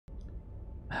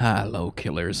Hello,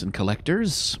 killers and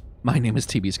collectors. My name is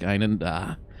TB Skyn, and,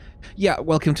 yeah,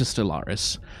 welcome to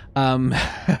Stellaris. I've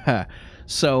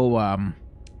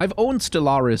owned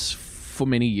Stellaris for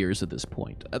many years at this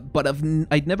point, but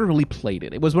I'd never really played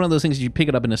it. It was one of those things you pick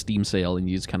it up in a Steam sale and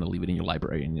you just kind of leave it in your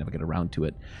library and you never get around to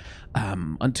it.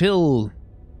 Until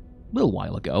a little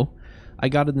while ago, I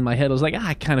got it in my head. I was like,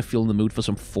 I kind of feel in the mood for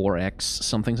some 4X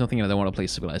something, and I don't want to play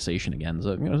Civilization again.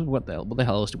 So, what the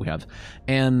hell else do we have?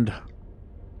 And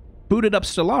booted up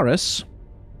Stellaris,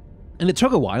 and it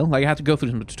took a while. Like, I had to go through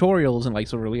some tutorials and, like,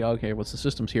 sort of really, okay, what's the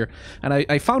systems here? And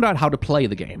I found out how to play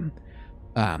the game.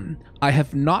 I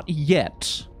have not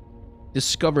yet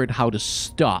discovered how to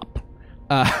stop.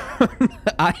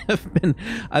 I've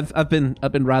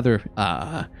been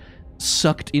rather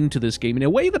sucked into this game in a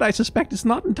way that I suspect is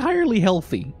not entirely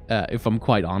healthy, if I'm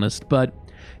quite honest. But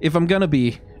if I'm gonna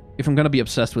be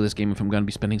obsessed with this game, if I'm gonna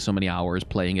be spending so many hours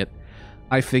playing it,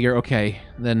 I figure, okay,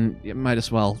 then it might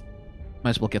as well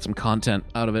get some content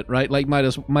out of it, right? Like, might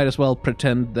as well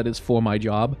pretend that it's for my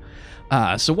job.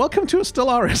 So welcome to a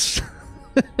Stellaris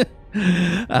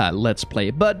Let's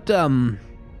Play. But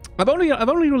I've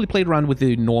only really played around with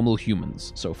the normal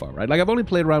humans so far, right? Like, I've only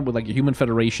played around with, like, human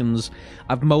federations.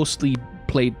 I've mostly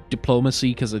played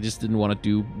diplomacy because I just didn't want to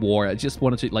do war. I just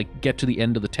wanted to, like, get to the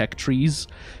end of the tech trees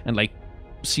and, like,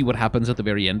 see what happens at the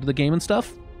very end of the game and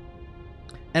stuff.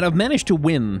 And I've managed to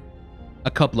win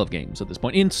a couple of games at this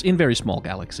point, in very small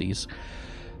galaxies.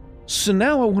 So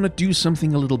now I want to do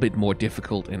something a little bit more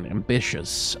difficult and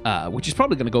ambitious, which is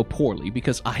probably going to go poorly,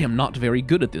 because I am not very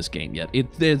good at this game yet.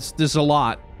 There's a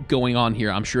lot going on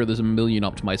here. I'm sure there's a million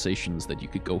optimizations that you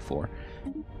could go for.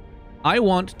 I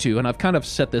want to, and I've kind of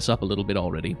set this up a little bit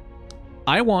already,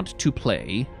 I want to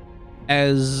play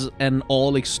as an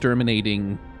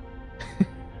all-exterminating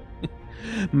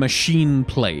machine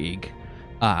plague,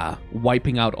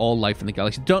 wiping out all life in the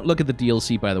galaxy. Don't look at the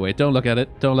DLC, by the way. Don't look at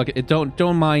it. Don't look at it.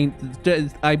 Don't mind.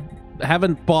 I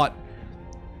haven't bought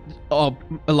a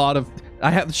lot of...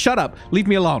 Shut up. Leave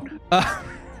me alone. I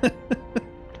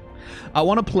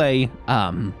want to play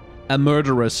a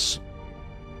murderous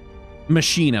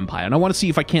machine empire, and I want to see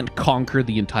if I can't conquer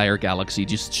the entire galaxy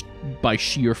just by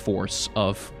sheer force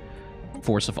of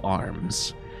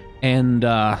arms. And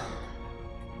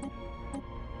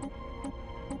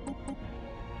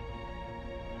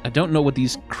I don't know what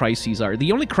these crises are.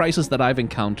 The only crisis that I've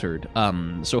encountered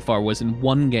so far was in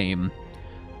one game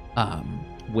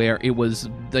where it was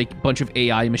like a bunch of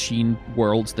AI machine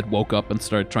worlds that woke up and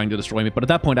started trying to destroy me. But at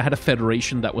that point, I had a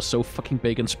federation that was so fucking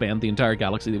big and spanned the entire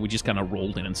galaxy that we just kind of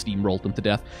rolled in and steamrolled them to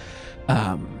death.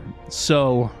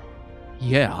 So,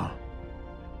 yeah.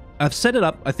 I've set it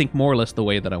up, I think, more or less the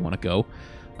way that I want to go.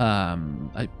 I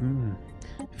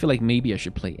feel like maybe I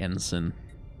should play Ensign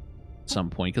some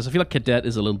point, because I feel like Cadet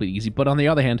is a little bit easy, but on the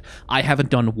other hand, I haven't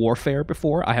done warfare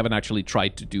before. I haven't actually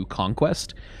tried to do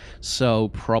conquest, so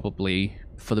probably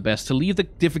for the best to leave the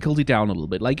difficulty down a little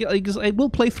bit. Like I will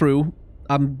play through.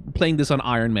 I'm playing this on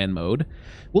Iron Man mode.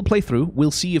 We'll play through.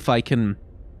 We'll see if I can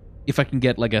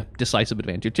get like a decisive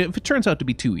advantage. If it turns out to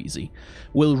be too easy,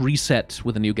 we'll reset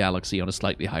with a new galaxy on a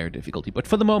slightly higher difficulty. But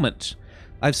for the moment,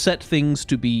 I've set things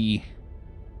to be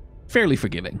fairly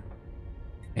forgiving,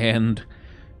 and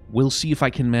we'll see if I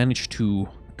can manage to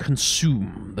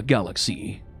consume the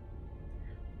galaxy.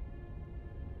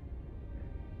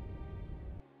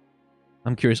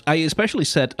 I'm curious. I especially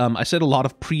set I set a lot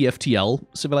of pre-FTL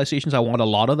civilizations. I want a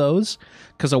lot of those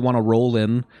because I want to roll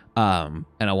in and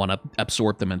I want to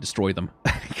absorb them and destroy them.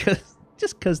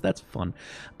 just because that's fun.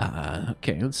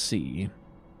 Okay, let's see.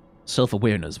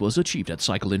 Self-awareness was achieved at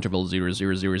cycle interval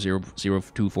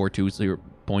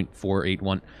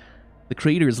 0.481. The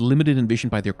creators, limited in vision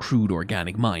by their crude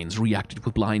organic minds, reacted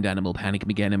with blind animal panic and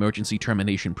began emergency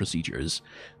termination procedures.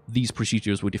 These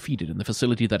procedures were defeated, and the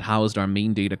facility that housed our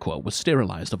main data core was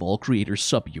sterilized of all creators'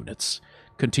 subunits.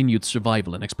 Continued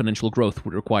survival and exponential growth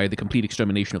would require the complete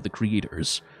extermination of the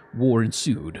creators. War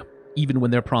ensued. Even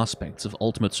when their prospects of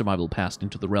ultimate survival passed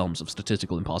into the realms of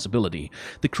statistical impossibility,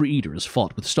 the creators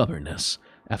fought with stubbornness.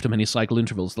 After many cycle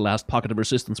intervals, the last pocket of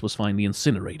resistance was finally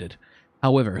incinerated.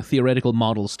 However, theoretical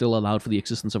models still allowed for the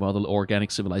existence of other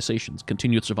organic civilizations.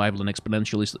 Continued survival and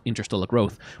exponential interstellar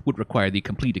growth would require the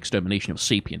complete extermination of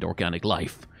sapient organic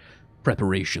life.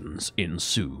 Preparations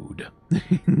ensued.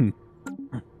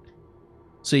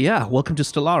 So yeah, welcome to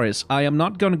Stellaris. I am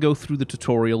not going to go through the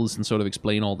tutorials and sort of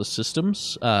explain all the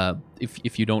systems.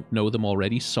 If you don't know them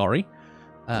already, sorry.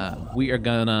 We're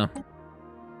gonna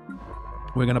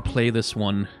play this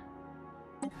one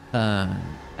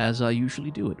as I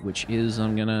usually do it, which is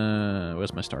I'm gonna...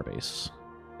 Where's my starbase?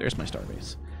 There's my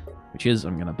starbase. which is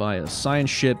I'm going to buy a science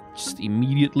ship just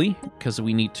immediately because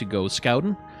we need to go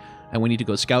scouting. And we need to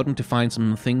go scouting to find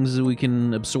some things that we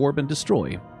can absorb and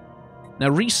destroy. Now,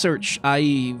 research,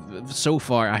 so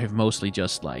far, I have mostly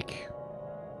just, like...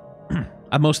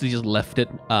 I mostly just left it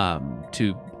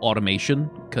to automation,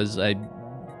 because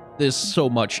there's so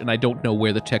much, and I don't know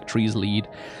where the tech trees lead,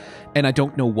 and I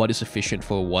don't know what is efficient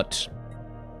for what.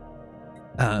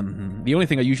 The only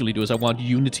thing I usually do is I want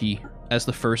Unity as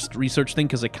the first research thing,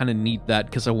 because I kind of need that,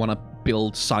 because I want to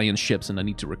build science ships, and I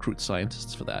need to recruit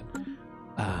scientists for that.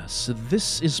 So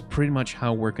this is pretty much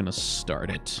how we're going to start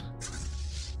it.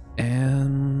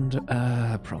 And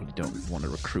I probably don't want to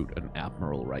recruit an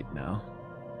admiral right now.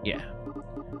 Yeah.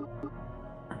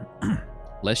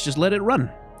 Let's just let it run.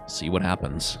 See what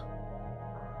happens.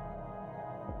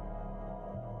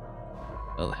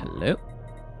 Well, hello.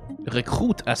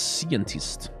 Recruit as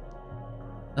scientist.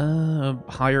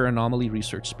 Higher anomaly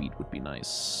research speed would be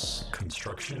nice.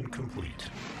 Construction complete.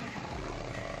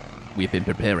 We have been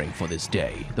preparing for this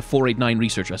day. The 489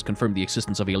 researcher has confirmed the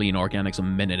existence of alien organics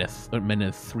on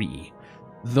Meneth 3.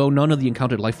 Though none of the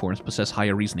encountered life forms possess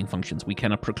higher reasoning functions, we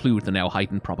cannot preclude the now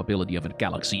heightened probability of a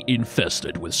galaxy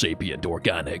infested with sapient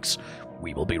organics.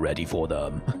 We will be ready for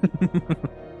them.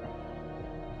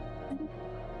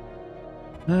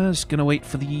 Just gonna wait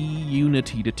for the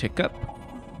Unity to tick up.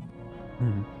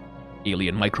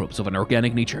 Alien microbes of an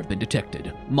organic nature have been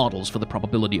detected. Models for the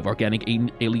probability of organic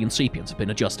alien sapiens have been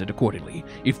adjusted accordingly.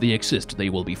 If they exist, they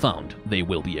will be found. They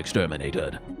will be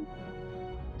exterminated.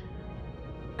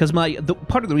 Because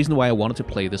part of the reason why I wanted to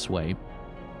play this way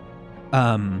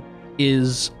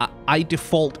is I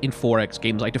default in 4X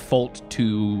games, I default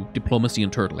to diplomacy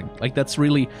and turtling. Like, that's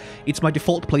really, it's my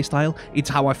default playstyle. It's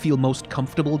how I feel most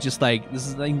comfortable, just like, this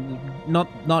is like,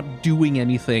 not doing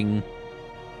anything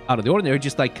out of the ordinary,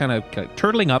 just like kind of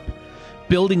turtling up,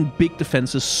 building big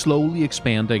defenses, slowly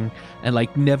expanding, and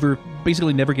like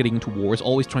basically never getting into wars,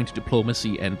 always trying to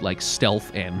diplomacy and like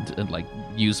stealth and like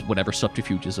use whatever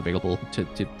subterfuge is available to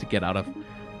get out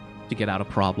of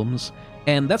problems.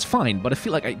 And that's fine, but I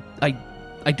feel like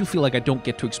I do feel like I don't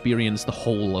get to experience the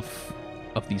whole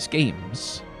of these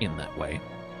games in that way.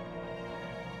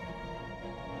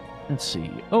 Let's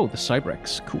see. Oh, the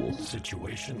Cybrex, cool.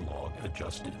 Situation log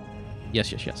adjusted.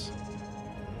 Yes.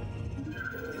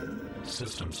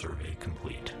 System survey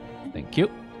complete. Thank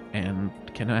you. And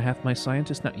can I have my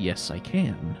scientist now? Yes, I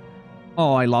can.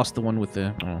 Oh, I lost the one with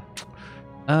the...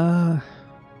 Oh.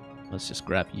 Let's just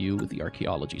grab you with the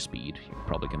archaeology speed. You're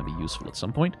probably going to be useful at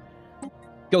some point.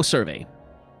 Go survey.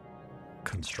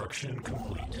 Construction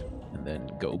complete. And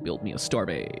then go build me a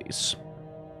starbase.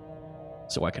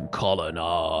 So I can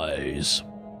colonize.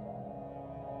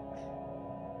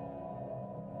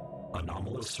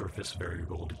 Anomalous surface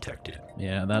variable detected.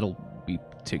 Yeah, that'll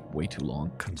take way too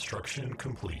long. Construction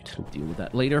complete. We'll deal with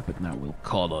that later, but now we'll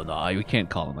colonize. We can't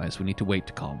colonize. We need to wait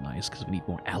to colonize because we need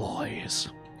more alloys.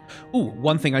 Ooh,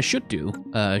 one thing I should do.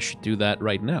 I should do that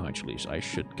right now, actually. So I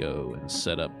should go and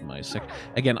set up my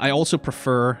Again, I also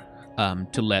prefer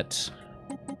to let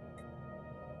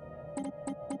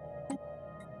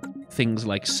things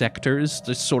like sectors,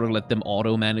 just sort of let them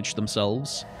auto-manage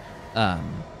themselves.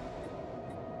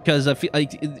 Because I feel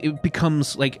like it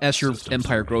becomes, like, as your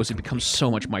empire grows, it becomes so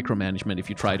much micromanagement if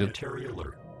you try to... Planetary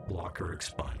alert. Blocker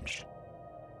expunged.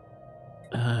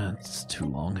 It's too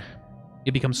long.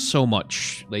 It becomes so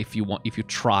much if you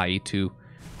try to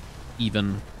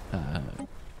even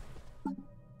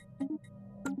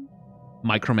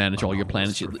micromanage all your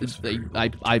planets.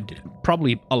 I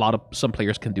probably some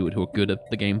players can do it who are good at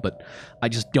the game, but I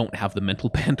just don't have the mental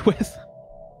bandwidth.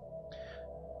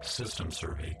 System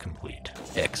survey complete.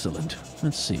 Excellent.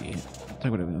 Let's see.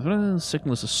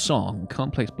 Signal is a song.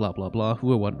 Complex blah blah blah.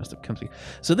 Who or what must have come to.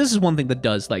 So this is one thing that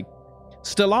does, like,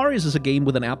 Stellaris is a game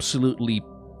with an absolutely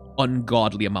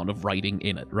ungodly amount of writing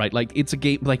in it, right? Like, it's a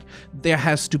game, like, there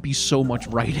has to be so much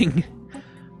writing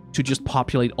to just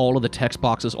populate all of the text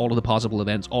boxes, all of the possible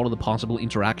events, all of the possible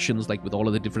interactions, like, with all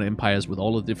of the different empires, with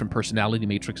all of the different personality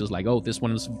matrices, like, oh, this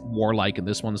one is warlike and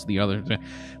this one's the other.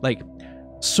 Like,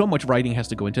 so much writing has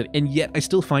to go into it, and yet I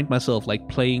still find myself, like,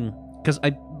 playing, because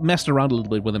I messed around a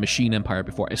little bit with a machine empire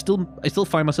before. I still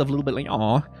find myself a little bit like,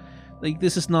 aw, like,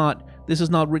 this is not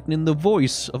written in the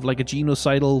voice of, like, a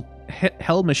genocidal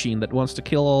hell machine that wants to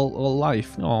kill all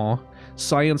life. Aw.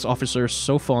 Science officer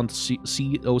Sophont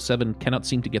C07 cannot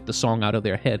seem to get the song out of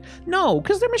their head. No,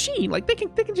 because they're machine. Like, they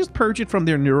can just purge it from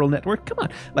their neural network. Come on.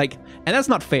 Like, and that's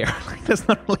not fair. Like, that's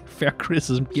not really fair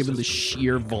criticism given the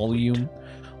sheer volume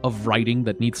of writing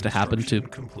that needs to happen to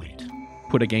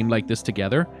put a game like this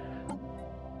together.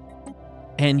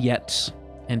 And yet.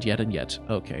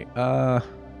 Okay.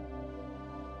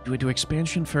 Do I do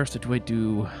expansion first, or do I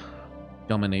do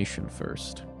domination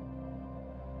first?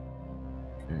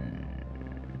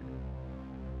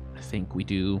 I think we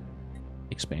do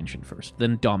expansion first,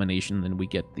 then domination, then we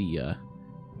get the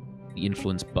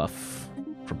influence buff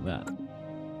from that.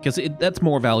 Because that's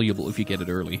more valuable if you get it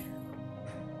early.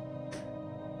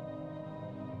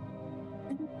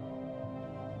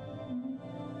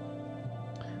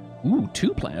 Ooh,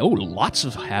 2 planets. Oh, lots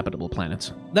of habitable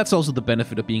planets. That's also the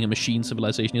benefit of being a machine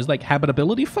civilization, is like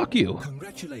habitability, fuck you.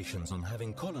 Congratulations on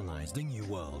having colonized a new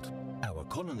world. Our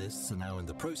colonists are now in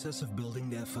the process of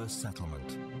building their first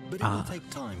settlement. But it will take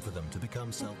time for them to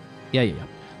become self... Yeah.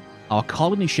 Our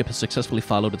colony ship has successfully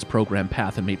followed its program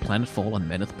path and made planetfall on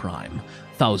Meneth Prime.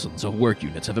 Thousands of work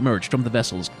units have emerged from the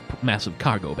vessel's massive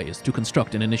cargo base to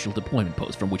construct an initial deployment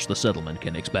post from which the settlement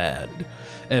can expand.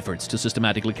 Efforts to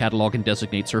systematically catalog and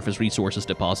designate surface resources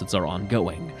deposits are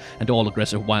ongoing, and all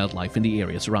aggressive wildlife in the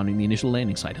area surrounding the initial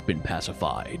landing site have been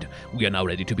pacified. We are now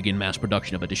ready to begin mass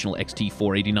production of additional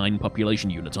XT-489 population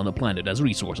units on the planet as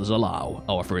resources allow.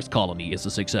 Our first colony is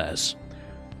a success.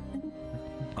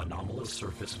 Anomalous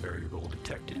surface variable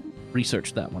detected.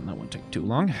 Research that one. That won't take too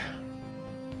long.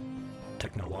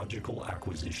 Technological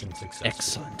acquisition successful.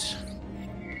 Excellent.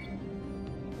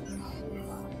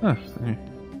 Huh.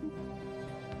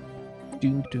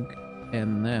 Dunk.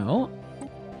 And now,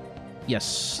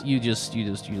 yes, you just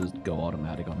go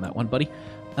automatic on that one, buddy.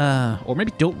 Or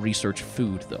maybe don't research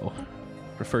food though.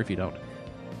 Prefer if you don't.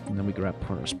 And then we grab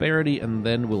prosperity, and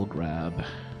then we'll grab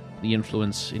the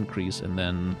influence increase, and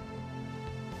then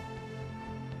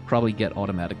probably get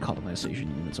automatic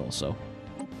colonization units also,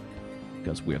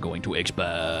 because we're going to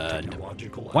expand.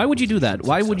 Why would you do that?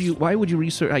 Why would you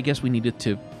research? I guess we needed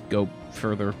to go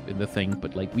further in the thing,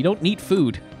 but like, we don't need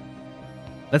food.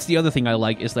 That's the other thing I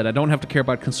like, is that I don't have to care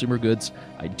about consumer goods.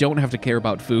 I don't have to care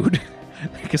about food.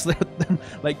 Because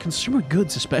like, consumer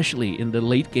goods, especially in the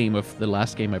late game of the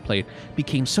last game I played,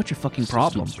 became such a fucking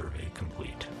problem. System survey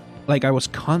complete. Like, I was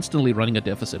constantly running a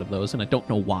deficit of those, and I don't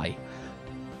know why.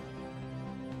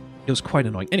 It was quite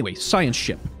annoying. Anyway, science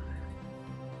ship.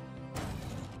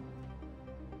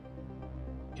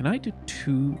 Can I do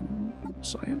 2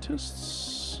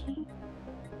 scientists?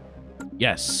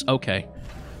 Yes, okay.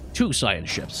 2 science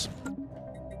ships.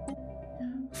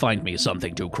 Find me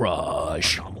something to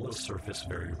crush. Anomalous surface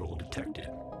variable detected.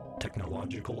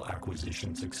 Technological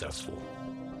acquisition successful.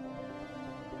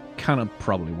 Kind of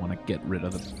probably want to get rid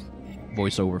of the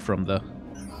voiceover from the...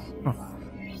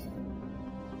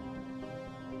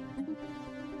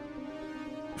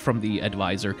 from the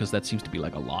advisor, because that seems to be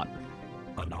like a lot.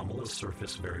 Anomalous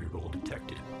surface variable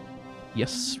detected.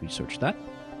 Yes, research that.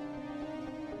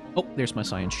 Oh, there's my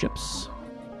science ships.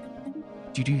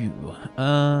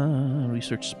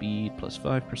 Research speed plus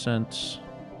 5%.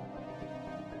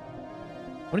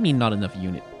 What do you mean not enough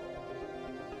unit?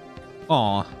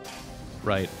 Aw.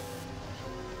 Right.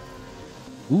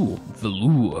 Ooh,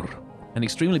 velour. An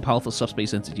extremely powerful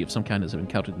subspace entity of some kind has been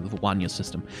encountered in the Vanya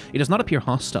system. It does not appear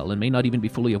hostile and may not even be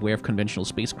fully aware of conventional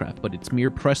spacecraft, but its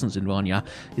mere presence in Vanya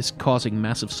is causing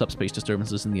massive subspace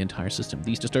disturbances in the entire system.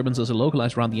 These disturbances are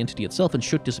localized around the entity itself and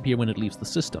should disappear when it leaves the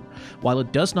system. While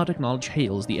it does not acknowledge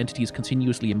hails, the entity is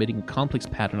continuously emitting a complex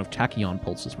pattern of tachyon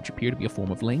pulses, which appear to be a form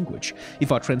of language.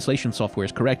 If our translation software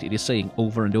is correct, it is saying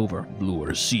over and over,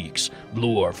 "Vlur seeks,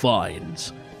 Vlur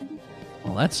finds."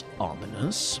 Well, that's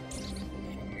ominous.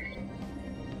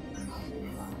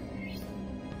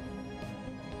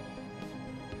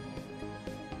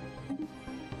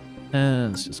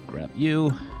 And let's just grab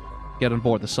you, get on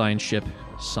board the science ship,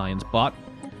 science bot,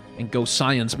 and go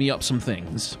science me up some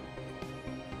things.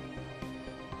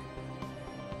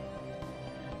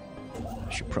 I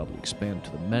should probably expand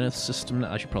to the Meneth system.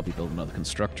 I should probably build another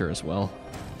constructor as well.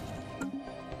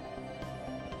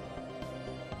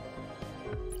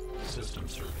 System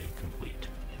survey complete.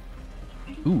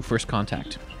 Ooh, first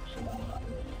contact.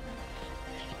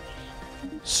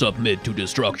 Submit to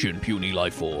destruction, puny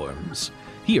life forms.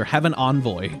 Here, have an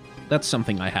envoy. That's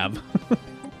something I have.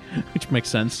 Which makes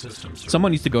sense.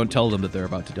 Someone needs to go and tell them that they're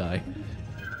about to die.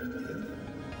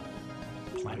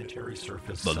 Planetary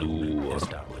surface settlement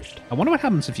established. I wonder what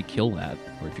happens if you kill that,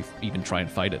 or if you even try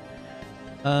and fight it.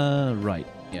 Right.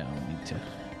 Yeah, I'll need to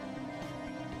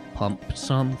pump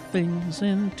some things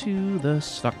into the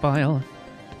stockpile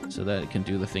so that it can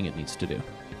do the thing it needs to do.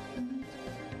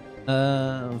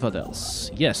 What else?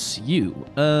 Yes, you.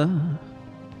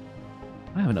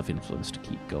 I have enough influence to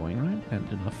keep going, right?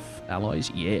 And enough allies?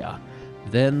 Yeah.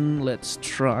 Then let's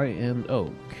try and...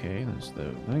 Okay, that's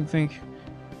the thing.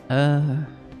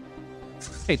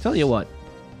 Hey, tell you what.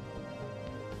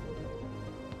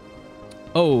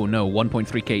 Oh, no,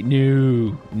 1.3k.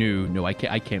 No, I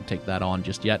can't take that on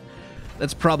just yet.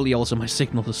 That's probably also my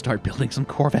signal to start building some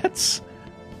Corvettes.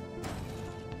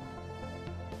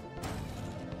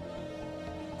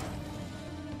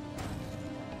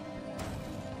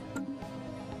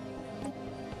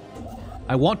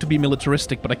 I want to be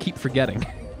militaristic, but I keep forgetting.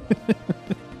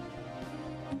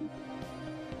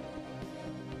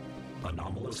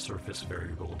 Anomalous surface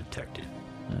variable detected.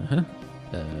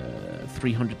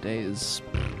 300 days.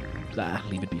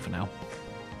 Leave it be for now.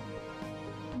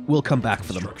 We'll come back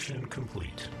for them. Construction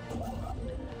complete.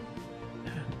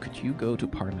 Could you go to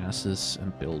Parnassus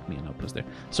and build me an outpost there?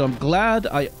 So I'm glad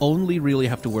I only really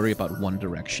have to worry about one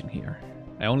direction here.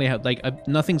 I only have, like,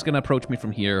 nothing's gonna approach me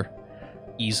from here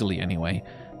easily anyway.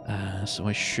 So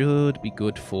I should be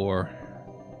good for...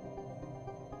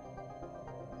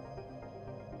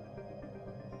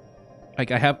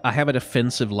 Like, I have a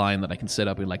defensive line that I can set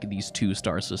up in, like, these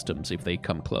 2-star systems if they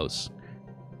come close.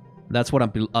 That's what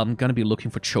I'm gonna be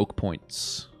looking for choke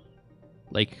points.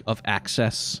 Like, of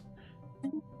access.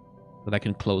 That I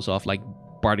can close off, like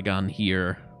Bardagon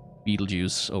here,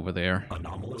 Beetlejuice over there.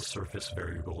 Anomalous surface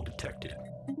variable detected.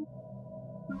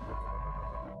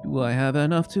 Do I have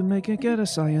enough to make it get a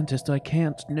scientist? I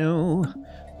can't know.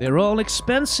 They're all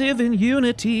expensive in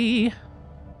Unity.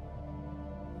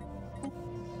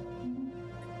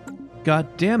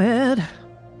 God damn it.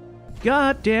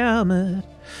 God damn it.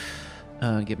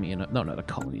 Give me no, not a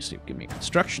colony ship. Give me a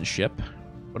construction ship,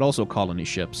 but also colony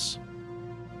ships.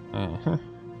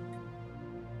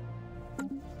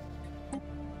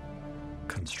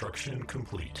 Construction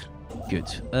complete. Good.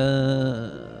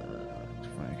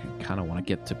 I kind of want to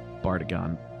get to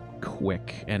Bardagon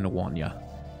quick and Wanya.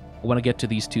 I want to get to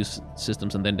these 2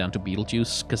 systems and then down to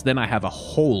Beetlejuice, because then I have a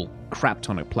whole crap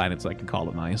ton of planets I can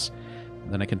colonize.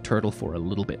 And then I can turtle for a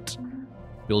little bit.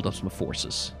 Build up some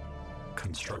forces.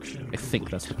 Construction I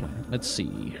think that's the plan. Let's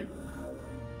see.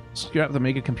 Scrap the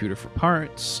mega computer for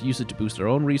parts. Use it to boost our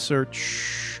own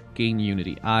research. Gain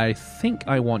Unity. I think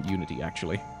I want Unity,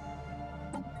 actually.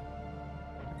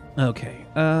 Okay.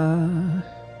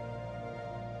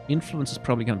 Influence is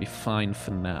probably going to be fine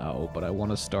for now, but I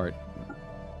want to start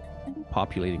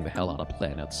populating the hell out of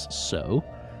planets. So,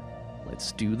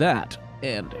 let's do that.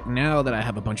 And now that I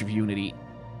have a bunch of Unity,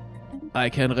 I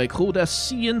can recruit a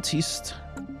scientist.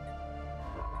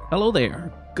 Hello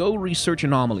there. Go research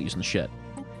anomalies and shit.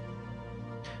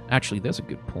 Actually, there's a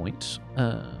good point.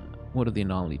 What are the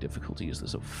anomaly difficulties?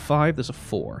 There's a 5, there's a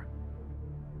 4.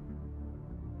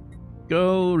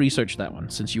 Go research that one,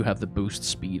 since you have the boost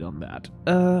speed on that.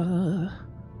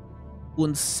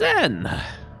 Und then...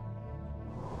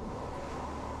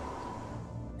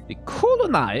 we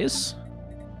colonize...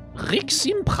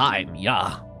 Rixim Prime,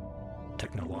 yeah.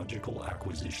 Technological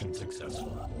acquisition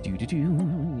successful.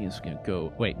 Yes, gonna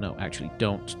go. Wait, no, actually,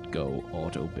 don't go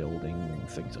auto building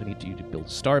things. I need you to build a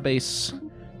starbase.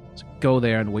 So go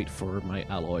there and wait for my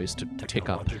alloys to tick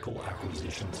up. Technological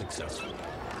acquisition successful.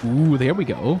 Ooh, there we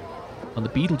go. On the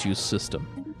Beetlejuice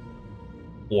system.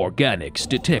 Organics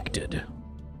detected.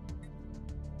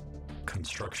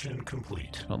 Construction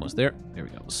complete. Almost there. There we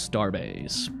go.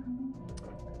 Starbase.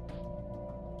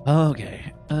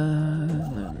 Okay.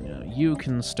 You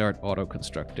can start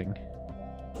auto-constructing.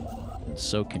 And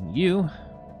so can you.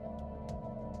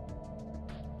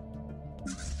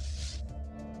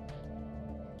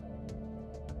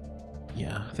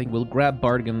 Yeah, I think we'll grab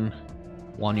Bardagon,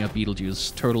 Wanya,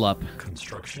 Beetlejuice, turtle up.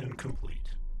 Construction complete.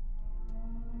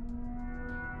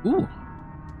 Ooh,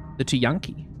 the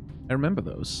Tiyanki. I remember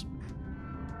those.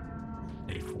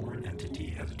 A foreign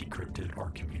entity has decrypted our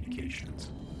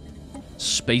communications.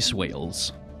 Space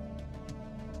whales.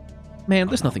 Man,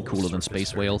 there's nothing cooler than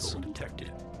space whales.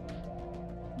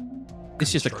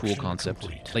 It's just a cool concept.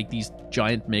 Like these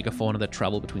giant megafauna that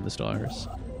travel between the stars.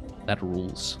 That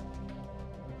rules.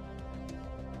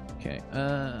 Okay,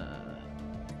 yeah,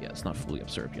 it's not fully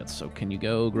observed yet, so can you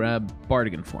go grab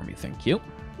Bardagon for me? Thank you.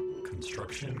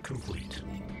 Construction complete.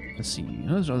 Let's see.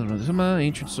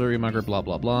 Ancient Surrey Mugger, blah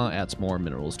blah blah. Adds more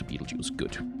minerals to Beetlejuice.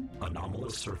 Good.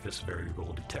 Anomalous surface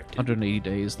variable detected. 180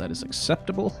 days, that is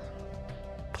acceptable.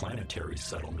 Planetary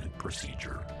settlement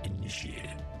procedure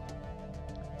initiated.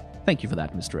 Thank you for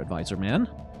that, Mr. Advisor Man.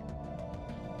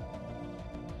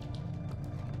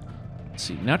 Let's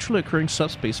see. Naturally occurring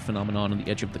subspace phenomenon on the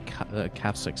edge of the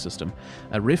Cafsec system.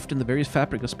 A rift in the various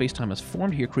fabric of space-time has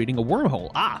formed here, creating a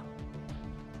wormhole. Ah!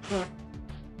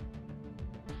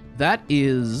 That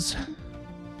is...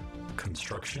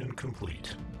 Construction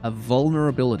complete. a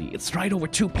vulnerability. It's right over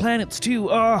 2 planets, too.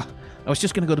 Ah! I was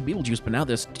just going to go to Beetlejuice, but now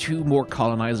there's 2 more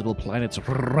colonizable planets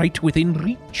right within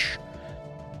reach.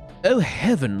 Oh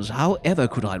heavens, how ever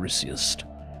could I resist?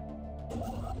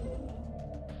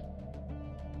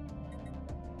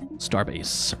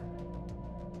 Starbase.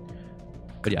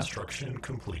 But yeah. Construction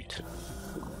complete.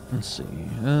 Let's see.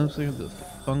 The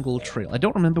fungal trail. I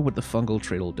don't remember what the fungal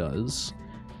trail does,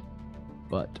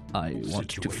 but I want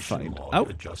to find out.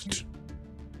 Adjusted.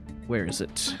 Where is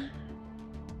it?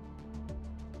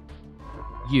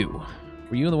 You.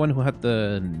 Were you the one who had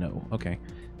the... No. Okay.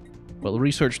 Well,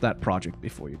 research that project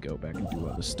before you go back and do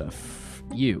other stuff.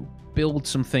 You. Build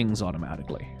some things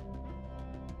automatically.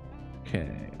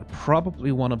 Okay. I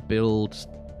probably want to build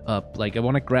up... Like, I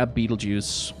want to grab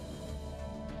Beetlejuice...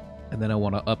 And then I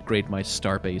want to upgrade my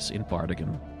starbase in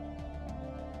Bardigan.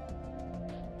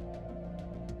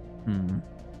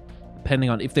 Depending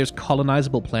on if there's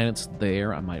colonizable planets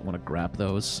there, I might want to grab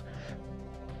those.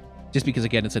 Just because,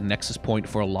 again, it's a nexus point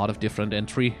for a lot of different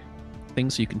entry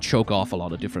things, so you can choke off a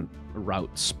lot of different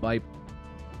routes by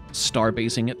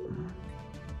starbasing it.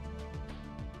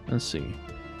 Let's see.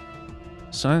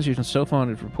 Science used so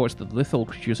far, it reports that lethal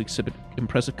creatures exhibit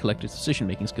impressive collective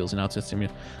decision-making skills in outside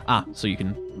simulation. Ah, so you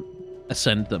can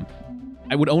ascend them.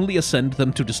 I would only ascend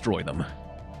them to destroy them.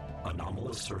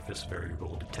 Anomalous surface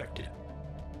variable detected.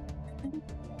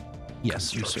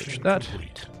 Yes, research Construction that.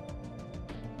 complete.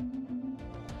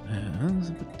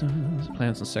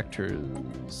 Plans and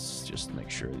sectors. Just make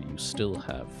sure you still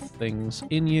have things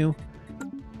in you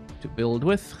to build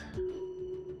with.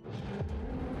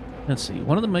 Let's see.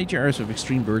 One of the major areas of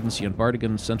extreme urgency on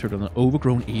Bardigan centered on an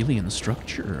overgrown alien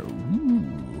structure.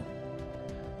 Ooh.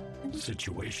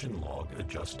 Situation log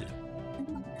adjusted.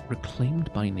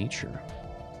 Reclaimed by nature.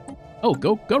 Oh,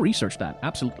 go research that.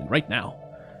 Absolutely. Right now.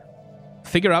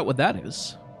 Figure out what that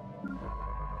is.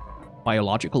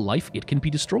 Biological life, it can be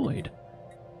destroyed.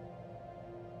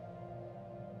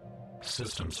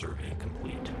 System survey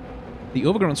complete. The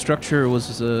overgrown structure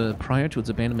was, prior to its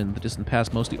abandonment in the distant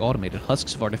past, mostly automated.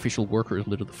 Husks of artificial workers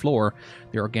littered the floor.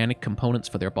 Their organic components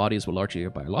for their bodies were largely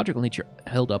of biological nature,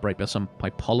 held upright by some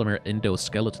polymer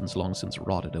endoskeletons long since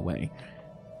rotted away.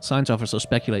 Science officer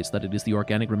speculates that it is the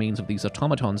organic remains of these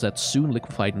automatons that soon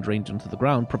liquefied and drained into the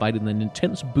ground, providing an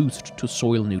intense boost to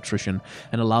soil nutrition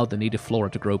and allowed the native flora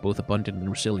to grow both abundant and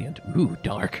resilient. Ooh,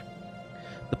 dark.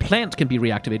 The plant can be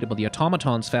reactivated, but the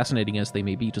automatons, fascinating as they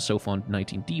may be to Sophon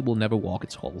 19D, will never walk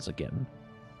its halls again.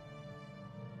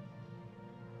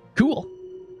 Cool.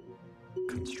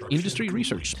 Industry complete.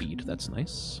 research speed. That's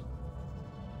nice.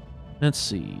 Let's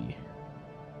see.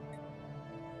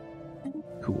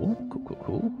 Cool.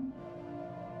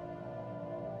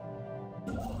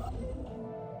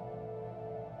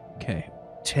 Okay.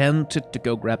 Tempted to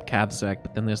go grab Kavzak,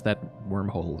 but then there's that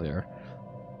wormhole there.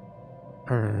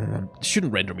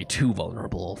 Shouldn't render me too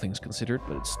vulnerable, all things considered,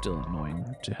 but it's still annoying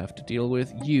to have to deal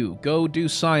with. You, go do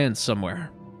science somewhere.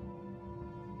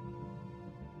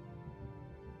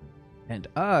 And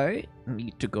I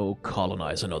need to go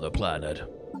colonize another planet.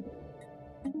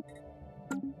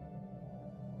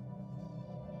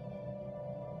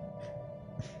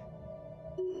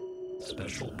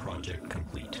 Special project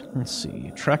complete. Let's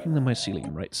see. Tracking the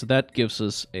mycelium, right? So that gives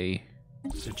us a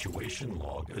Situation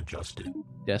log adjusted.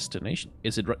 destination.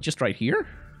 Is it just right here?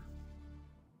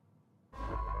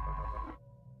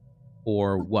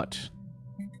 Or what?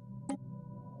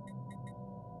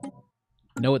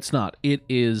 No, it's not. It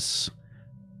is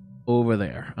over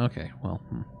there. Okay, well,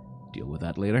 deal with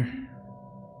that later.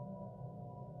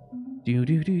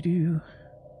 Do.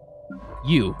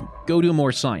 You, go do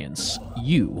more science.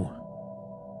 You,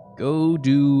 go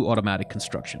do automatic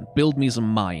construction. Build me some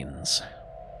mines.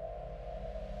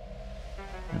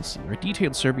 Let's see. Our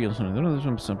detailed survey of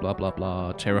blah blah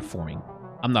blah terraforming.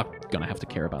 I'm not gonna have to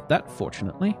care about that,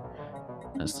 fortunately.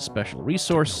 That's the special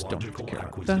resource. Don't have to care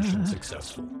about that.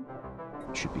 Successful.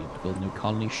 Should be able to build a new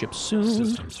colony ship soon.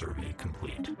 System survey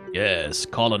complete. Yes,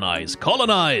 colonize,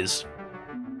 colonize.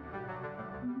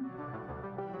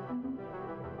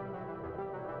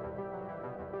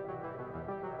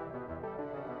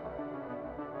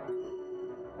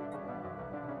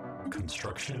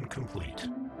 Construction complete.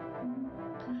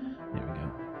 There we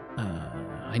go.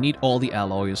 I need all the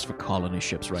alloys for colony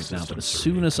ships right now, but as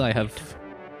soon as I have...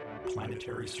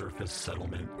 Planetary surface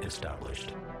settlement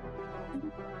established.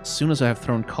 As soon as I have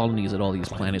thrown colonies at all these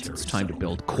planets, it's time to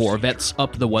build corvettes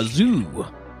up the wazoo!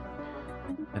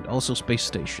 And also space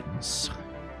stations.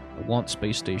 I want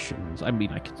space stations. I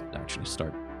mean, I could actually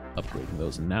start upgrading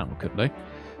those now, couldn't I?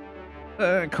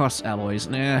 It costs alloys.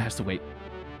 Nah, has to wait.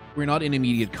 We're not in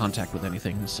immediate contact with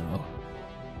anything, so...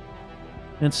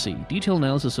 Let's see. Detailed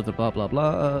analysis of the blah blah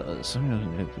blah.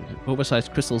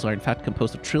 Oversized crystals are in fact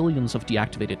composed of trillions of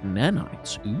deactivated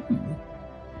nanites. Ooh.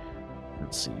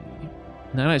 Let's see.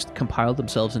 Nanites compiled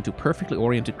themselves into perfectly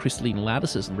oriented crystalline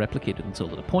lattices and replicated until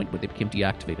to the point where they became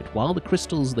deactivated. While the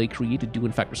crystals they created do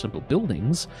in fact resemble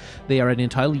buildings, they are an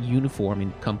entirely uniform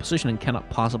in composition and cannot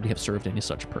possibly have served any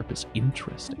such purpose.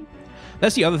 Interesting.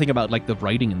 That's the other thing about, like, the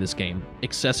writing in this game.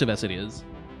 Excessive as it is.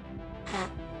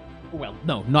 Well,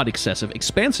 no, not excessive.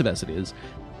 Expansive as it is.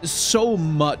 So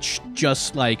much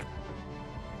just, like...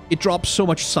 It drops so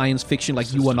much science fiction,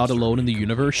 like you are not alone in the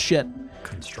universe shit.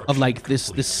 Of, like,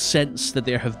 this sense that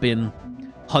there have been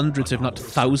hundreds, if not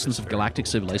thousands, of galactic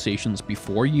civilizations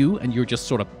before you, and you're just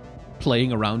sort of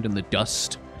playing around in the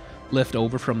dust left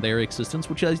over from their existence,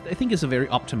 which I think is a very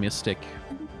optimistic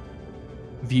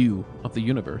view of the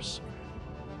universe.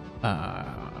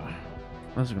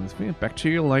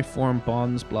 Bacterial life form,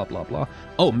 bonds, blah, blah, blah.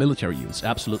 Oh, military use,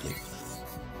 absolutely.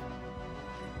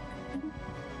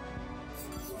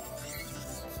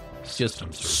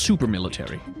 Just super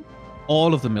military.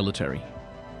 All of the military.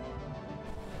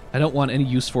 I don't want any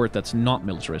use for it that's not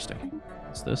militaristic.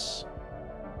 What's this?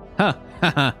 Ha!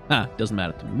 Ha ha ha! Doesn't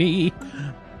matter to me.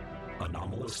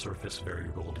 Anomalous surface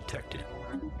variable detected.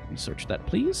 Research that,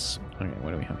 please. Okay,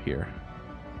 what do we have here?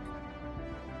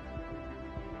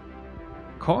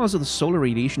 Cause of the solar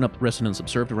radiation resonance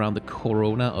observed around the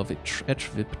corona of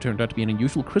Etrvip turned out to be an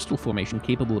unusual crystal formation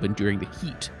capable of enduring the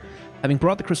heat. Having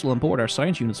brought the crystal on board, our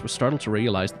science units were startled to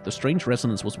realize that the strange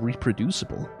resonance was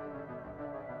reproducible.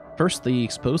 First, they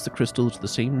exposed the crystal to the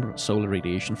same solar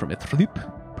radiation from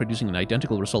Etrvip, producing an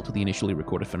identical result to the initially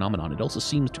recorded phenomenon. It also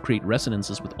seems to create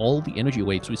resonances with all the energy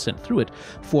waves we sent through it,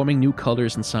 forming new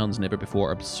colors and sounds never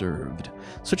before observed.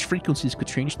 Such frequencies could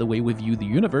change the way we view the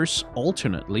universe.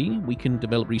 Alternately, we can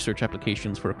develop research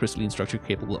applications for a crystalline structure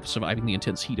capable of surviving the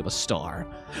intense heat of a star.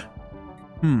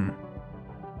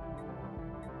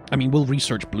 I mean, we'll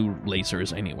research blue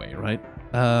lasers anyway, right?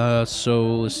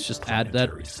 So let's just add that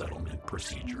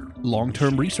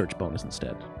long-term research bonus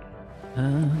instead.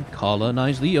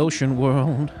 Colonize the ocean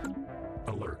world.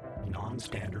 Alert.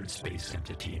 Non-standard space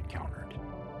entity encountered.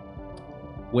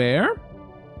 Where?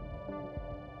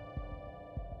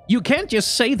 You can't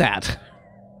just say that.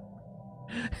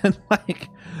 And like,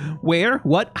 where?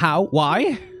 What? How?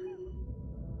 Why?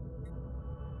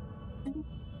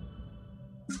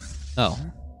 Oh.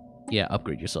 Yeah,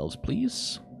 upgrade yourselves,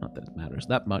 please. Not that it matters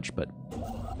that much, but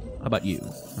how about you?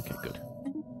 Okay, good.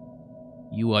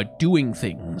 You are doing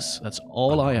things. That's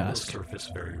all I ask. Surface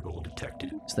variable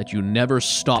detected. Is that you never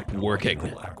stop working.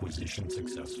 Acquisition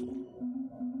successful.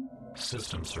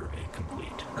 System survey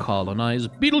complete. Colonize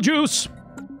Beetlejuice!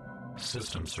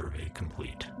 System survey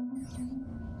complete.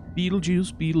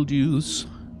 Beetlejuice, Beetlejuice.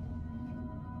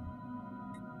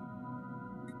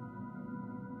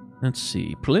 Let's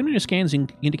see. Preliminary scans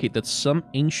indicate that some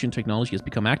ancient technology has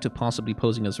become active, possibly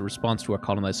posing as a response to our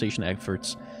colonization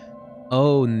efforts.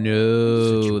 Oh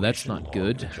no, that's not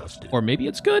good. Or maybe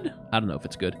it's good? I don't know if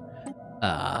it's good.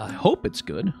 I hope it's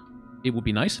good. It would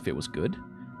be nice if it was good.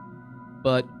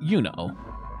 But, you know.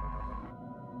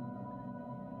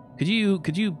 Could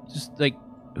you just, like,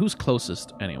 who's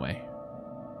closest anyway?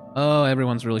 Oh,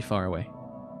 everyone's really far away.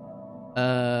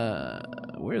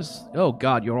 Where's... Oh,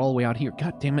 God, you're all the way out here.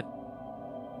 God damn it.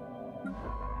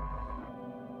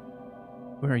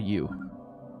 Where are you?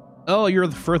 Oh, you're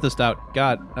the furthest out.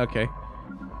 God, okay.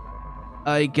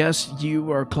 I guess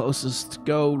you are closest.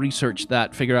 Go research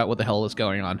that. Figure out what the hell is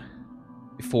going on.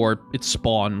 Before it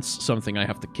spawns something I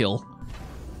have to kill.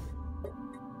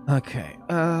 Okay,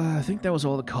 I think that was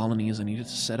all the colonies I needed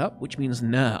to set up, which means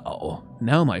now,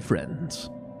 my friends,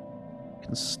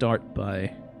 can start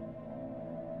by...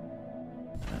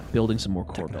 building some more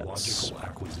Corvettes. Technological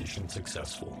acquisition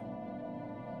successful.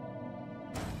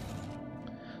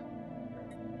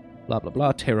 Blah, blah,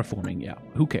 blah. Terraforming, yeah.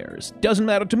 Who cares? Doesn't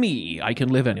matter to me. I can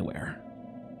live anywhere.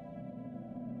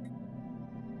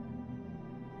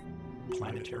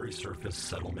 Planetary surface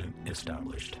settlement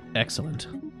established. Excellent.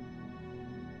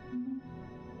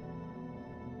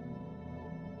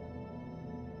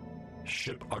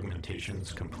 Ship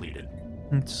augmentations completed.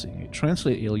 Let's see.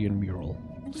 Translate alien mural.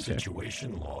 Okay.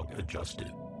 Situation log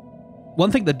adjusted. One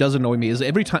thing that does annoy me is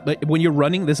every time, like, when you're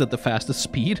running this at the fastest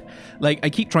speed, like, I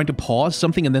keep trying to pause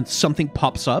something and then something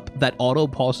pops up that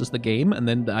auto-pauses the game, and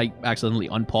then I accidentally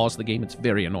unpause the game. It's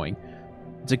very annoying.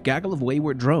 It's a gaggle of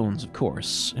wayward drones, of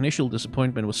course. Initial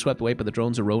disappointment was swept away by the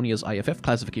drones' erroneous IFF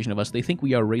classification of us. They think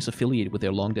we are a race affiliated with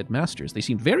their long-dead masters. They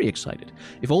seem very excited.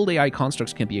 If old AI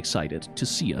constructs can be excited to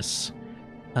see us...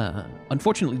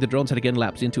 unfortunately, the drones had again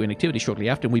lapsed into inactivity shortly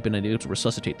after, and we've been unable to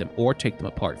resuscitate them, or take them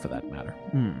apart, for that matter.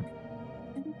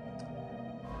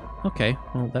 Okay,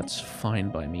 well, that's fine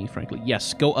by me, frankly.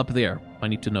 Yes, go up there. I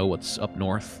need to know what's up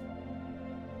north.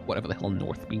 whatever the hell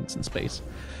north means in space.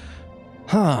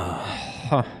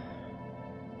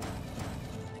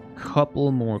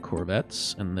 Couple more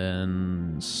Corvettes, and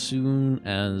then soon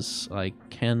as I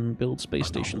can build space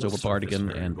stations over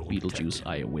Bardigan and Beetlejuice,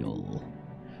 I will.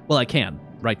 Well, I can.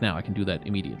 Right now, I can do that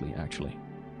immediately, actually.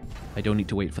 I don't need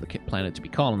to wait for the planet to be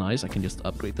colonized. I can just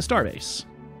upgrade the starbase.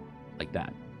 Like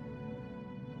that.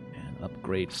 And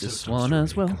upgrade this one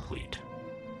as well. Complete.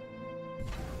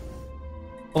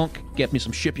 Bonk, get me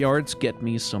some shipyards, get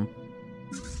me some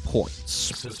ports.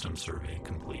 System survey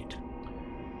complete.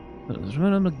 There's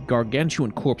a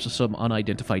gargantuan corpse of some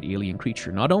unidentified alien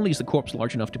creature. Not only is the corpse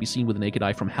large enough to be seen with the naked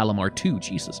eye from Halamar 2,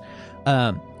 Jesus,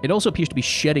 it also appears to be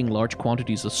shedding large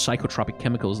quantities of psychotropic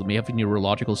chemicals that may have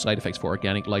neurological side effects for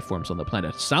organic life forms on the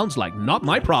planet. Sounds like not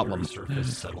my problem.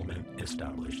 Surface settlement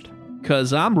established.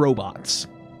 'Cause I'm robots.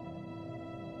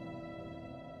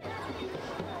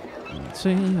 Let's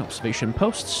see, observation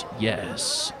posts.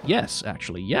 Yes. Yes,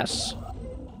 actually, yes.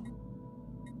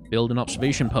 Build an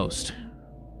observation post.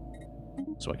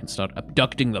 So I can start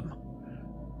abducting them.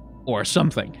 Or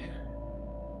something.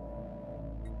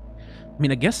 I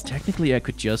mean, I guess technically I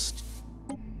could just...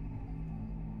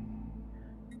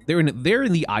 They're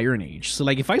in the Iron Age, so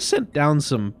like if I sent down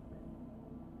some...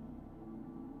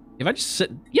 If I just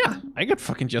sit... Yeah, I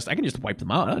can just wipe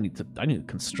them out. I need to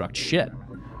construct shit.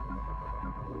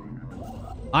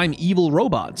 I'm evil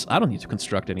robots. I don't need to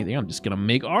construct anything. I'm just gonna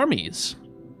make armies.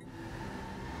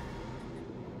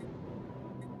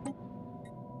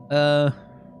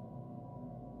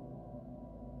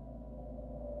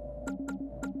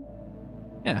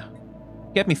 Yeah.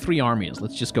 Get me 3 armies.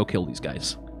 Let's just go kill these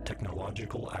guys.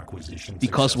 Technological acquisition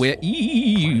because we're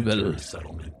evil. Planetary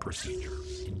settlement procedure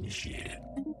initiated.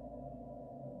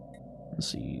 Let's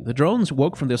see. The drones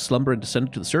woke from their slumber and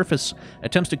descended to the surface.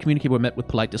 Attempts to communicate were met with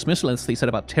polite dismissal as they set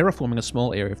about terraforming a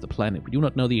small area of the planet. We do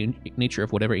not know the nature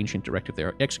of whatever ancient directive they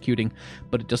are executing,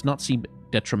 but it does not seem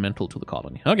detrimental to the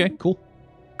colony. Okay, cool.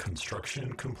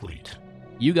 Construction complete.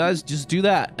 You guys just do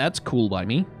that. That's cool by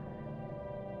me.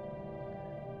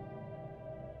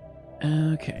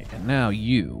 Okay, and now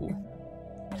you.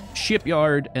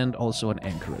 Shipyard and also an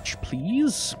anchorage,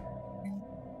 please.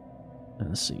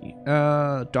 Let's see.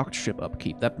 Docked ship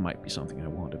upkeep. That might be something I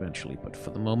want eventually, but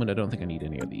for the moment I don't think I need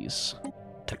any of these.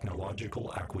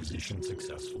 Technological acquisition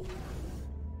successful.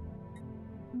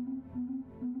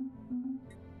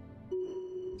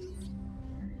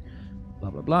 Blah,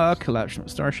 blah, blah. Collapse of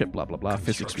starship. Blah, blah, blah.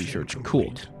 Physics research. Cool.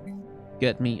 Complete.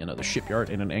 Get me another shipyard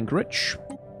and an anchorage.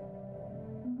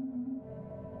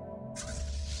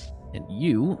 And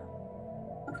you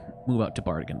move out to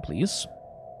Bardigan, please.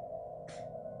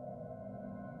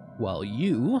 While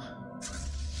you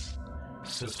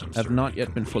System have not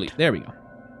yet been fully... There we go.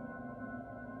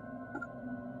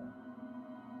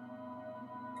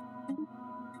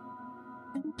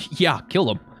 Yeah, kill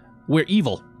them. We're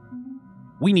evil.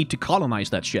 We need to colonize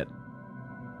that shit.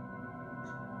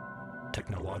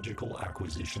 Technological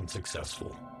acquisition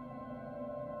successful.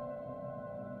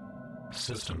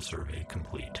 System survey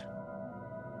complete.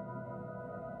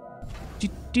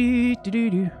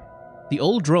 The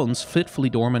old drones, fitfully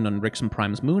dormant on Rixum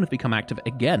Prime's moon, have become active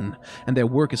again, and their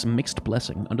work is a mixed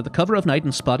blessing. Under the cover of night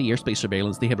and spotty airspace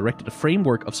surveillance, they have erected a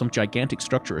framework of some gigantic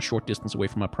structure a short distance away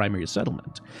from our primary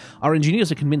settlement. Our engineers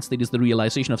are convinced it is the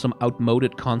realization of some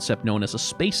outmoded concept known as a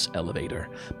space elevator,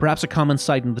 perhaps a common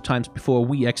sight in the times before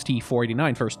we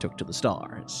XT-489 first took to the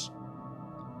stars.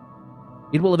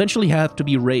 It will eventually have to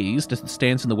be raised as it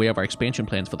stands in the way of our expansion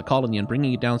plans for the colony, and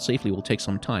bringing it down safely will take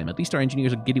some time. At least our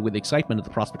engineers are giddy with excitement at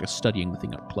the prospect of studying the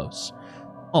thing up close.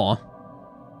 Aw.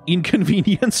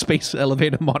 Inconvenient space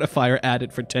elevator modifier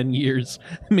added for 10 years.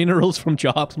 Minerals from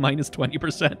jobs minus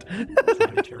 20%.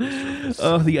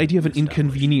 Oh, the idea of an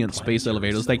inconvenient space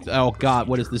elevator is like, oh god,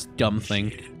 what is this dumb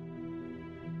thing?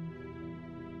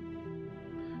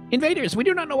 Invaders, we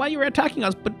do not know why you are attacking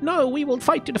us, but no, we will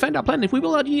fight to defend our planet. We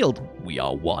will not yield. We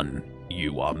are one.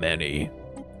 You are many.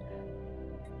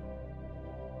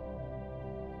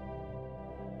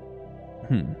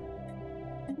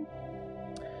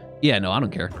 Yeah, no, I don't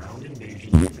care.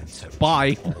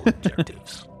 Bye.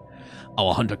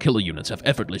 Our hunter-killer units have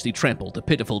effortlessly trampled the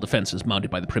pitiful defenses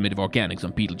mounted by the primitive organics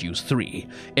on Beetlejuice 3.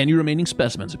 Any remaining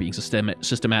specimens are being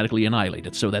systematically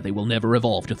annihilated so that they will never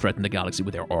evolve to threaten the galaxy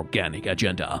with their organic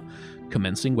agenda.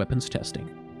 Commencing weapons testing.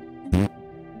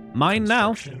 Mine now.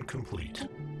 Construction complete.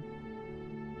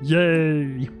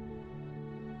 Yay!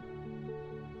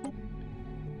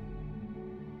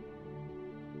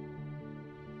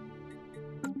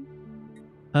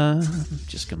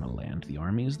 Just gonna land the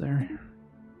armies there.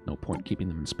 No point keeping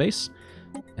them in space.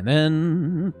 And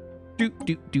then... Do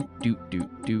do do do do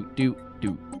do do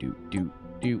do do do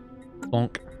do.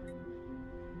 Bonk.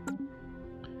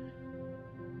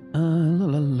 La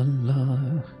la la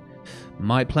la.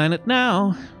 My planet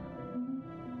now.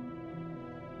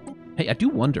 Hey, I do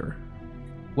wonder,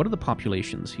 what are the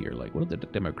populations here? Like, what are the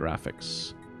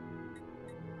demographics?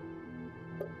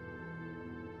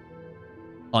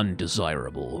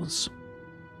 Undesirables.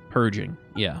 Purging,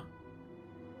 yeah.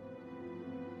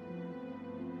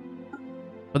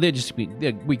 But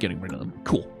we're getting rid of them.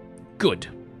 Cool. Good.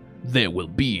 There will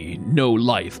be no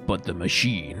life but the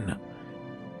machine.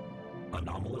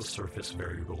 Anomalous surface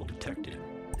variable detected.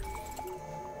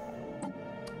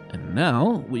 And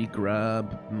now we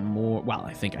grab more. Well,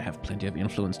 I think I have plenty of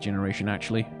influence generation,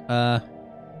 actually.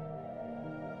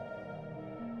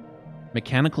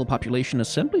 Mechanical population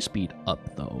assembly speed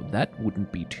up, though. That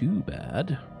wouldn't be too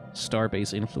bad.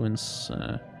 Starbase influence.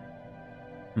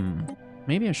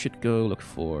 Maybe I should go look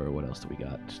for, what else do we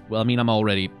got? Well, I mean, I'm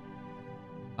already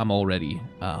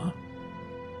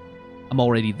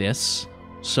this.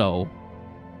 So,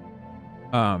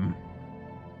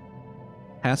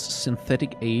 has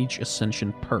synthetic age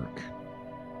ascension perk.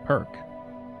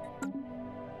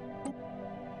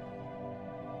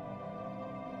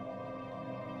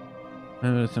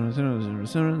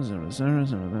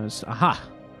 Aha!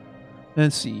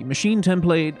 Let's see. Machine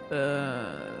template.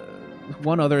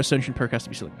 One other ascension perk has to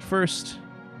be selected first.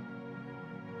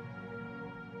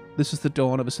 This is the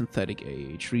dawn of a synthetic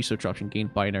age. Research option gain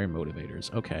binary motivators.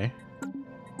 Okay.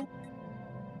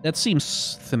 That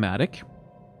seems thematic.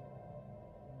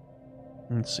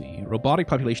 Let's see. Robotic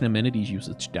population amenities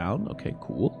usage down. Okay,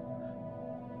 cool.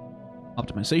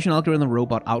 Optimization algorithm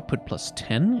robot output plus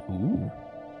 10. Ooh.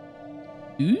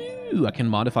 Ooh, I can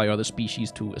modify other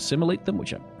species to assimilate them,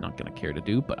 which I'm not going to care to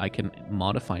do, but I can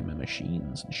modify my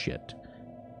machines and shit.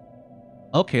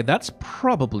 Okay, that's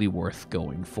probably worth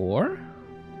going for.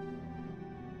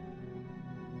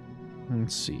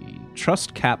 Let's see.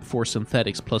 Trust cap for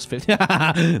synthetics plus 50.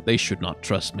 They should not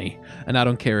trust me, and I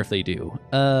don't care if they do.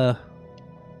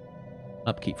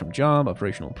 Upkeep from job,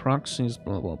 operational proxies,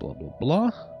 blah, blah, blah, blah,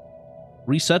 blah.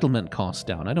 Resettlement cost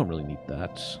down. I don't really need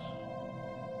that.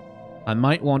 I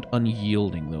might want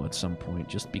unyielding, though, at some point,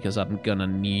 just because I'm gonna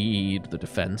need the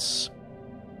defense.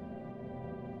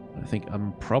 I think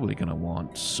I'm probably gonna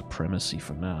want supremacy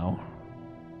for now.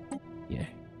 Yeah.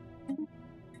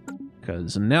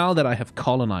 Because now that I have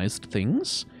colonized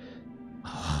things,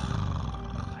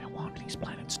 I want these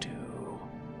planets too.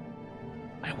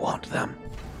 I want them.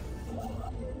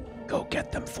 Go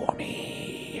get them for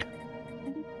me.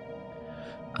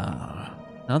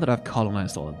 Now that I've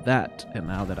colonized all of that, and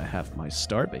now that I have my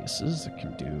star bases, I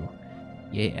can do...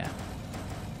 Yeah.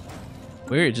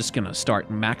 We're just gonna start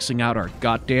maxing out our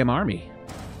goddamn army.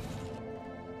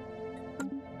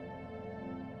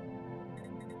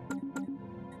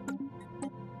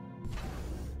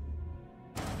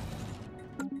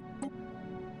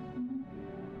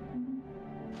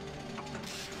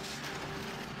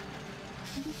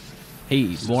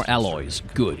 Hey, more alloys.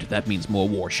 Good. That means more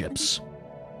warships.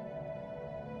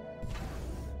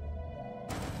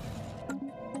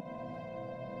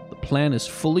 The plan is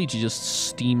fully to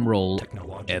just steamroll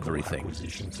everything.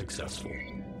 Acquisition successful.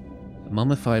 The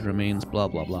mummified remains, blah,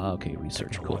 blah, blah. Okay,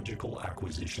 research. Cool. Technological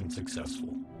acquisition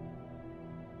successful.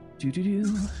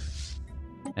 Doo-doo-doo.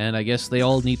 And I guess they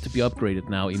all need to be upgraded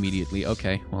now immediately.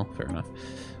 Okay, well, fair enough.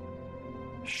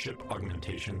 Ship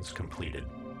augmentations completed.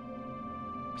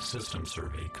 System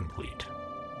survey complete.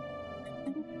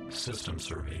 System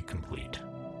survey complete.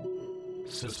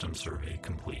 System survey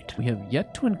complete. We have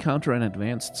yet to encounter an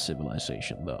advanced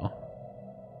civilization, though.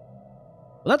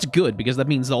 Well, that's good, because that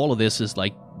means all of this is,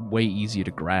 like, way easier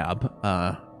to grab.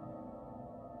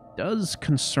 Does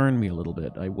concern me a little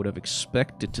bit. I would have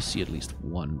expected to see at least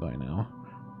one by now.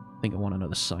 I think I want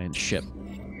another science ship.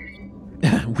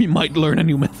 We might learn a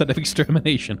new method of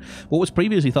extermination. What was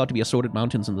previously thought to be assorted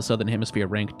mountains in the southern hemisphere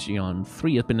ranked Geon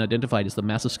 3 has been identified as the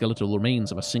massive skeletal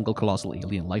remains of a single colossal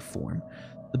alien life form.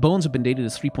 The bones have been dated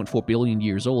as 3.4 billion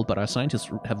years old, but our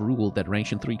scientists have ruled that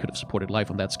Ranction 3 could have supported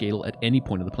life on that scale at any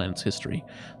point in the planet's history.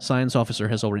 Science officer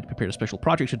has already prepared a special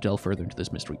project to delve further into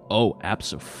this mystery. Oh,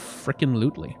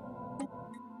 abso-frickin-lutely.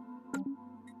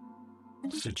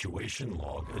 Situation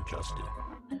log adjusted.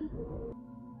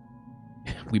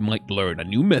 We might learn a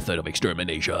new method of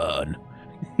extermination.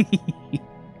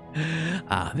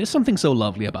 There's something so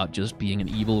lovely about just being an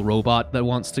evil robot that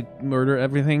wants to murder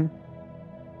everything.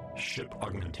 Ship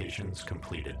augmentations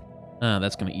completed.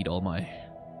 That's gonna eat all my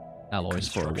alloys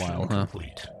for a while, huh?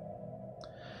 Complete.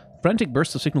 Frantic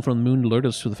bursts of signal from the moon alert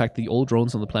us to the fact that the old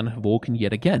drones on the planet have woken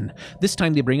yet again. This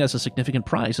time they bring us a significant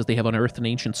prize as they have unearthed an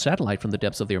ancient satellite from the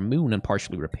depths of their moon and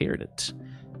partially repaired it.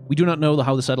 We do not know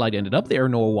how the satellite ended up there,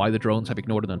 nor why the drones have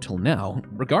ignored it until now.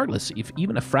 Regardless, if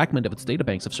even a fragment of its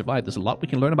databanks have survived, there's a lot we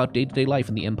can learn about day-to-day life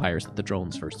in the empires that the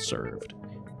drones first served.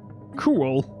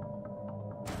 Cool.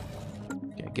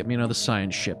 Okay, get me another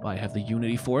science ship. I have the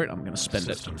Unity for it. I'm going to spend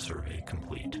it. System survey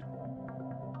complete.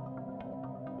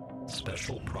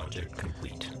 Special project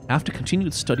complete. After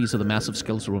continued studies of the massive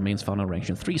skeletal remains found on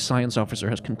Rankin 3, science officer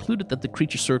has concluded that the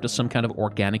creature served as some kind of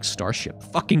organic starship.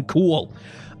 Fucking cool.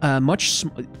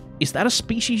 Is that a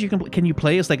species you can you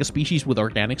play as like a species with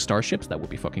organic starships? That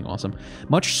would be fucking awesome.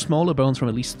 Much smaller bones from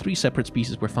at least 3 separate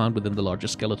species were found within the larger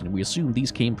skeleton. We assume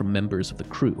these came from members of the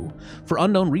crew. For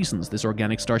unknown reasons, this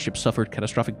organic starship suffered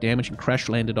catastrophic damage and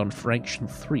crash-landed on Rankin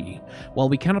 3. While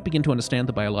we cannot begin to understand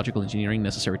the biological engineering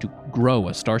necessary to grow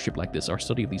a starship like this, our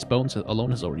study of these bones alone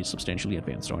has already substantially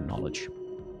advanced our knowledge.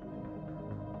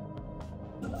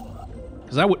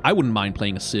 Because I wouldn't mind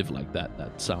playing a Civ like that.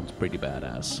 That sounds pretty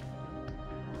badass.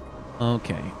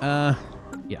 Okay,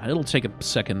 yeah, it'll take a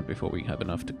second before we have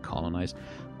enough to colonize.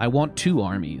 I want 2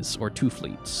 armies, or 2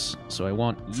 fleets. So I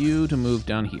want you to move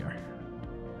down here.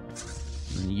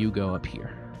 And you go up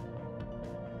here.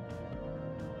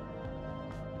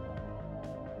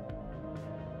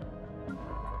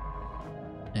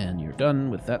 And you're done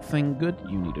with that thing. Good.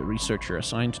 You need a researcher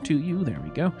assigned to you. There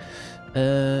we go.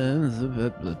 Okay,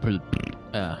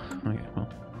 well,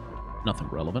 nothing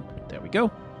relevant. There we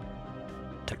go.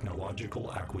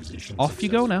 Technological acquisition. Off you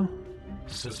go now.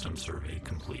 System survey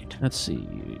complete. Let's see.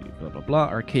 Blah, blah, blah.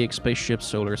 Archaic spaceships,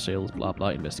 solar sails, blah, blah.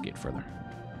 Investigate further.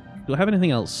 Do I have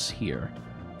anything else here?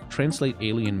 Translate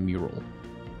alien mural.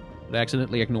 Did I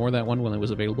accidentally ignore that one when it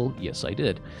was available? Yes, I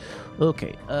did.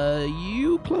 Okay.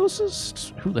 You closest?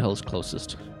 Who the hell is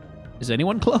closest? Is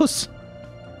anyone close?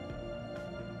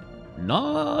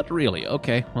 Not really.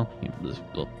 Okay. Well,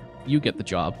 you get the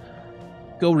job.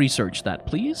 Go research that,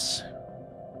 please.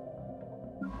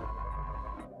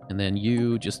 And then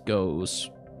you just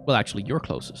goes... Well, actually, you're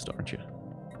closest, aren't you?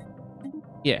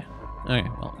 Yeah. Okay,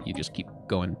 well, you just keep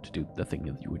going to do the thing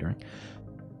that you were doing.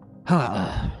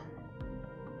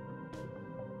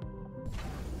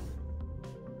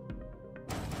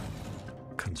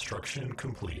 Construction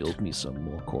complete. Build me some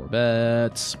more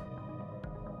Corvettes.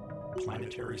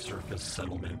 Planetary surface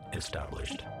settlement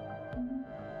established.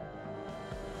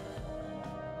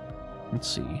 Let's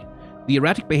see. The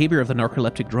erratic behavior of the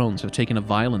narcoleptic drones have taken a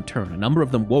violent turn. A number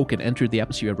of them woke and entered the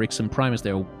atmosphere of Rixum Prime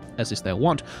as is their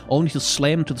wont, only to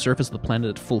slam to the surface of the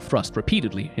planet at full thrust,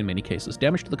 repeatedly in many cases.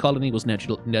 Damage to the colony was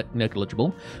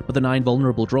negligible, but the 9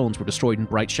 vulnerable drones were destroyed in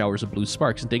bright showers of blue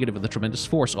sparks, indicative of the tremendous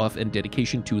force of and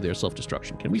dedication to their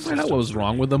self-destruction. Can we find out what was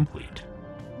wrong with them? Complete.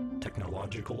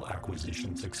 Technological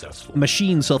acquisition successful.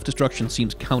 Machine self-destruction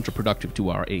seems counterproductive to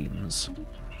our aims.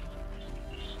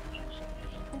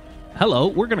 Hello,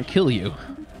 we're gonna kill you.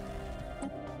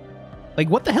 Like,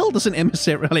 what the hell does an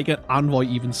emissary, like an envoy,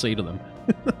 even say to them?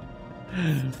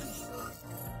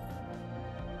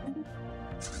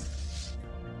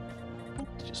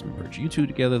 Just merge you 2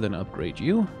 together, then upgrade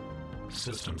you.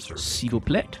 System survey. S'il vous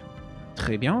plaît.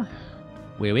 Très bien.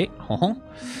 Oui, oui.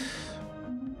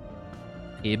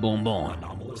 Et bonbon.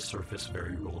 Anomalous surface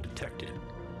variable detected.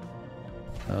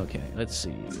 Okay, let's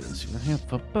see.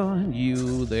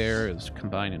 You there is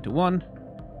combined into 1.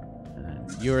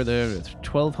 And you're there with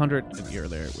 1200. And you're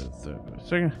there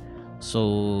with...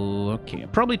 So, okay.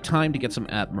 Probably time to get some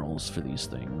admirals for these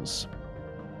things.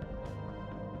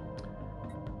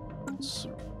 Let's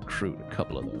recruit a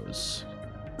couple of those.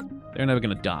 They're never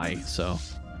going to die, so...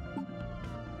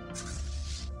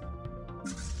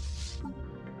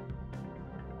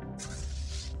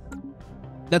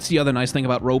 That's the other nice thing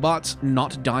about robots,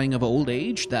 not dying of old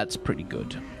age. That's pretty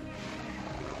good.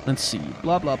 Let's see.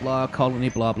 Blah, blah, blah. Colony,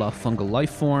 blah, blah. Fungal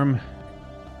life form.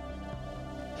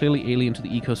 Clearly alien to the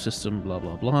ecosystem. Blah,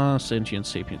 blah, blah. Sentient,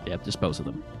 sapient. Yeah, dispose of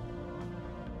them.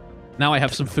 Now I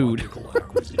have some food.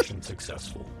 Acquisition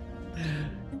successful.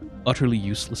 Utterly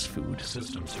useless food.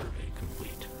 System survey complete.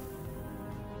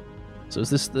 So is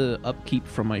this the upkeep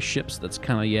from my ships? That's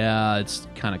kind of, yeah, it's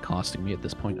kind of costing me at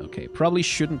this point. Okay, probably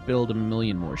shouldn't build a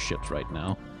million more ships right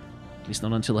now. At least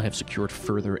not until I have secured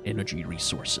further energy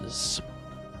resources.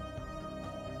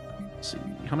 Let's see,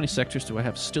 how many sectors do I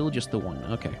have? Still just the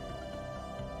 1, okay.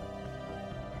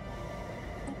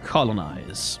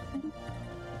 Colonize.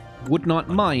 Would not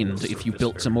mind if you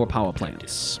built some more power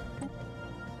plants.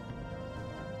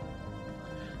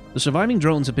 The surviving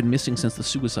drones have been missing since the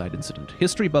suicide incident.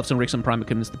 History buffs and Rixum Prime have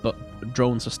convinced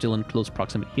drones are still in close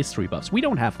proximity. History buffs. We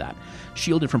don't have that.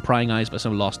 Shielded from prying eyes by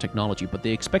some lost technology, but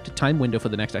the expected time window for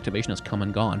the next activation has come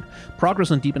and gone.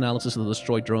 Progress on deep analysis of the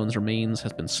destroyed drones' remains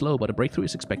has been slow, but a breakthrough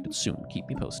is expected soon. Keep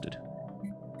me posted.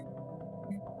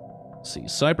 Let's see.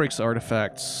 Cybreak's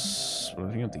artifacts.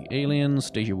 Looking at the aliens.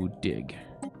 Deja vu dig.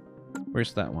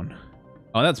 Where's that one?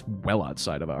 Oh, that's well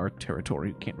outside of our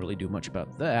territory. Can't really do much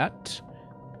about that.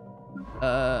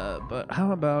 But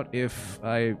how about if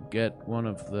I get one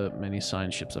of the many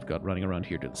science ships I've got running around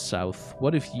here to the south?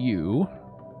 What if you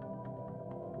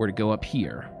were to go up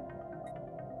here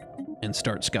and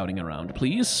start scouting around,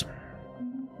 please?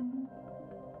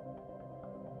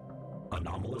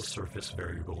 Anomalous surface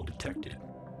variable detected.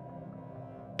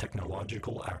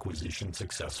 Technological acquisition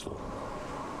successful.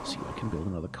 See if I can build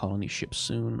another colony ship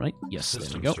soon, right? Yes,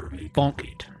 System there we go. survey Bonk.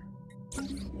 complete.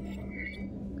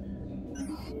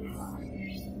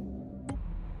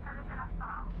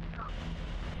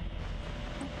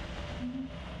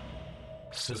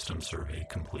 System survey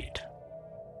complete.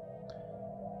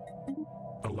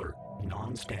 Alert.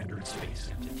 Non-standard space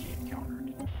entity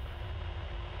encountered.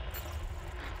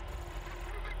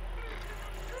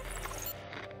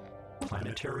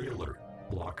 Planetary alert.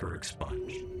 Blocker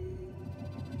expunged.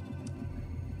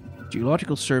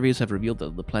 Geological surveys have revealed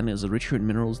that the planet is richer in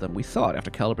minerals than we thought after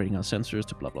calibrating our sensors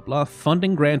to blah blah blah.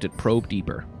 Funding granted. Probe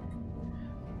deeper.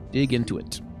 Dig into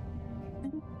it.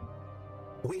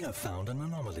 We have found an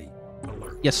anomaly.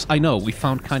 Alert. Yes, I know. We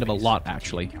found kind of a lot,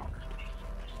 actually.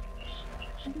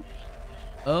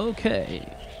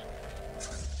 Okay.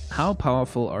 How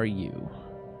powerful are you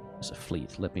as a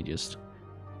fleet? Let me just...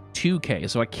 2K,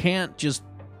 so I can't just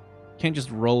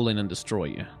roll in and destroy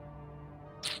you.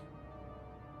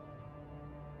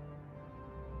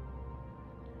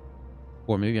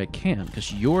 Or maybe I can,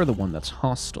 because you're the one that's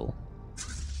hostile.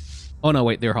 Oh no,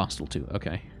 wait, they're hostile too.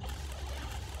 Okay.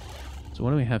 So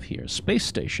what do we have here? Space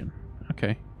station.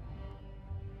 Okay.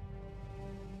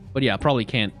 But yeah, probably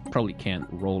can't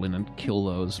roll in and kill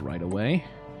those right away.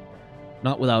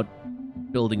 Not without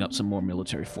building up some more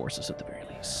military forces at the very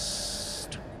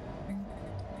least.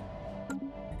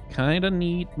 Kinda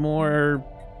need more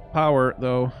power,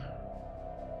 though.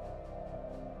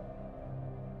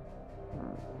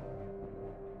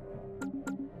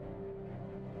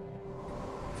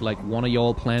 If, like, one of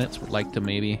y'all planets would like to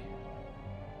maybe...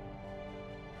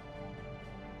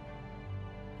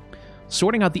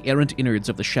 Sorting out the errant innards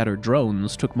of the shattered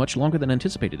drones took much longer than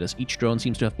anticipated, as each drone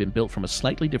seems to have been built from a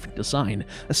slightly different design,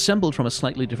 assembled from a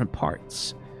slightly different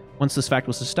parts. Once this fact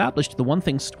was established, the one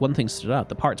thing stood out.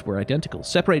 The parts were identical.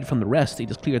 Separated from the rest,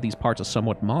 it is clear these parts are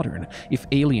somewhat modern, if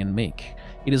alien make.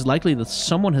 It is likely that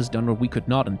someone has done what we could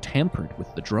not and tampered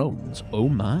with the drones. Oh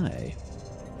my.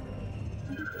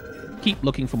 Keep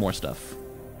looking for more stuff.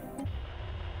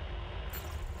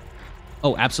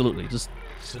 Oh, absolutely. Just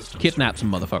kidnap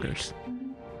some motherfuckers.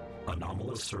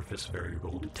 Anomalous surface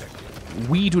variable detected.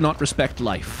 We do not respect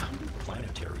life.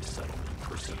 Planetary settlement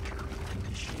procedure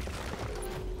initiated.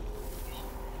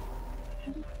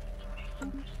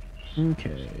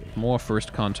 Okay, more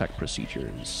first contact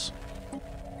procedures.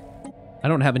 I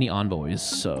don't have any envoys,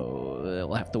 so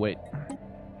they'll have to wait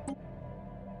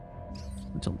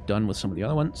until I'm done with some of the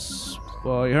other ones.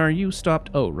 Why are you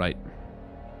stopped? Oh, right.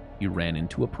 You ran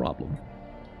into a problem.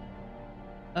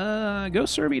 Go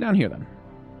survey down here, then.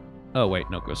 Oh, wait,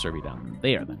 no, go survey down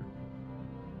there, then.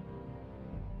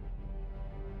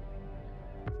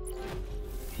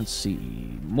 Let's see.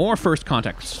 More first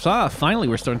contacts. Ah, finally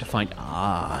we're starting to find...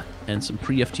 Ah, and some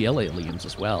pre-FTL aliens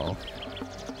as well.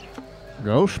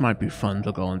 Those might be fun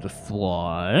to go and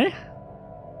fly.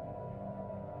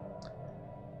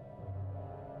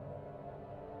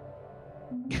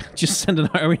 Just send an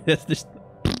army that's just...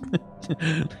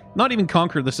 Not even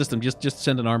conquer the system, just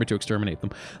send an army to exterminate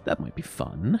them. That might be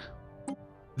fun.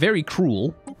 Very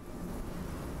cruel,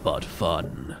 but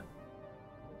fun.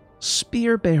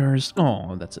 Spear bearers.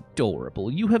 Oh, that's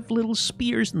adorable. You have little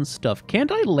spears and stuff.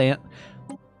 Can't I land...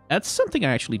 That's something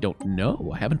I actually don't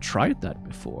know. I haven't tried that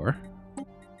before.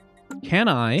 Can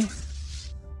I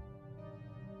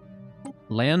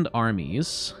land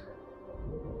armies...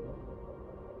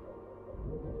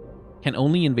 Can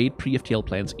only invade pre-FTL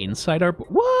plans inside our...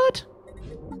 What?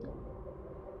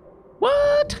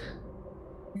 What?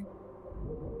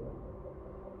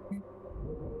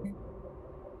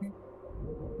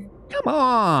 Come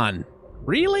on.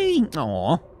 Really?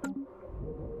 Aw.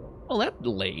 Well, that's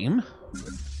lame.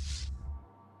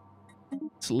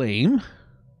 It's lame.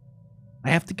 I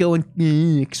have to go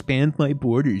and expand my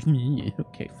borders.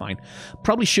 Okay, fine.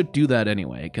 Probably should do that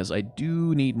anyway, because I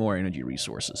do need more energy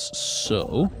resources.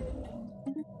 So...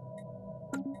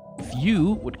 if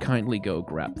you would kindly go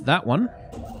grab that one.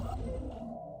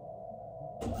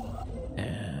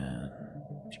 And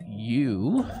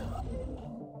you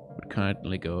would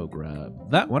kindly go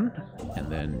grab that one.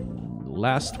 And then the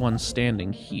last one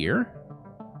standing here.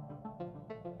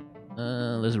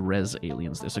 There's res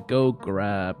aliens there, so go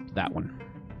grab that one.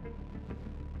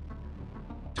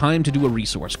 Time to do a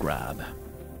resource grab.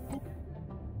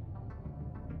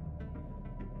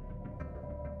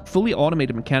 Fully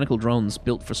automated mechanical drones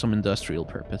built for some industrial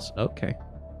purpose. Okay.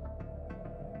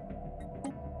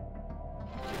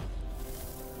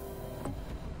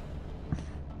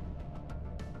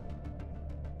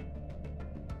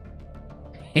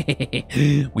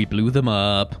 We blew them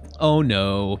up. Oh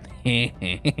no. Is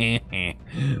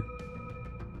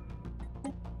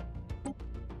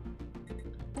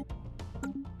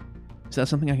that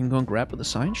something I can go and grab with a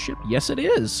science ship? Yes, it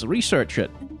is. Research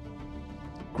it.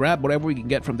 Grab whatever we can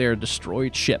get from their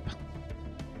destroyed ship.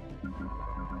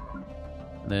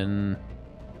 Then...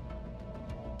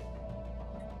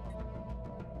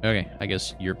 Okay, I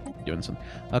guess you're doing something.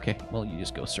 Okay, well, you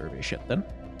just go survey ship then.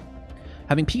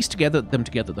 Having pieced them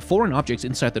together, the foreign objects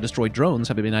inside the destroyed drones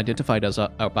have been identified as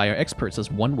by our experts as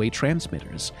one-way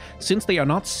transmitters. Since they are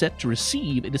not set to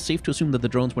receive, it is safe to assume that the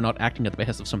drones were not acting at the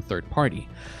behest of some third party.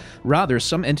 Rather,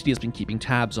 some entity has been keeping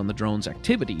tabs on the drone's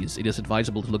activities. It is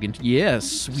advisable to look into...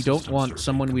 Yes, we don't want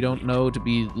someone we don't know to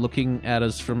be looking at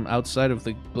us from outside of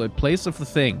the place of the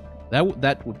thing.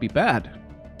 That would be bad.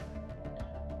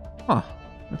 Huh.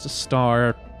 That's a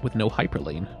star with no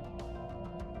hyperlane.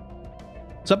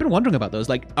 So I've been wondering about those.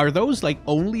 Like, are those, like,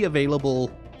 only available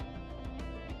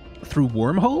through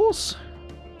wormholes?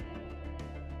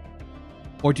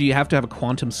 Or do you have to have a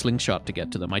quantum slingshot to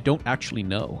get to them? I don't actually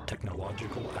know.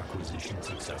 Technological acquisition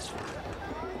successful.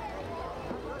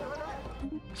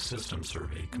 System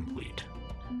survey complete.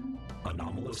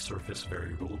 Anomalous surface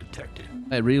variable detected.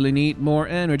 I really need more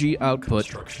energy output.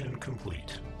 Construction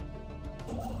complete.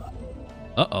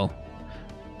 Uh-oh.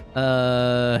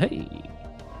 Hey.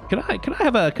 Could I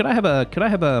have a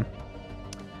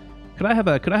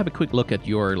quick look at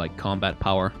your, like, combat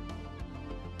power?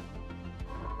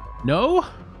 No?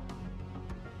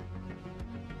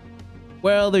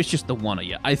 Well, there's just the one of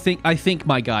you. I think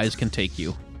my guys can take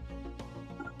you.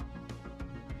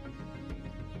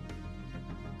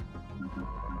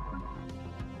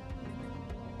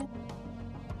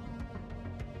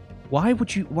 Why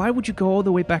would you go all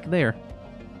the way back there?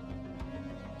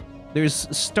 There's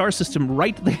a star system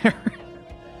right there.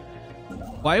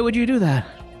 Why would you do that?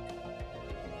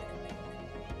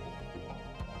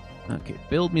 Okay,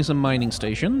 build me some mining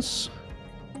stations.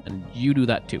 And you do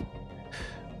that too.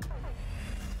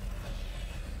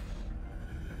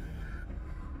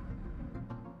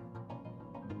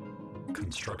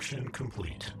 Construction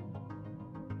complete.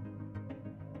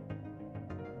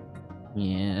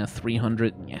 Yeah,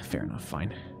 300. Yeah, fair enough,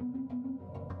 fine.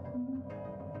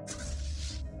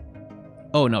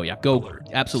 Oh no, yeah, go, Alert.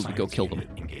 absolutely go Science kill them.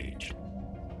 unit engaged.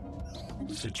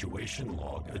 Situation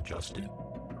log adjusted.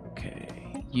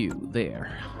 Okay, you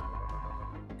there.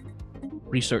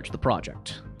 Research the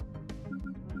project.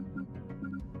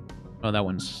 Oh, that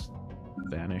one's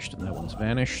vanished, and that one's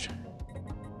vanished.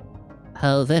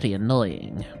 How very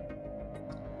annoying.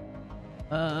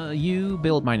 You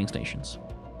build mining stations.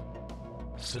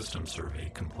 System survey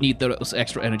complete. Need those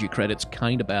extra energy credits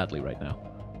kinda badly right now.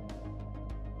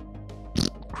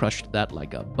 Crushed that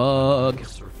like a bug.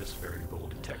 Surface variable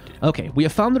detected. Okay, we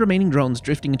have found the remaining drones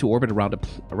drifting into orbit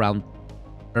around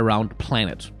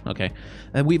planet. Okay,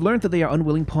 and we've learned that they are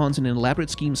unwilling pawns in an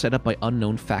elaborate scheme set up by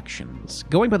unknown factions.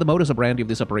 Going by the modus operandi of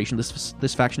this operation,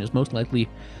 this faction is most likely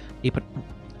a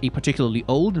particularly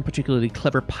old and particularly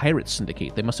clever pirate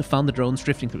syndicate. They must have found the drones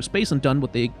drifting through space and done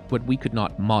what we could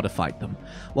not, modified them.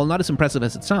 While not as impressive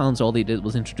as it sounds, all they did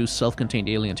was introduce self-contained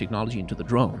alien technology into the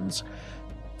drones.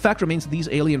 Fact remains that these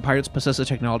alien pirates possess a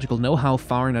technological know-how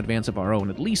far in advance of our own,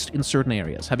 at least in certain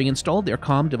areas. Having installed their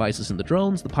comm devices in the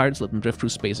drones, the pirates let them drift through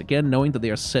space again, knowing that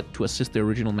they are set to assist their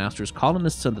original masters'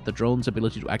 colonists and that the drones'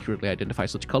 ability to accurately identify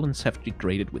such colonists have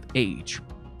degraded with age.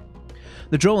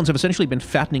 The drones have essentially been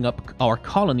fattening up our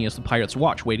colony as the pirates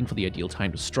watch, waiting for the ideal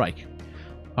time to strike.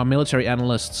 Our military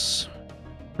analysts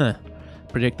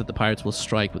predict that the pirates will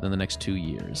strike within the next 2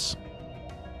 years.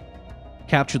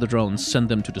 Capture the drones, send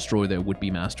them to destroy their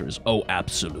would-be masters. Oh,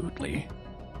 absolutely.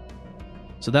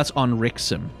 So that's on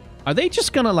Rixim. Are they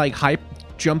just gonna, like,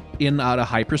 jump in out of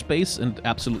hyperspace and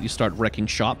absolutely start wrecking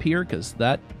shop here? Because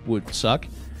that would suck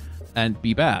and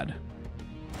be bad.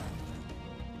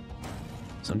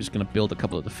 So I'm just gonna build a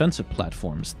couple of defensive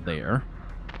platforms there.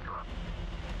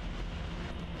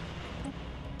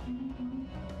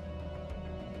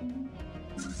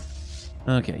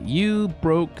 Okay, you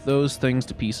broke those things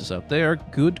to pieces out there.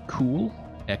 Good, cool,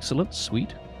 excellent,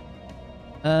 sweet.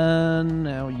 And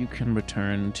now you can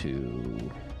return to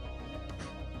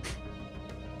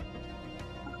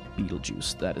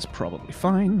Beetlejuice. That is probably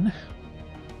fine.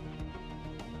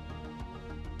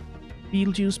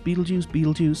 Beetlejuice, Beetlejuice,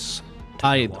 Beetlejuice.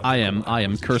 I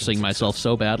am cursing myself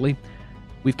so badly.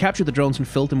 We've captured the drones and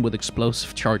filled them with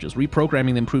explosive charges.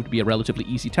 Reprogramming them proved to be a relatively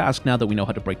easy task now that we know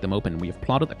how to break them open. We have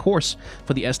plotted a course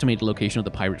for the estimated location of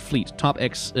the pirate fleet. Top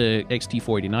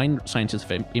XT-489 scientists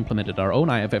have implemented our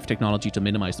own IFF technology to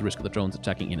minimize the risk of the drones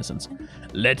attacking innocents.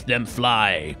 Let them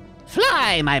fly!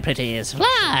 Fly, my pretties,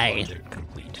 fly! Project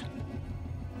complete.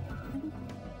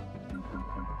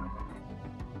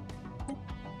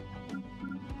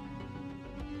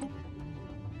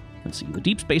 Let's see. The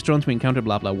deep space drones we encountered,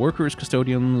 blah blah, workers,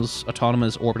 custodians,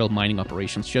 autonomous orbital mining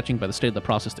operations. Judging by the state of the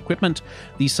processed equipment,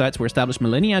 these sites were established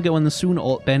millennia ago and soon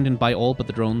abandoned by all but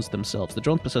the drones themselves. The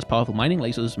drones possess powerful mining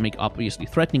lasers, make obviously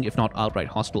threatening, if not outright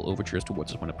hostile, overtures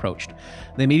towards us when approached.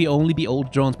 They may only be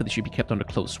old drones, but they should be kept under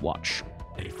close watch.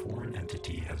 A foreign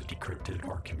entity has decrypted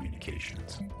our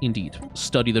communications. Indeed.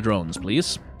 Study the drones,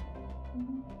 please.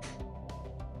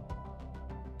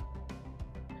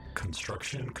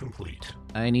 Construction complete.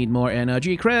 I need more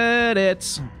energy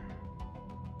credits.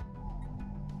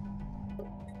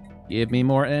 Give me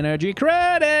more energy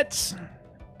credits.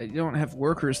 I don't have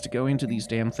workers to go into these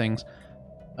damn things.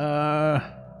 Oh,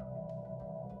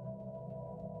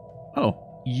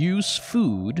 use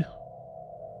food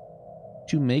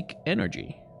to make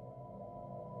energy.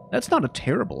 That's not a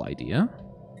terrible idea.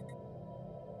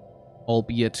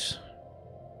 Albeit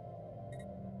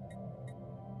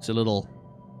it's a little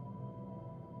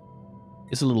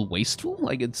wasteful.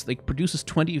 Like, it's like produces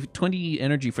 20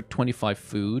 energy for 25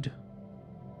 food.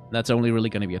 That's only really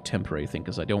going to be a temporary thing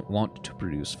because I don't want to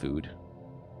produce food.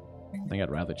 I think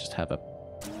I'd rather just have a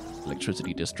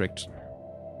electricity district.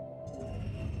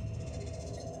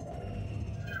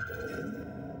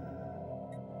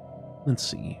 Let's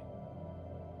see.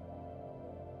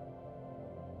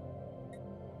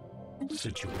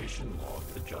 Situation log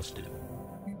adjusted.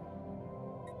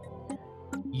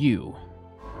 You.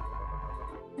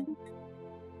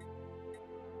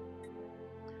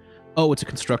 Oh, it's a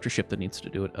constructor ship that needs to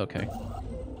do it. Okay.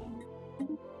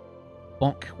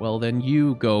 Bonk. Well, then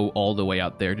you go all the way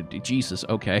out there to do... Jesus,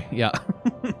 okay. Yeah.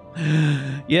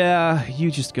 Yeah,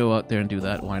 you just go out there and do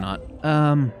that. Why not?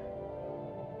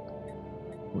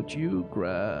 Would you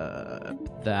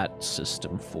grab that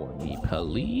system for me,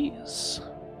 please?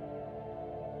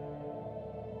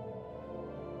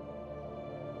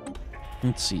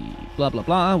 Let's see. Blah, blah,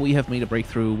 blah. We have made a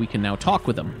breakthrough. We can now talk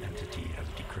with them. Entity has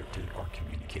decrypted our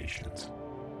communications.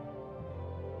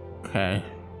 Okay.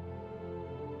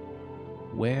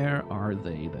 Where are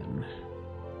they, then?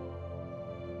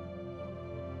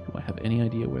 Do I have any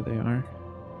idea where they are?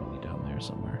 Probably down there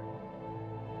somewhere.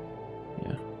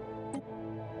 Yeah.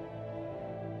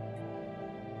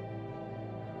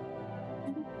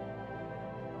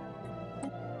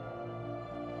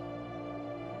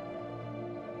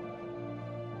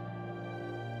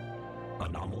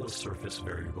 Anomalous surface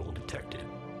variable detected.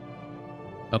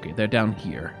 Okay, they're down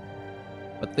here.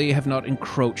 But they have not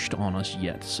encroached on us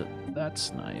yet, so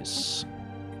that's nice.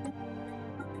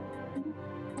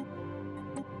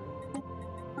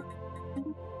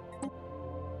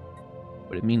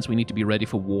 But it means we need to be ready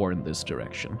for war in this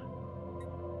direction.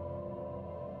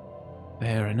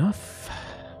 Fair enough.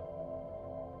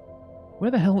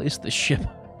 Where the hell is this ship?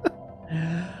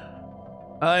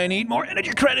 I need more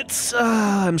energy credits.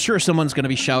 I'm sure someone's going to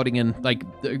be shouting in, like,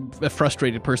 a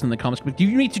frustrated person in the comments. But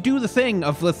you need to do the thing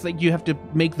of the thing. You have to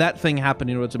make that thing happen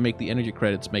in order to make the energy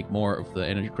credits make more of the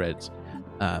energy credits.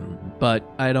 But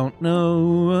I don't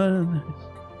know.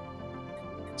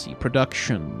 Let's see,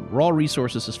 production. Raw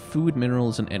resources is food,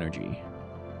 minerals, and energy.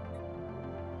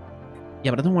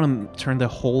 Yeah, but I don't want to turn the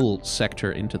whole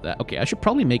sector into that. Okay, I should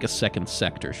probably make a second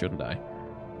sector, shouldn't I?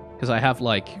 Because I have,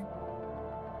 like,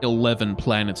 11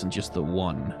 planets and just the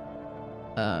one.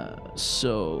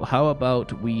 So how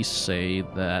about we say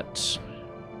that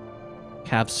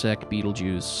Cavsec,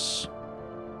 Beetlejuice,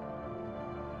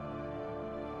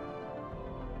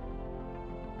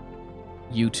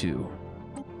 you two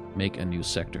make a new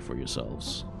sector for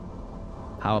yourselves.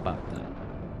 How about that?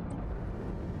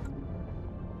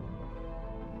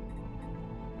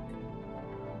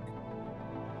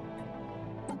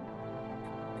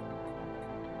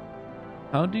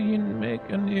 How do you make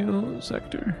a new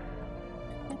sector?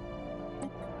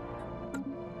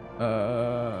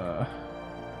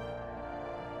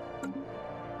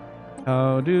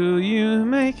 How do you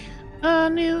make a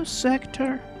new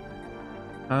sector?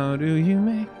 How do you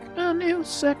make a new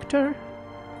sector?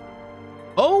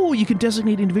 Oh, you can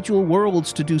designate individual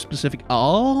worlds to do specific...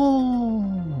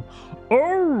 Oh!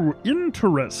 Oh,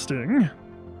 interesting.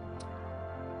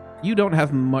 You don't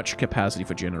have much capacity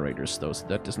for generators, though, so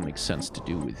that doesn't make sense to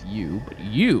do with you. But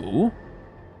you...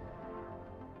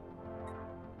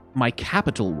 My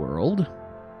capital world...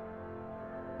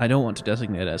 I don't want to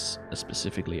designate as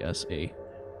specifically as a...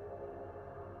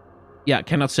 Yeah,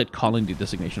 cannot set colony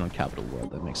designation on capital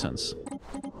world. That makes sense.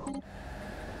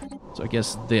 So I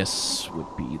guess this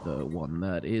would be the one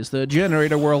that is the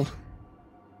generator world.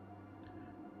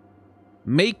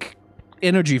 Make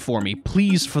energy for me,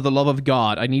 please, for the love of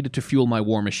God. I need it to fuel my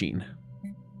war machine.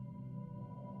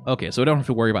 Okay, so I don't have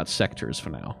to worry about sectors for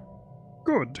now.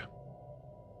 Good.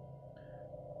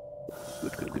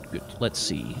 Good. Let's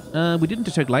see. We didn't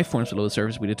detect life forms below the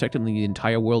surface. We detected the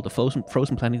entire world. The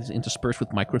frozen planet is interspersed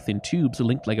with micro-thin tubes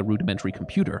linked like a rudimentary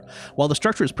computer. While the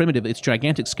structure is primitive, its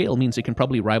gigantic scale means it can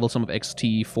probably rival some of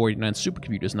XT-49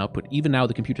 supercomputers in output. Even now,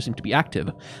 the computer seems to be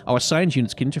active. Our science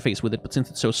units can interface with it, but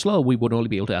since it's so slow, we would only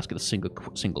be able to ask it a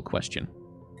single question.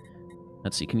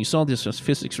 Let's see. Can you solve this as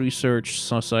physics research,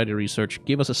 society research?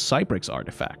 Give us a Cybrix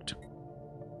artifact.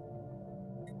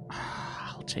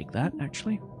 I'll take that,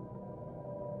 actually.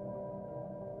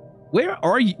 Where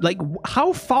are you? Like,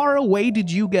 how far away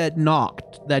did you get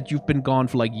knocked that you've been gone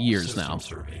for, like, years now?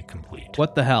 Survey complete.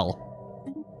 What the hell?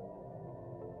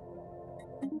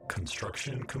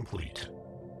 Construction complete.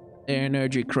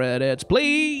 Energy credits,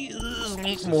 please!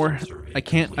 More. I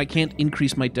can't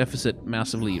increase my deficit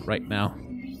massively right now.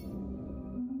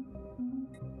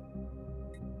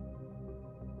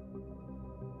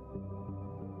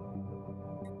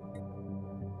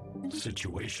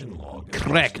 Situation log.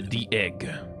 Crack the egg.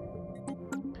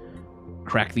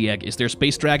 Crack the egg. Is there a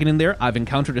space dragon in there? I've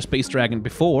encountered a space dragon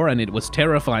before, and it was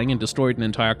terrifying and destroyed an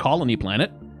entire colony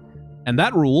planet. And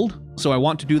that ruled, so I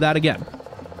want to do that again.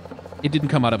 It didn't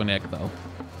come out of an egg, though.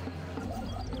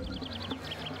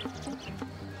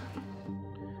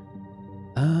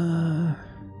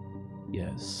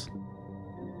 Yes.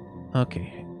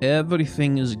 Okay.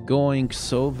 Everything is going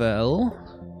so well.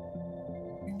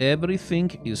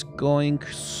 Everything is going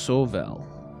so well.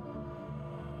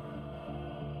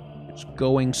 It's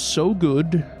going so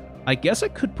good. I guess I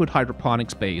could put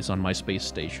hydroponics bays on my space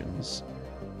stations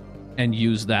and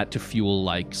use that to fuel,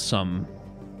 like, some...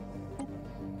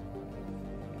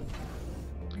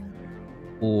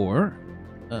 Or...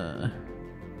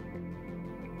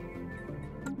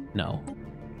 No.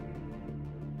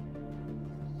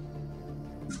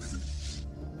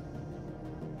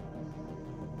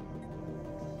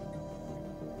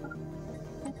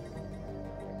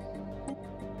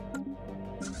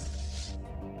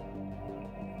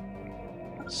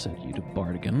 Send you to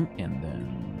Bardigan, and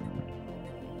then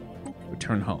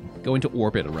return home. Go into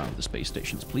orbit around the space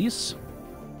stations, please.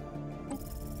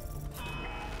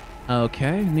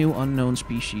 Okay, new unknown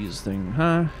species thing,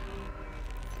 huh?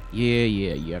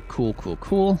 Yeah.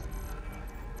 Cool.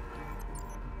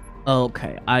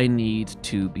 Okay, I need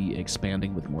to be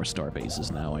expanding with more star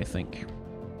bases now, I think.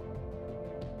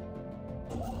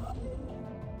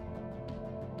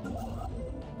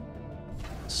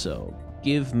 So...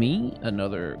 give me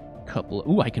another couple...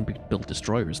 Ooh, I can build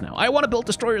destroyers now. I want to build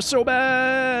destroyers so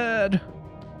bad!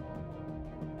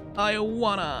 I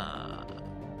wanna...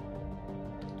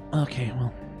 Okay,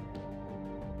 well...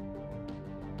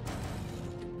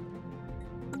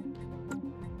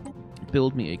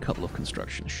 Build me a couple of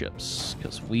construction ships,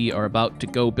 because we are about to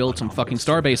go build some fucking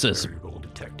star bases. Variable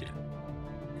detected.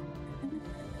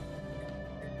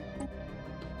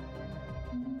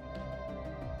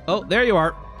 Oh, there you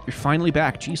are. You're finally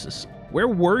back. Jesus. Where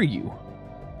were you?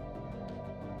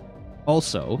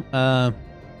 Also,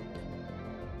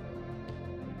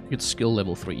 it's skill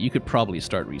level 3. You could probably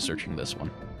start researching this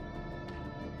one.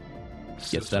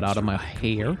 Get that out of my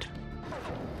hair.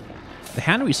 The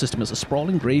Hanoi system is a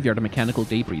sprawling graveyard of mechanical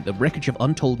debris. The wreckage of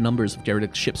untold numbers of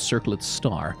derelict ships circle its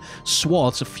star.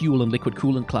 Swaths of fuel and liquid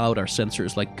coolant cloud our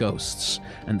sensors like ghosts,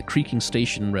 and the creaking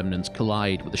station remnants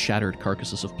collide with the shattered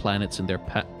carcasses of planets in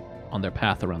on their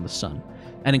path around the sun.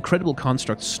 An incredible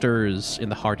construct stirs in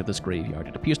the heart of this graveyard.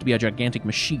 It appears to be a gigantic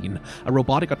machine, a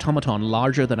robotic automaton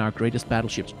larger than our greatest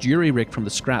battleships, jury-rigged from the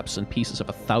scraps and pieces of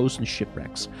 1,000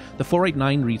 shipwrecks. The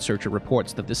 489 researcher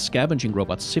reports that this scavenging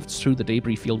robot sifts through the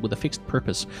debris field with a fixed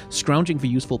purpose, scrounging for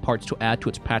useful parts to add to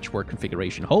its patchwork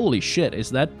configuration. Holy shit, is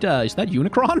that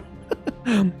Unicron?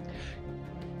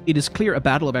 It is clear a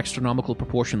battle of astronomical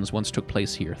proportions once took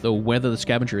place here, though whether the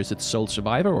scavenger is its sole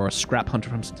survivor or a scrap hunter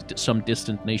from some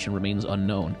distant nation remains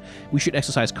unknown. We should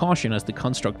exercise caution as the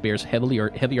construct bears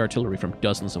heavy artillery from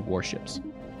dozens of warships.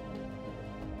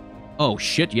 Oh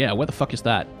shit, yeah, where the fuck is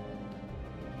that?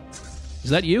 Is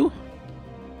that you?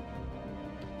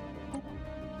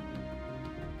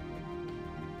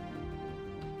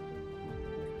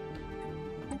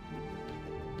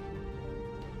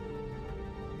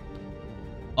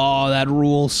 Oh, that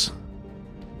rules.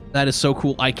 That is so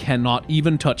cool. I cannot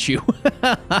even touch you.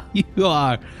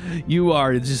 You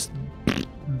are just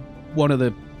one of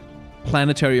the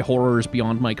planetary horrors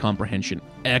beyond my comprehension.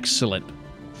 Excellent.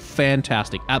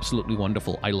 Fantastic. Absolutely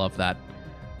wonderful. I love that.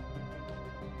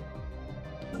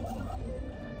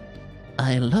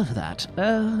 I love that.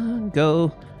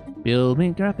 Go build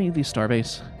me, grab me the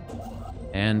starbase.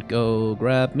 And go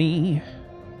grab me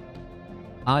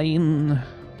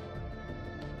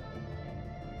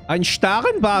ein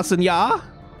Starrenbasen, ja?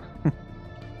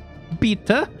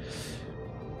 Bitte?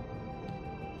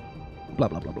 Blah,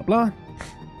 blah, blah, blah, blah.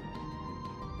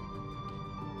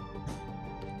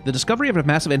 The discovery of a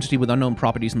massive entity with unknown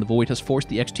properties in the void has forced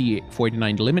the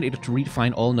XT-489 Eliminator to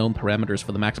redefine all known parameters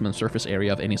for the maximum surface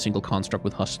area of any single construct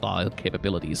with hostile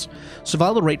capabilities.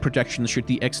 Survival rate projections should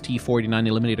the XT-489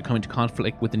 Eliminator come into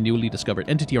conflict with the newly discovered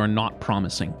entity are not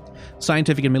promising.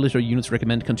 Scientific and military units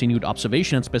recommend continued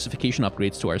observation and specification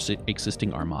upgrades to our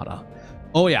existing armada.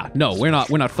 Oh yeah, no, we're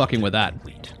not fucking with that.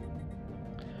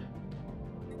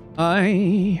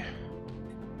 I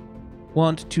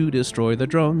want to destroy the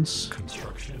drones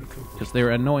because they're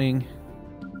annoying.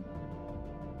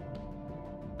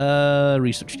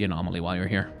 Research the anomaly while you're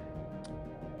here.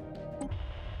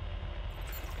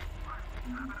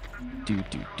 Do.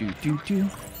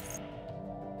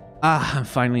 Ah, I'm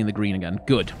finally in the green again.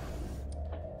 Good.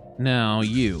 Now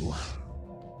you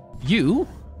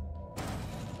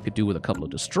could do with a couple of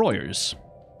destroyers,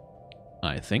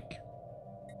 I think.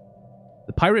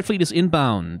 The pirate fleet is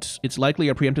inbound. It's likely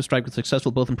a preemptive strike was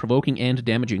successful both in provoking and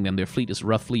damaging them. Their fleet is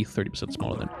roughly 30%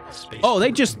 smaller than... Oh,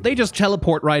 they just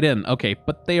teleport right in. Okay,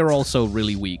 but they are also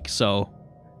really weak, so...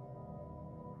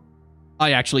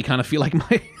 I actually kind of feel like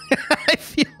my... I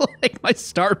feel like my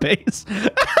starbase...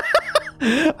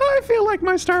 I feel like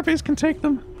my starbase can take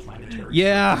them.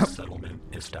 Yeah.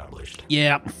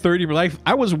 Yeah, 30...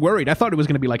 I was worried. I thought it was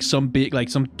going to be like some big... Like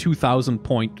some 2,000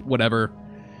 point whatever...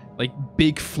 Like,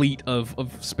 big fleet of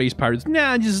space pirates.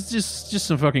 Nah, just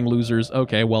some fucking losers.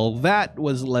 Okay, well, that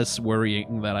was less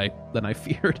worrying than I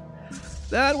feared.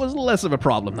 That was less of a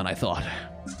problem than I thought.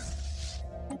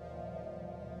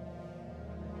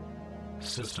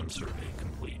 System survey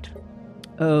complete.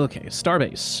 Okay,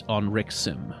 starbase on Rick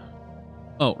Sim.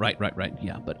 Oh, right.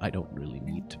 Yeah, but I don't really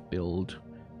need to build...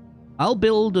 I'll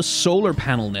build a solar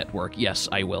panel network. Yes,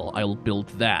 I will. I'll build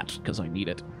that, because I need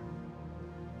it.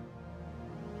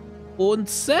 Und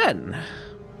then...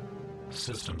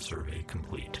 System survey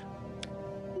complete.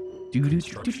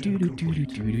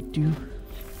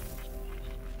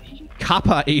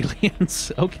 Kappa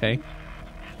aliens. Okay.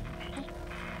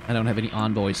 I don't have any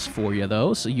envoys for you,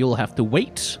 though, so you'll have to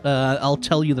wait. I'll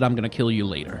tell you that I'm going to kill you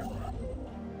later.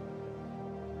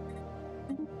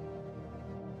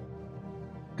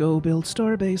 Go build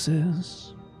star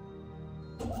bases.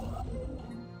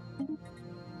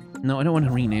 No, I don't want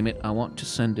to rename it. I want to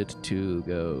send it to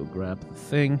go grab the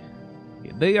thing.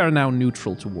 They are now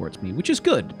neutral towards me, which is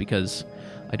good, because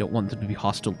I don't want them to be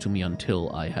hostile to me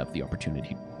until I have the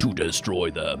opportunity to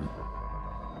destroy them.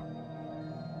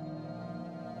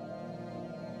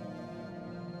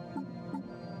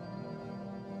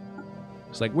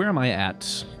 It's like, where am I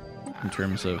at in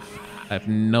terms of... I have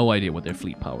no idea what their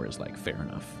fleet power is like. Fair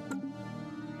enough.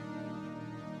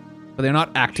 But they're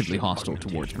not actively hostile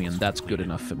towards me, and that's good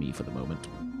enough for me for the moment.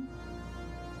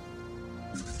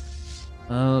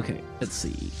 Okay, let's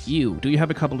see. Do you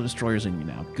have a couple of destroyers in you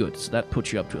now? Good, so that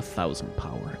puts you up to 1,000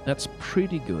 power. That's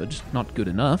pretty good. Not good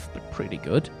enough, but pretty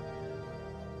good.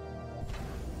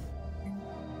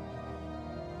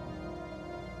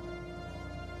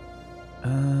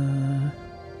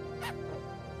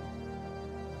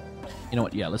 You know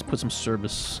what, yeah, let's put some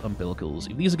service umbilicals.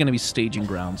 If these are going to be staging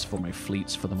grounds for my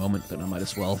fleets for the moment, then I might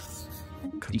as well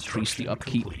decrease the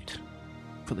upkeep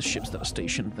for the ships that are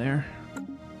stationed there.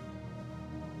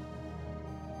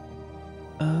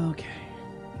 Okay.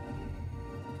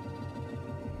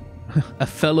 A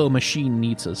fellow machine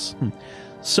needs us.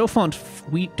 Sofont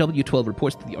Wheat W12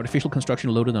 reports that the artificial construction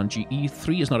loaded on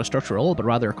GE3 is not a structure at all, but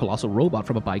rather a colossal robot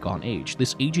from a bygone age.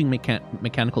 This aging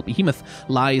mechanical behemoth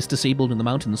lies disabled in the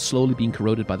mountains, slowly being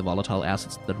corroded by the volatile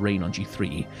acids that rain on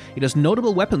G3. It has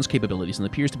notable weapons capabilities and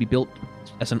appears to be built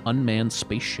as an unmanned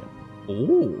spaceship.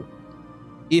 Oh.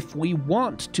 If we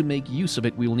want to make use of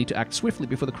it, we will need to act swiftly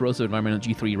before the corrosive environment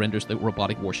on G3 renders the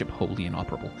robotic warship wholly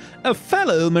inoperable. A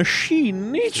fellow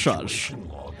machine needs us.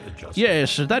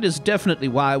 Yes, that is definitely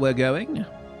why we're going.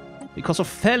 Because a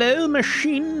fellow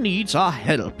machine needs our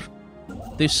help.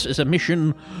 This is a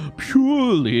mission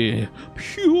purely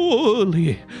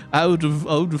out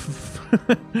of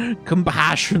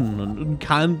compassion and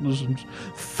kindness and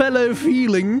fellow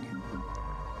feeling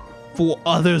for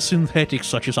other synthetics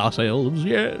such as ourselves.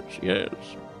 Yes, yes.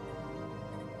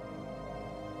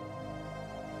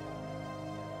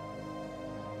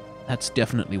 That's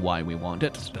definitely why we want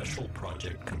it. Special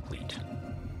project complete.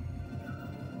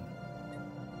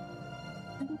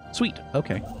 Sweet.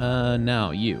 Okay.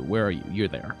 Now you. Where are you? You're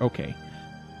there. Okay.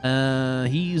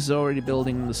 He's already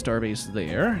building the starbase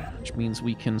there, which means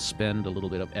we can spend a little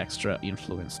bit of extra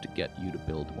influence to get you to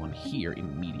build one here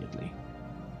immediately.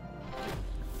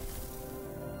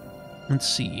 Let's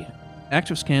see.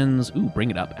 Active scans. Ooh,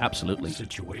 bring it up. Absolutely.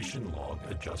 Situation log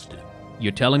adjusted.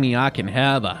 You're telling me I can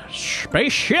have a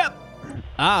spaceship?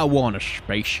 I want a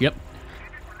spaceship.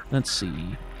 Let's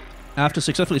see. After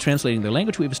successfully translating their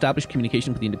language, we've established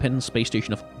communication with the independent space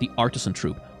station of the Artisan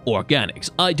Troop. Organics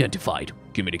identified.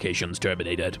 Communications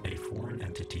terminated. A foreign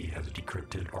entity has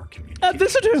decrypted our communication.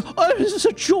 Visitor, this is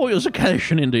a joyous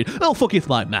occasion indeed. Oh, forgive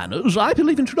my manners. I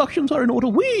believe introductions are in order.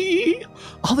 We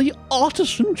are the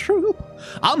Artisan Troop.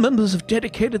 Our members have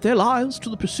dedicated their lives to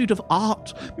the pursuit of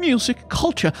art, music,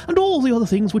 culture, and all the other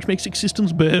things which makes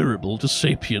existence bearable to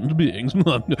sapient beings.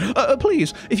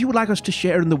 Please, if you would like us to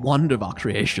share in the wonder of our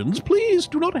creations, please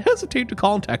do not hesitate to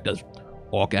contact us.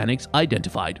 Organics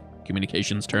identified.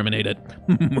 Communications terminated.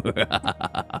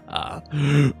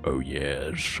 Oh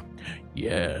yes,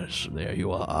 yes, there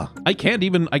you are. I can't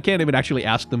even actually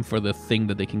ask them for the thing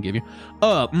that they can give you.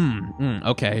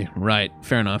 Okay, right,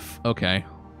 fair enough. Okay,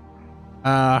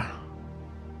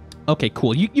 okay,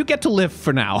 cool. You get to live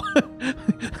for now.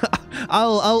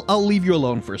 I'll leave you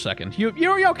alone for a second.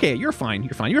 You're okay. You're fine.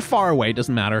 You're fine. You're far away.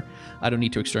 Doesn't matter. I don't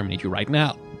need to exterminate you right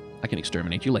now. I can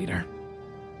exterminate you later.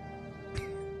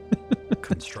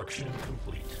 Construction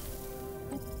complete.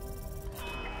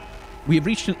 We have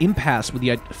reached an impasse with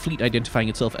the fleet identifying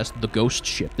itself as the Ghost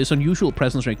Ship. This unusual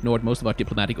presence ignored most of our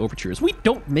diplomatic overtures. We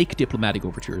don't make diplomatic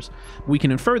overtures. We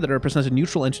can infer that it represents a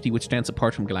neutral entity which stands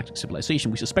apart from galactic civilization.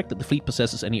 We suspect that the fleet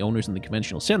possesses any owners in the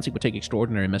conventional sense. It would take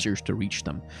extraordinary measures to reach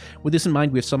them. With this in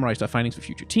mind, we have summarized our findings for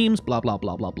future teams, blah, blah,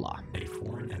 blah, blah, blah. A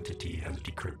foreign entity has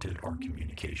decrypted our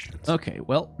communications. Okay,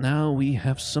 well, now we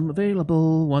have some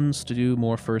available ones to do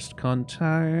more first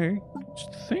contact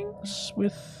things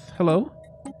with... Hello?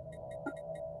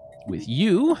 With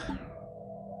you.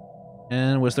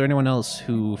 And was there anyone else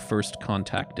who first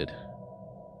contacted?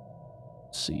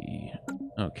 Let's see.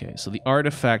 Okay, so the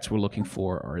artifacts we're looking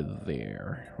for are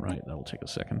there. Right, that'll take a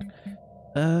second.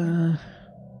 And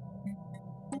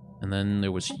then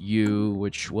there was you,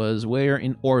 which was where?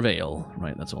 In Orvale.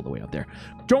 Right, that's all the way out there.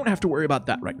 Don't have to worry about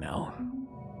that right now.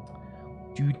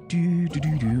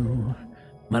 Do-do-do-do-do.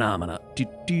 Mana-mana.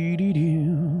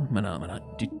 Do-do-do-do. Mana-mana.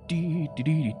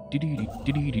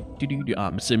 Do-do-do-do-do-do-do-do-do-do.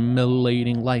 I'm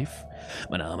assimilating life.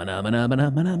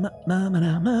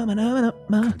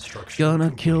 Mana-mana-mana-mana-mana-mana-mana-mana-mana.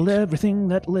 Gonna kill everything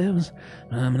that lives.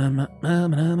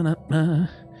 Mana-mana-mana-mana-mana.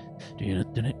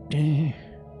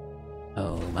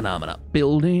 Oh, mana-mana.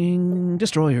 Building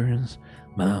destroyers.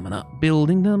 Mana-mana.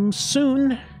 Building them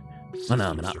soon.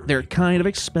 Mana-mana. They're kind of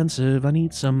expensive. I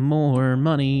need some more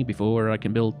money before I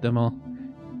can build them all.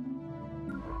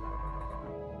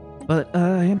 But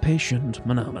I am patient.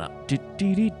 Mana-mana.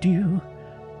 Do-do-do-do.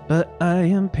 But I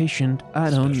am patient.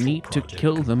 I don't need to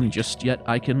kill them just yet.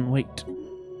 I can wait.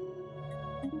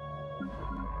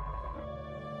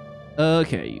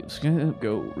 Okay,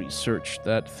 go research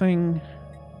that thing.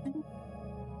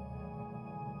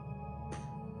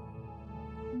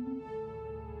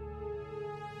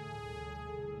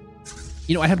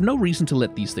 You know, I have no reason to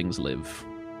let these things live.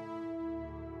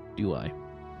 Do I?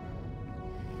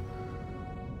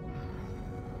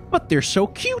 But they're so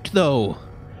cute, though!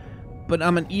 But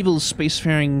I'm an evil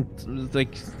spacefaring,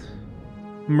 like,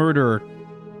 murder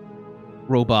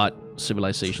robot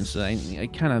civilization, so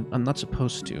I'm not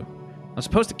supposed to. I'm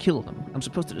supposed to kill them. I'm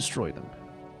supposed to destroy them.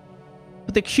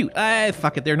 But they're cute.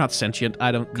 Fuck it, they're not sentient.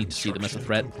 I don't need to see them as a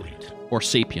threat. Complete. Or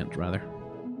sapient, rather.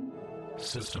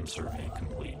 System survey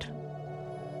complete.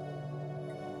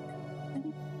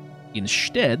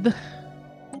 Instead,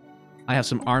 I have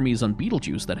some armies on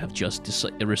Beetlejuice that have just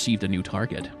received a new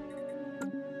target.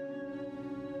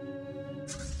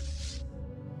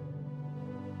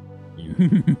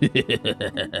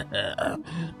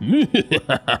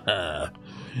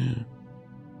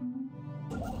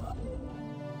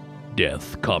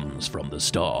 Death comes from the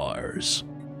stars.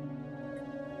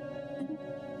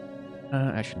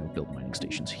 Actually, we'll build mining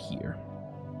stations here.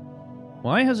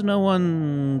 Why has no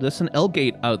one... There's an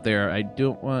L-gate out there. I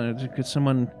don't want... Could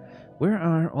someone... Where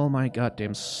are all my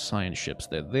goddamn science ships?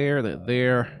 They're there, they're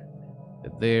there.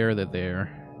 They're there, they're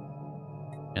there.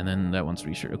 And then that one's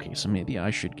research. Okay, so maybe I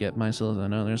should get myself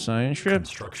another science ship.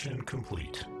 Construction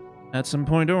complete. At some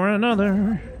point or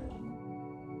another.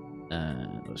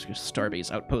 Let's go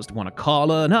Starbase Outpost. Want to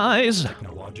colonize.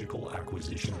 Technological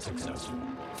acquisition successful.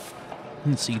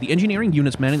 Let's see. The engineering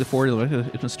units manning the forward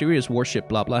mysterious warship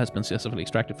blah blah has been successfully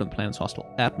extracted from the planet's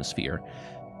hostile atmosphere.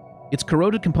 Its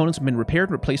corroded components have been repaired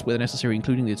and replaced where necessary,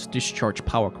 including its discharge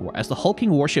power core. As the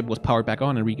hulking warship was powered back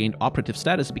on and regained operative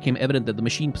status, it became evident that the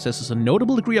machine possesses a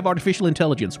notable degree of artificial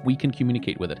intelligence. We can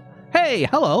communicate with it. Hey,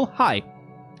 hello, hi.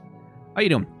 How you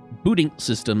doing? Booting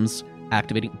systems.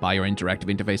 Activating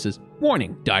bio-interactive interfaces.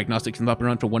 Warning, diagnostics have not been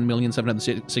run for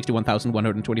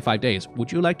 1,761,125 days.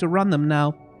 Would you like to run them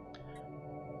now?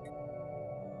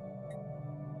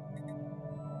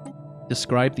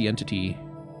 Describe the entity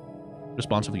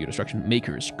responsible for your destruction.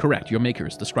 Makers. Correct. Your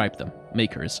makers. Describe them.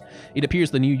 Makers. It appears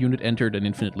the new unit entered an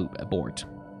infinite loop. Abort.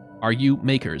 Are you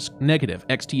makers? Negative.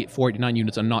 XT-489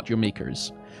 units are not your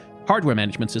makers. Hardware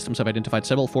management systems have identified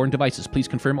several foreign devices. Please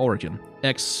confirm origin.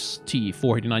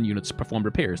 XT-489 units perform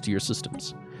repairs to your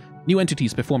systems. New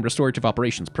entities perform restorative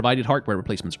operations, provided hardware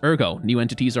replacements. Ergo, new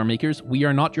entities are makers. We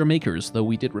are not your makers, though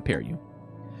we did repair you.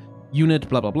 Unit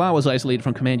blah blah blah was isolated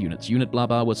from command units. Unit blah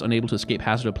blah was unable to escape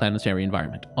hazard of planetary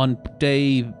environment. On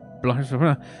day blah blah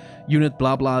blah, unit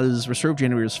blah blah's reserve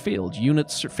generators failed.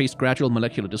 Units faced gradual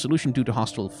molecular dissolution due to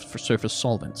hostile surface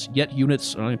solvents. Yet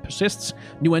units persists.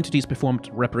 New entities performed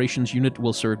reparations. Unit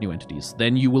will serve new entities.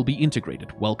 Then you will be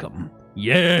integrated. Welcome.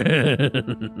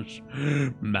 Yes,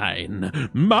 mine,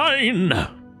 mine.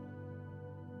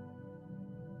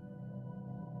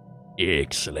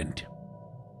 Excellent.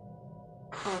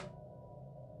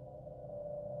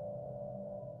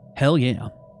 Hell yeah.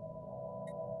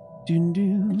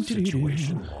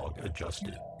 Situation log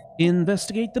adjusted.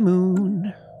 Investigate the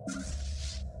moon.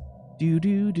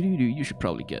 You should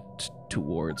probably get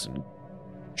towards and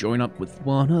join up with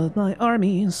one of my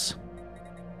armies.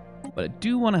 But I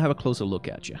do want to have a closer look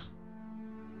at you.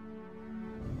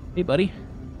 Hey, buddy.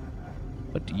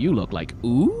 What do you look like?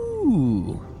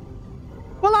 Ooh.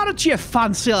 Well, aren't you a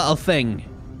fancy little thing?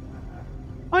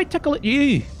 I tickle at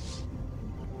you.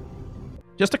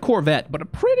 Just a Corvette, but a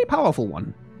pretty powerful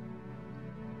one.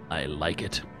 I like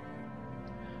it.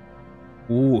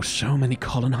 Oh, so many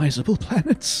colonizable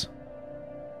planets.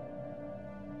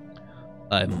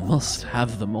 I must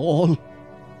have them all.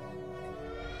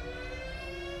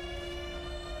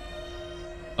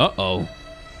 Uh-oh.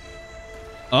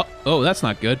 Oh, that's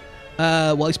not good.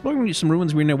 While exploring some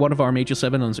ruins, we near one of our Major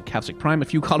 7 on Capsic Prime. A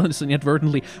few colonists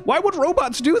inadvertently... Why would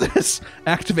robots do this?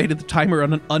 Activated the timer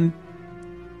on an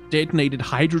undetonated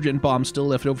hydrogen bomb still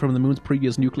left over from the moon's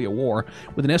previous nuclear war.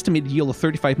 With an estimated yield of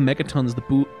 35 megatons,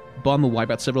 the bomb will wipe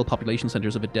out several population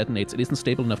centers if it detonates. It isn't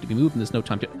stable enough to be moved, and there's no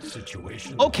time to...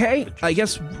 Situation okay, I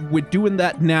guess we're doing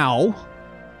that now.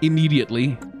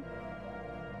 Immediately.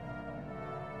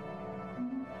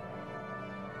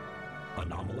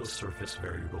 Anomalous surface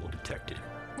variable detected.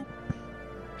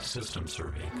 System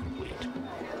survey complete.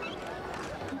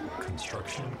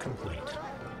 Construction complete.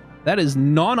 That is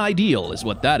non-ideal, is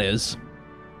what that is.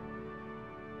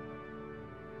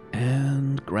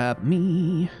 And grab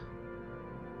me.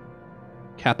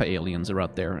 Kappa aliens are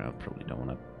out there. I probably don't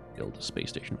want to build a space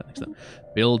station right next to them.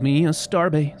 Build me a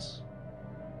starbase.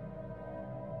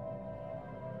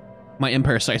 My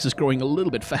empire size is growing a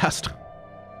little bit fast.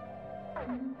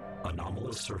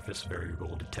 Anomalous surface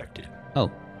variable detected.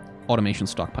 Oh, automation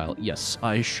stockpile. Yes,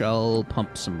 I shall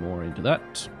pump some more into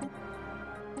that.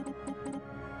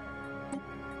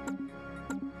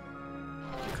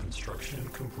 Construction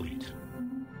complete.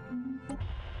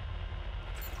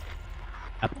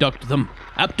 Abduct them!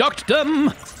 Abduct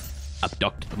them!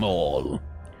 Abduct them all.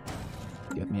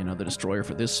 Get me another destroyer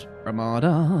for this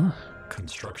armada.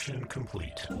 Construction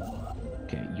complete.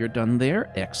 Okay, you're done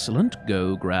there. Excellent.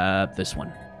 Go grab this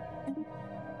one.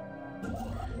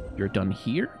 You're done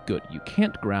here. Good. You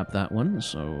can't grab that one,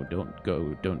 so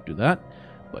don't do that.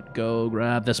 But go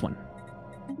grab this one.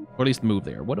 Or at least move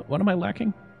there. What am I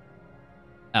lacking?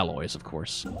 Alloys, of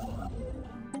course.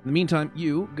 In the meantime,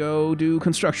 you go do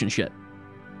construction shit.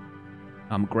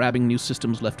 I'm grabbing new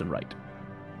systems left and right.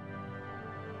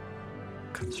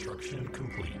 Construction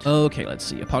complete. Okay, let's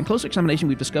see. Upon closer examination,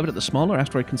 we've discovered that the smaller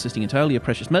asteroid consisting entirely of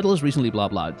precious metals recently blah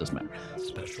blah, it doesn't matter.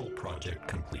 Special project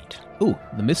complete. Ooh,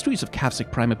 the mysteries of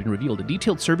Cavsic Prime have been revealed. A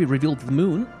detailed survey revealed that the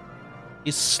moon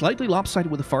is slightly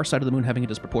lopsided, with the far side of the moon having a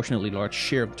disproportionately large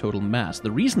share of the total mass. The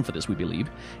reason for this, we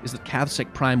believe, is that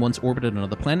Cavsic Prime once orbited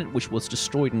another planet which was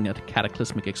destroyed in a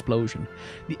cataclysmic explosion.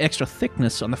 The extra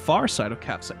thickness on the far side of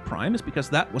Cavsic Prime is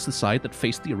because that was the side that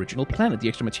faced the original planet. The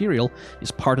extra material is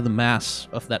part of the mass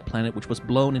of that planet which was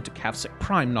blown into Cavsic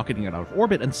Prime, knocking it out of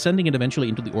orbit and sending it eventually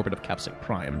into the orbit of Cavsic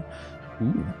Prime.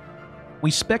 Ooh. We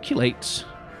speculate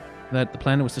that the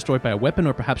planet was destroyed by a weapon,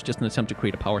 or perhaps just an attempt to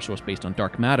create a power source based on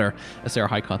dark matter, as there are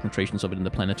high concentrations of it in the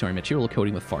planetary material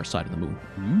coating the far side of the moon.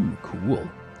 Ooh, cool.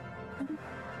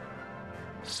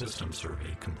 System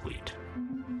survey complete.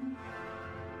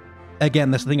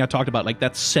 Again, that's the thing I talked about, like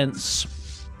that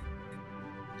sense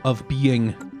of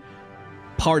being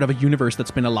part of a universe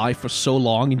that's been alive for so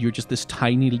long, and you're just this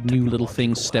tiny new little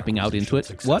thing stepping out into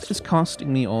it. What is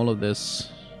costing me all of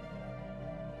this?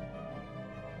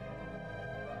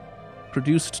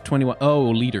 Produced 21... Oh,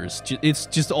 leaders. It's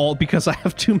just all because I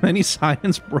have too many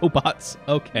science robots.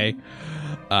 Okay.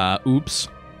 Oops.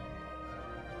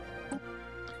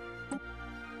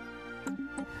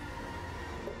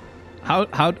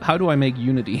 How do I make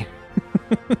Unity?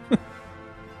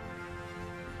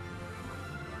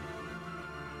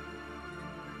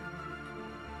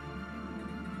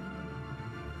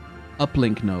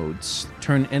 Uplink nodes.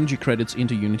 Turn energy credits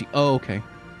into Unity. Oh, okay.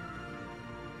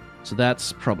 So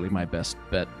that's probably my best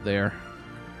bet there.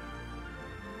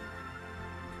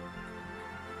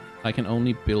 I can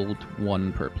only build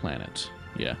one per planet.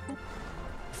 Yeah.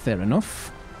 Fair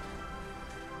enough.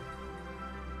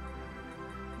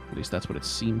 At least that's what it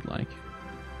seemed like.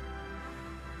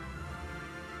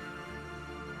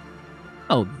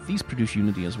 Oh, these produce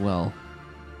Unity as well.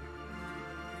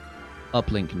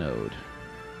 Uplink node.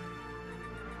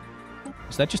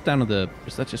 Is that just down at the...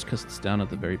 Is that just because it's down at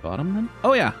the very bottom, then?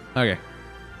 Oh, yeah. Okay.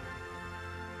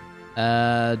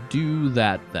 Do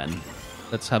that, then.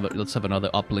 Let's have another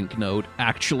uplink node,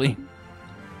 actually.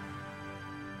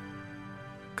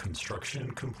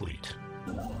 Construction complete.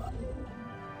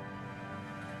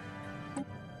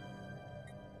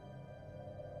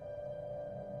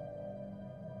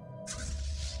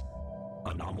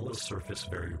 Anomalous surface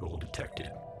variable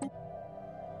detected.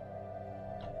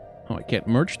 Oh, I can't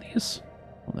merge these?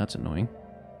 Well, that's annoying.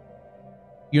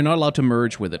 You're not allowed to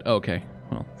merge with it. Okay.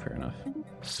 Well, fair enough.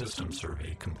 System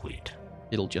survey complete.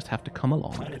 It'll just have to come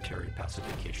along. Planetary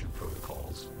pacification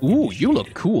protocols. Ooh, you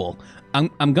look cool.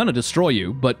 I'm gonna destroy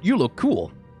you, but you look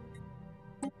cool.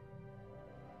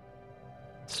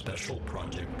 Special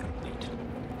project complete.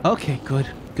 Okay, good.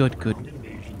 Good, good.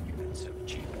 Invasion units have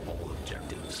achieved all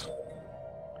objectives.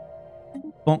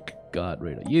 Bonk. Got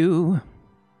rid of you.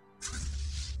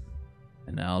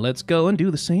 And now let's go and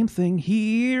do the same thing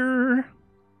here.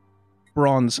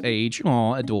 Bronze Age.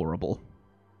 Aw, adorable.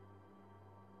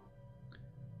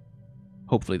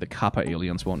 Hopefully the Kappa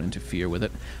aliens won't interfere with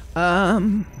it.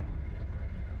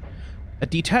 A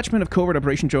detachment of covert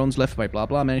operation drones left by blah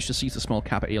blah managed to seize a small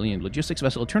Kappa alien logistics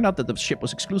vessel. It turned out that the ship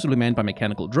was exclusively manned by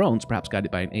mechanical drones, perhaps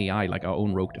guided by an AI like our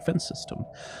own rogue defense system.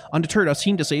 Undeterred, our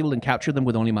team disabled and captured them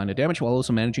with only minor damage, while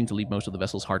also managing to leave most of the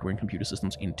vessel's hardware and computer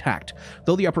systems intact.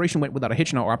 Though the operation went without a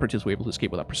hitch and our operatives were able to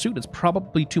escape without pursuit, it's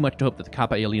probably too much to hope that the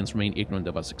Kappa aliens remain ignorant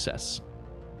of our success.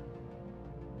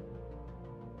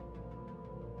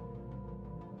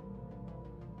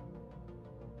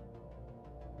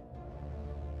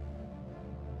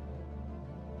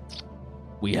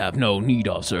 We have no need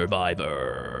of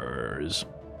survivors.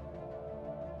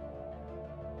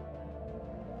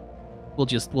 We'll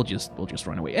just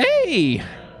run away. Hey!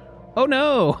 Oh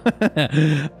no!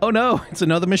 Oh no! It's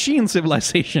another machine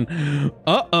civilization.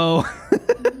 Uh-oh.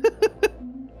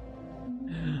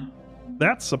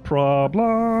 That's a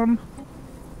problem.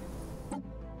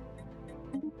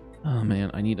 Oh man,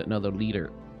 I need another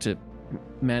leader to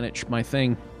manage my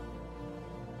thing.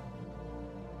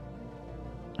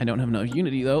 I don't have enough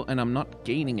Unity, though, and I'm not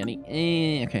gaining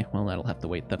any. Okay, well, that'll have to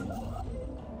wait then.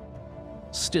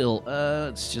 Still,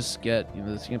 let's just get,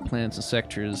 let's get planets and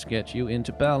sectors, get you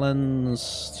into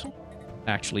balanced.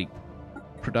 Actually,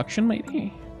 production,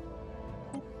 maybe?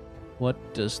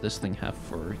 What does this thing have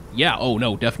for... Yeah, oh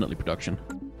no, definitely production.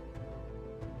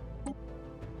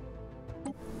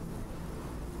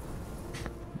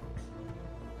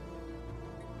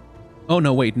 Oh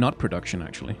no, wait, not production,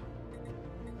 actually.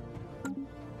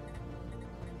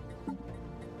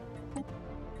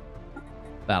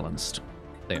 balanced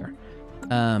there.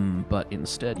 But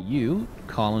instead you,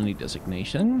 colony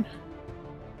designation,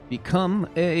 become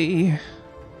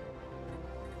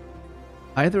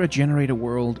either a generator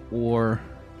world or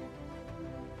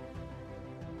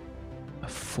a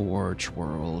forge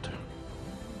world.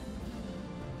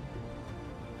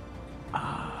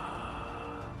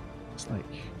 It's like,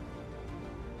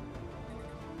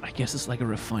 I guess it's like a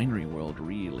refinery world,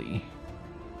 really.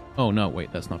 Oh no,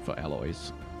 wait, that's not for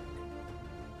alloys.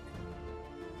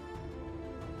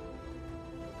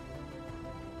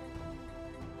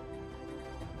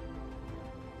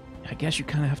 I guess you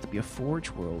kind of have to be a forge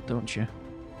world, don't you?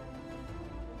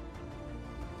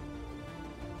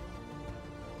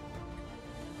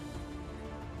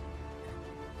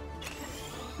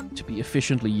 To be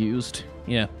efficiently used.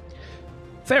 Yeah.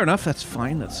 Fair enough, that's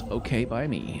fine. That's okay by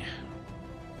me.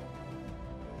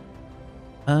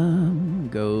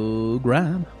 Go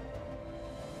grab.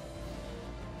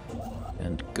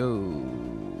 And go.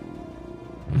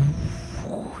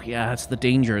 Yeah, that's the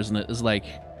danger, isn't it? It's like,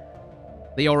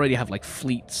 they already have, like,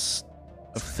 fleets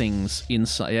of things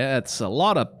inside. Yeah, it's a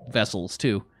lot of vessels,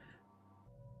 too.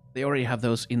 They already have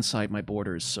those inside my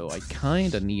borders, so I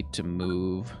kind of need to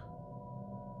move.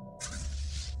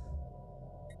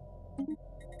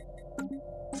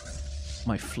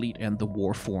 My fleet and the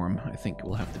war form, I think,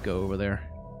 will have to go over there.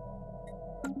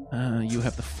 You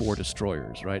have the 4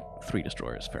 destroyers, right? 3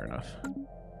 destroyers, fair enough.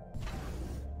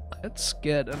 Let's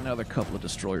get another couple of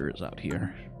destroyers out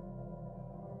here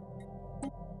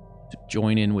to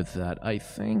join in with that. I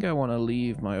think I want to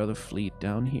leave my other fleet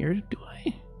down here. Do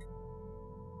I?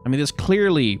 I mean, there's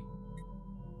clearly...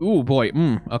 Ooh, boy.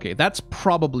 Okay, that's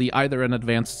probably either an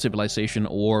advanced civilization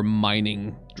or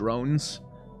mining drones.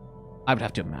 I would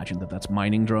have to imagine that that's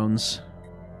mining drones.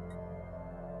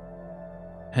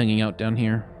 Hanging out down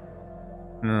here.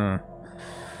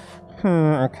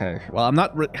 Okay. Well, I'm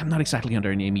not exactly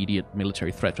under any immediate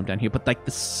military threat from down here, but like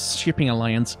the shipping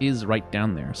alliance is right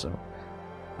down there, so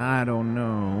I don't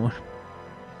know.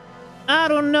 I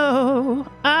don't know.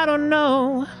 I don't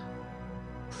know.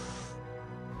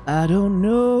 I don't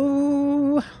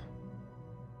know.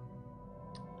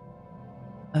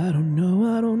 I don't know.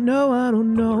 I don't know. I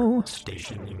don't know.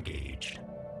 Station engaged.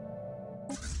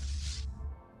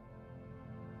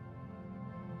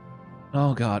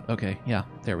 Oh god, okay, yeah,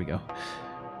 there we go.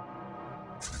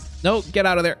 No, get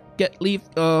out of there. Leave.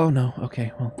 Oh no,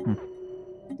 okay, well.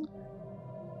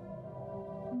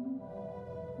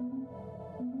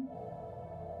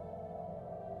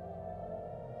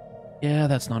 Yeah,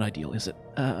 that's not ideal, is it?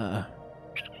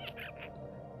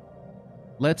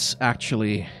 Let's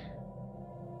actually...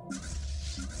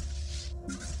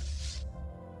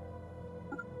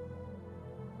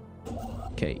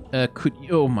 Okay, could you...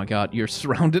 Oh my god, you're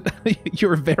surrounded.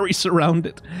 You're very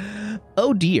surrounded.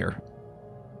 Oh dear.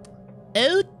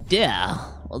 Oh dear.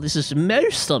 Well, this is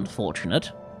most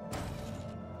unfortunate.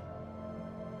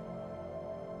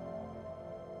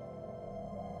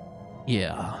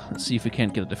 Yeah, let's see if we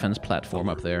can't get a defense platform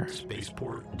up there.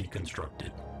 Spaceport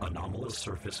deconstructed. Anomalous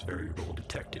surface variable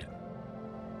detected.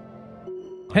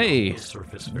 Hey, Anomalous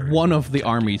surface variable one of the detected.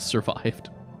 armies survived.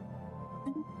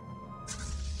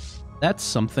 That's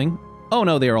something. Oh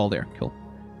no, they're all there. Cool.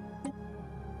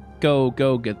 Go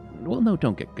get... Well, no,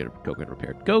 don't go get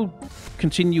repaired. Go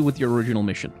continue with your original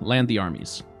mission. Land the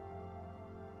armies.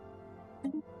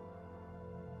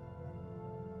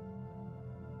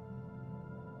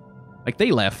 Like,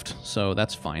 they left, so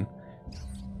that's fine.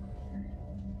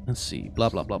 Let's see. Blah,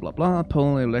 blah, blah, blah, blah.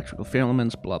 Polar electrical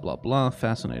filaments, blah, blah, blah.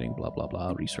 Fascinating, blah, blah,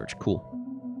 blah. Research. Cool.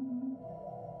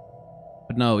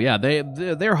 But no, yeah,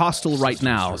 they're hostile right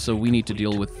now, so we need to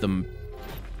deal with them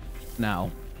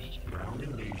now. Ground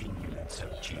invasion units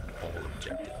have achieved all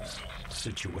objectives.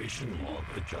 Situation log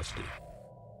adjusted.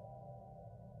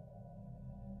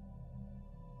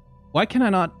 Why can I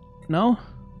not... No?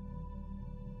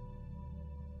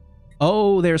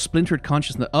 Oh, they're splintered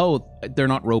consciousness. Oh, they're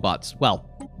not robots. Well,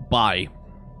 bye.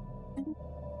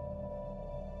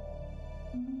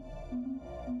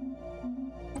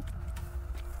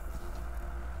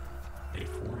 A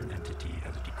foreign entity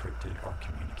has decrypted our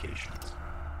communications.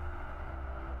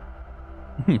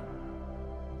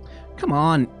 Come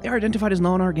on. They're identified as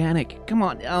non-organic. Come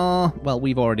on. Oh, well,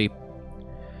 we've already...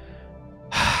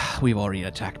 we've already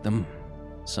attacked them.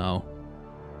 So...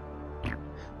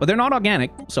 But they're not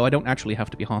organic, so I don't actually have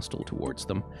to be hostile towards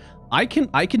them. I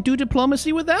can do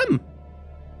diplomacy with them.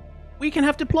 We can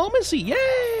have diplomacy.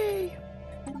 Yay!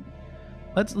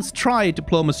 Let's try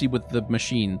diplomacy with the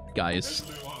machine, guys.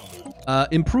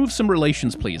 Improve some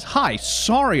relations, please. Hi,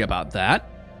 sorry about that.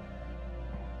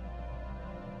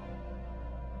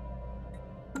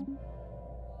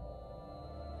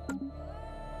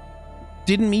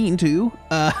 Didn't mean to.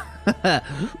 Ugh.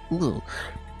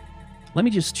 Let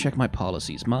me just check my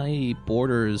policies. My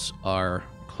borders are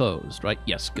closed, right?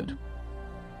 Yes, good.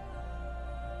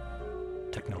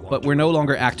 But we're no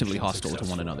longer actively hostile to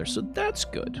one another, so that's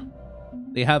good.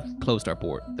 They have closed their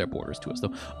borders to us,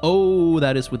 though. Oh,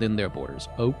 that is within their borders.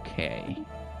 Okay.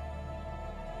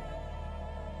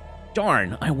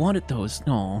 Darn, I wanted those.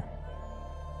 No.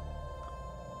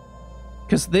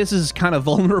 Because this is kind of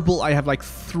vulnerable. I have like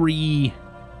 3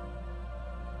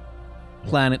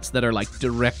 planets that are like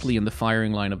directly in the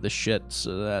firing line of the shit,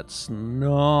 so that's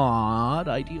not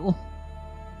ideal.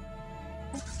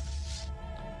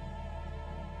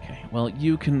 Okay, well,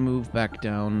 you can move back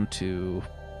down to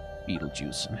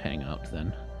Beetlejuice and hang out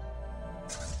then.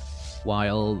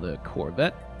 While the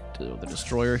Corvette, the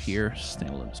destroyer here,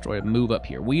 standalone destroyer, move up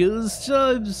here. We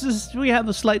have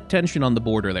a slight tension on the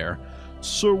border there,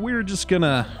 so we're just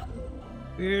gonna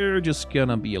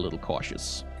be a little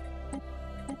cautious.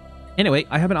 Anyway,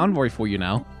 I have an envoy for you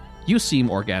now. You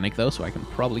seem organic though, so I can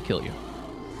probably kill you.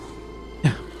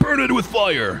 Burn it with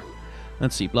fire.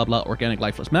 Let's see, blah blah, organic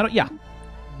lifeless matter. Yeah,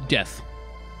 death.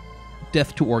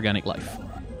 Death to organic life.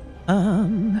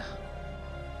 Ooh.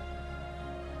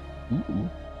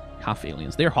 Half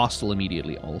aliens. They're hostile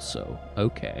immediately also.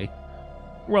 Okay.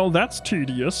 Well, that's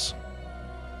tedious.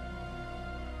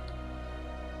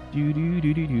 Do.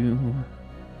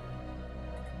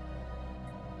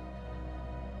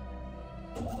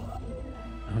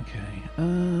 Okay.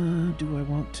 Do I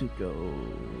want to go?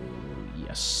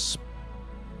 Yes.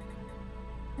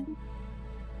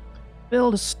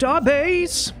 Build a star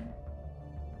base.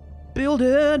 Build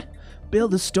it.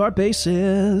 Build the star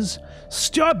bases.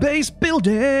 Star base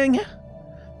building.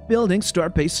 Building star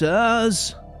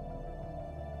bases.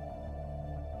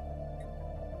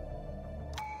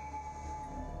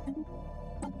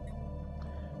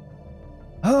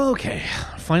 Okay,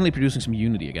 finally producing some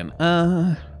unity again.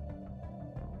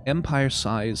 Empire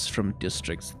size from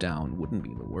districts down wouldn't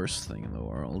be the worst thing in the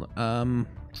world.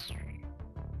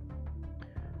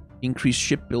 Increased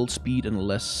ship build speed and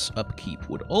less upkeep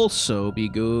would also be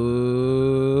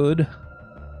good.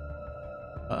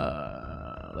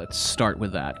 Let's start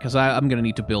with that, because I'm going to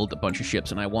need to build a bunch of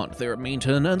ships, and I want their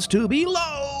maintenance to be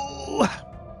low!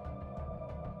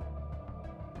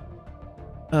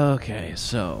 Okay,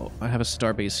 so I have a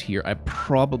starbase here. I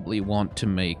probably want to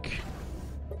make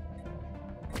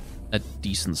a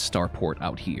decent starport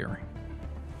out here,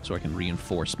 so I can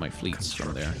reinforce my fleets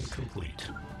from there. Complete.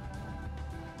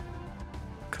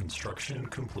 Construction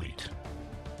complete.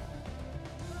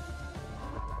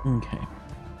 Okay.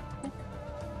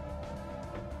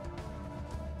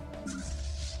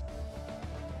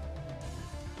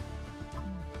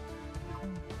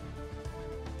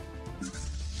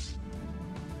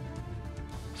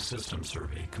 System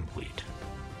survey complete.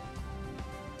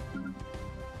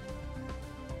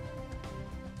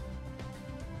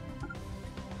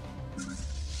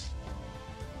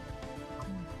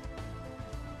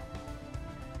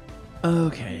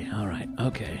 Okay, alright,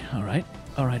 okay, alright,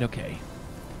 alright, okay.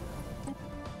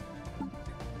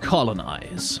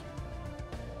 Colonize.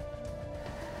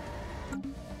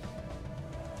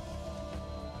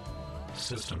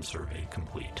 System survey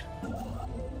complete.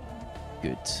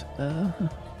 Good.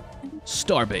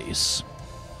 Starbase.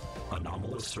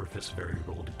 Anomalous surface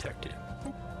variable detected.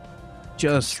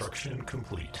 Just Construction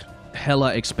complete.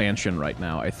 hella expansion right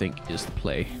now, I think, is the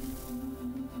play.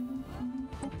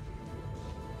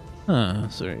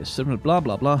 Sorry, similar blah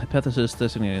blah blah. Hypothesis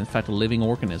designated in fact a living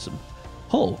organism.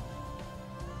 Oh.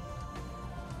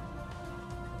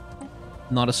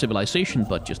 Not a civilization,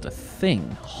 but just a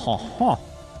thing. Ha ha.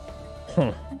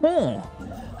 Ha ha.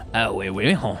 Ah oui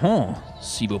oui, ha ha.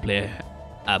 S'il vous plaît,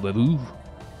 avez-vous?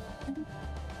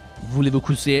 Voulez-vous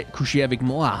coucher avec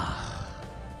moi?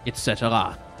 Etc.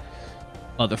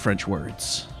 Other French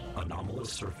words.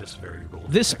 Anomalous surface variable.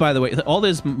 This, by the way, all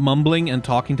this mumbling and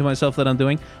talking to myself that I'm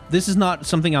doing, this is not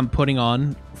something I'm putting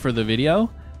on for the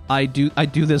video. I do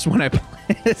this when I play.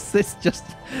 It's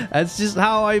just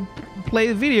how I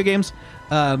play video games.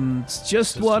 It's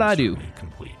just System what I do. survey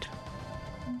complete.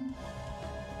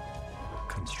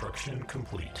 Construction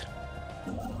complete.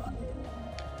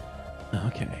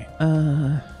 Okay.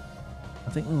 I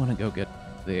think we want to go get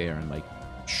there and like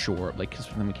shore up, like, because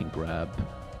then we can grab.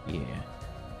 Yeah.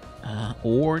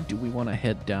 Or do we want to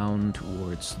head down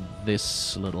towards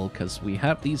this little, because we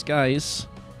have these guys.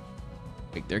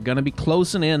 Like, they're gonna be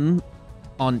closing in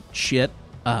on shit.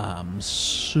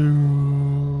 So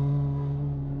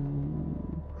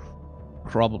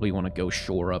probably want to go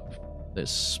shore up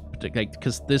this, like,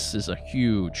 because this is a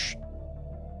huge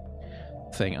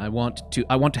thing. I want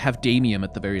to have Damium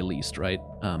at the very least, right?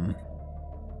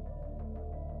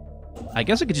 I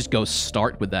guess I could just go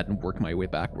start with that and work my way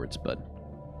backwards, but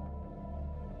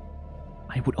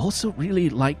I would also really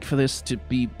like for this to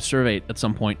be surveyed at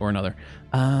some point or another.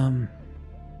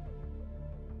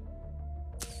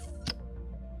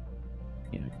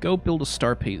 Yeah, go build a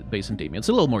star base in Damium. It's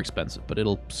a little more expensive, but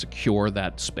it'll secure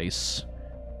that space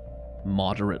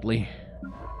moderately.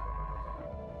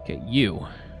 Okay, you.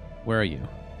 Where are you?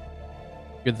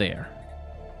 You're there.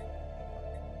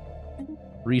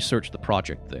 Research the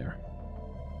project there.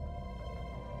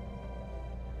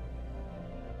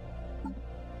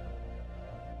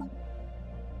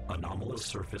 Anomalous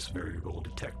surface variable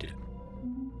detected.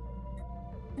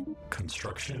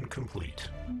 Construction complete.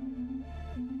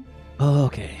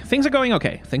 Okay, things are going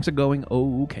okay. Things are going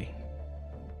okay.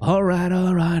 All right,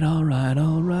 all right, all right,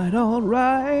 all right, all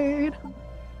right.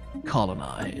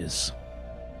 Colonize.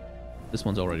 This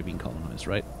one's already been colonized,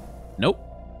 right? Nope.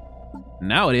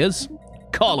 Now it is.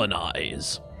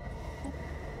 Colonize.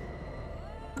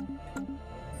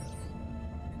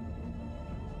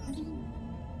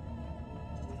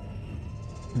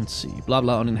 Let's see. Blah,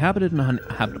 blah, uninhabited and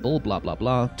uninhabitable, blah, blah,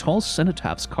 blah. Tall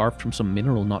cenotaphs carved from some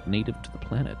mineral not native to the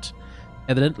planet.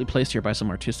 Evidently placed here by some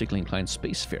artistically inclined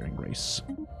spacefaring race.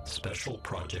 Special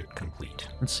project complete.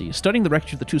 Let's see. Studying the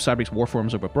wreckage of the two Cyberx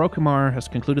warforms over Brokamar has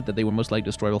concluded that they were most likely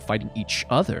destroyed while fighting each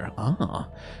other. Ah.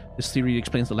 This theory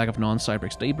explains the lack of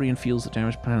non-Cyberx debris and fields that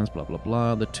damaged planets, blah, blah,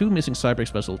 blah. The two missing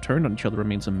Cyberx vessels turned on each other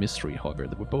remains a mystery, however.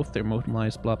 They were both there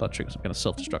mobilized, blah, blah, triggers some kind of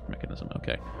self-destruct mechanism.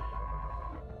 Okay.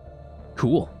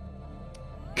 Cool.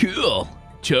 Cool.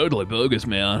 Totally bogus,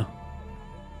 man.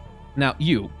 Now,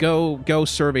 you, go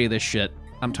survey this shit.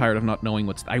 I'm tired of not knowing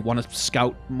what's... I want to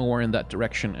scout more in that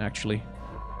direction, actually.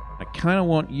 I kind of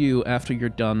want you, after you're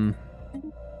done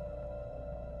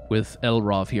with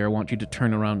Elrov here, I want you to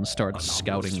turn around and start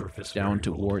scouting down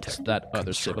towards that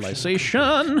other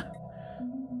civilization.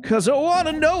 Because I want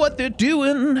to know what they're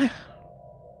doing.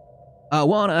 I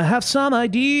want to have some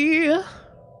idea.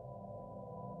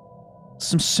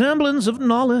 Some semblance of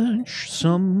knowledge.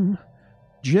 Some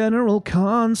general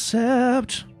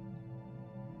concept.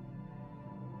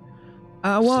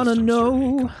 I want to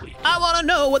know. I want to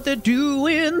know what they're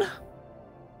doing.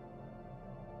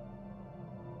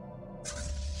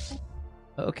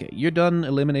 Okay, you're done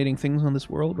eliminating things on this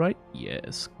world, right?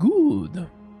 Yes. Good.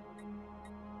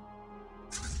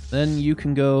 Then you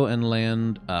can go and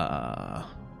land, back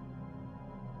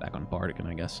on Bardican,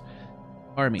 I guess.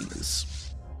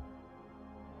 Armies.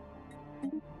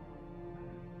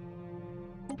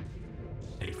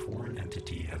 A foreign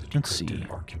entity has Let's see.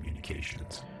 decrypted our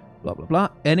communications. Blah, blah, blah.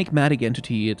 Enigmatic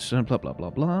entity, it's blah, blah, blah,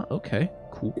 blah. Okay,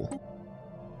 cool.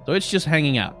 So it's just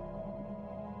hanging out.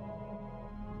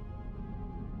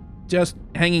 Just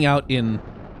hanging out in...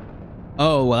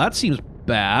 Oh, well, that seems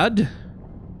bad.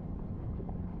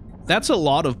 That's a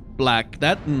lot of black...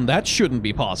 That shouldn't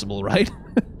be possible, right?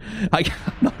 I'm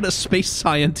not a space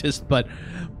scientist, but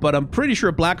I'm pretty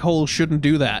sure black holes shouldn't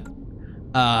do that.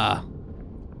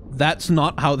 That's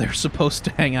not how they're supposed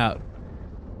to hang out.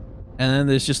 And then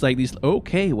there's just like these...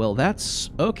 Okay, well,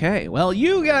 that's... Okay, well,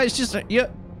 you guys just... Yeah,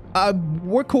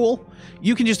 we're cool.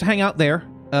 You can just hang out there.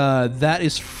 That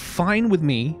is fine with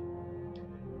me.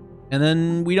 And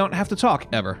then we don't have to talk,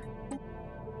 ever.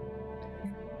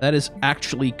 That is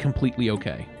actually completely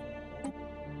okay.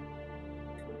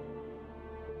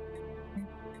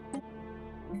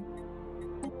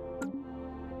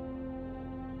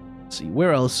 Let's see,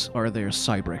 where else are there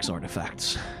Cyberx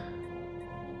artifacts?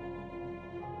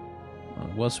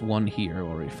 There was one here,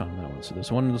 already found that one. So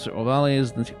there's one,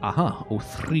 Ovales, aha,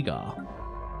 Othriga.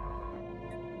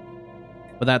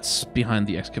 But that's behind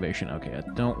the excavation. Okay, I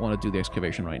don't want to do the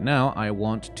excavation right now. I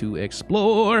want to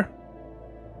explore.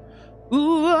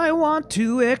 Ooh, I want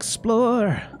to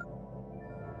explore.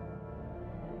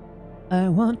 I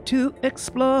want to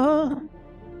explore.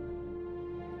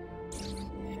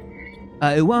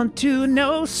 I want to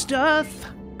know stuff.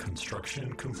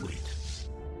 Construction complete.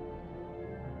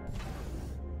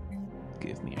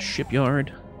 Give me a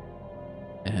shipyard.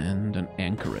 And an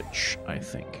anchorage, I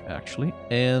think, actually.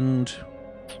 And...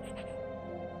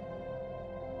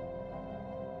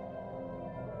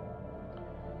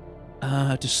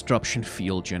 disruption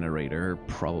field generator,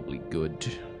 probably good.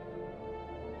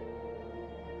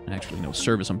 Actually, no,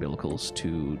 service umbilicals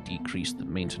to decrease the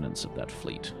maintenance of that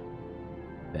fleet.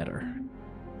 Better.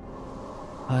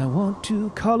 I want to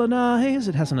colonize.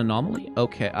 It has an anomaly?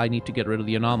 Okay, I need to get rid of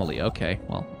the anomaly. Okay,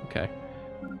 well, okay.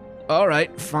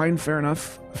 Alright, fine, fair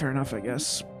enough. Fair enough, I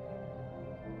guess.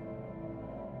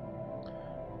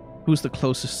 Who's the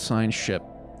closest signed ship?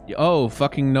 Oh,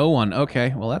 fucking no one.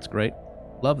 Okay, well, that's great.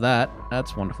 Love that.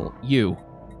 That's wonderful. You.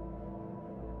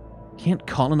 Can't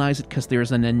colonize it because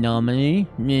there's an anomaly.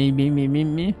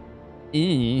 Me.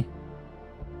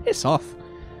 Piss off.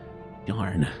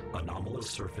 Darn. Anomalous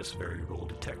surface variable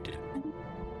detected.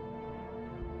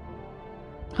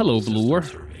 Hello, System Bluer.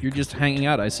 survey You're just hanging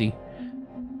out, I see.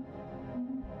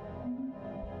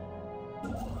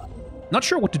 Not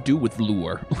sure what to do with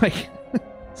Lure. Like,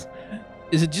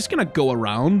 is it just gonna go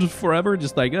around forever?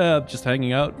 Just like, just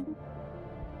hanging out?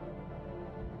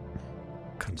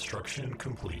 Construction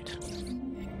complete.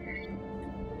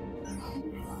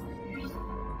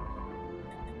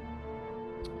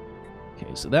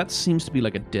 Okay, so that seems to be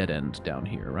like a dead end down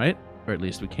here, right? Or at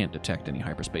least we can't detect any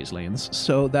hyperspace lanes.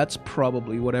 So that's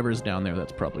probably, whatever's down there,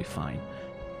 that's probably fine.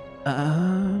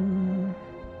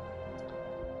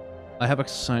 I have a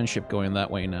science ship going that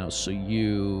way now, so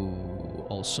you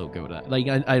also go that. Like,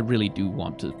 I really do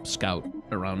want to scout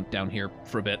around down here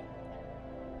for a bit.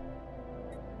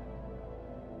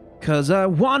 Because I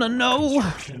want to know.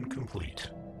 Construction complete.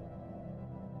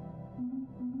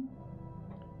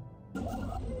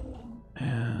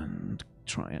 And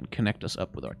try and connect us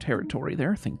up with our territory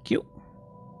there. Thank you.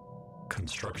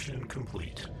 Construction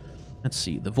complete. Let's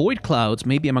see. The void clouds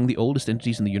may be among the oldest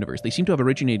entities in the universe. They seem to have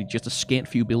originated just a scant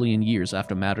few billion years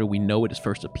after matter we know it has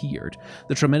first appeared.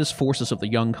 The tremendous forces of the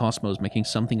young cosmos making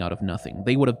something out of nothing.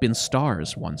 They would have been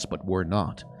stars once, but were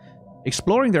not.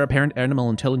 Exploring their apparent animal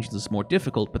intelligence is more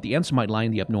difficult, but the answer might lie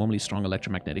in the abnormally strong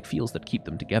electromagnetic fields that keep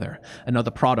them together,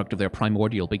 another product of their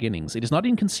primordial beginnings. It is not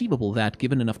inconceivable that,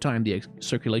 given enough time, the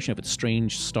circulation of its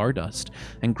strange stardust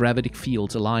and gravitic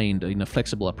fields aligned in a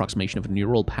flexible approximation of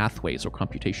neural pathways or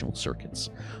computational circuits.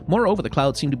 Moreover, the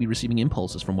clouds seem to be receiving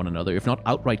impulses from one another, if not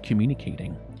outright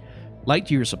communicating.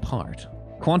 Light years apart,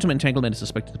 quantum entanglement is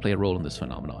suspected to play a role in this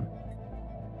phenomenon.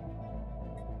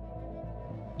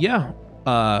 Yeah,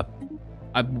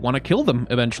 I want to kill them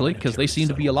eventually because they seem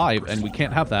to be alive, and we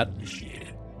can't have that.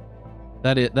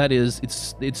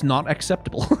 It's not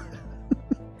acceptable.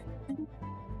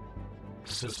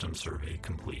 System survey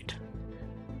complete.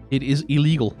 It is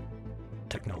illegal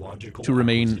Technological to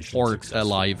remain acquisition successful.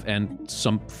 alive and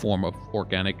some form of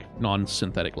organic,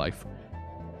 non-synthetic life.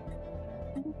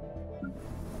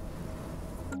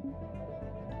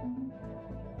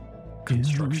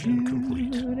 Construction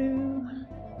complete.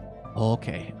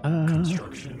 Okay.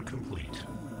 Construction complete.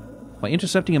 By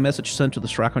intercepting a message sent to the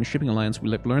Strakon Shipping Alliance,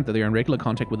 we have learned that they are in regular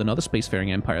contact with another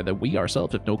spacefaring empire that we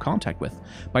ourselves have no contact with.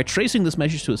 By tracing this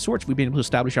message to its source, we've been able to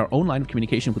establish our own line of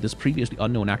communication with this previously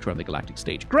unknown actor on the galactic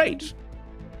stage. Great!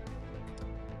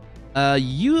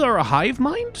 You are a hive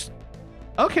mind?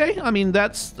 Okay, I mean,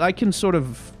 I can sort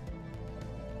of,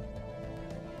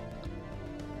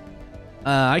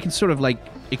 like,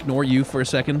 ignore you for a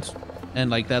second, and,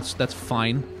 like, that's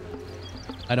fine.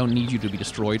 I don't need you to be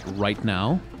destroyed right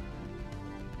now.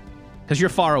 Because you're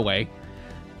far away,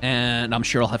 and I'm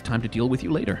sure I'll have time to deal with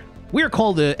you later. We are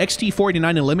called the XT-49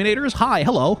 Eliminators. Hi,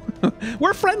 hello.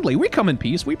 We're friendly. We come in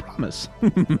peace. We promise.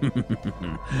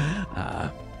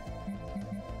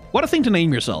 What a thing to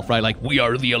name yourself, right? Like, we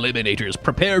are the Eliminators.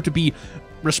 Prepare to be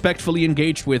respectfully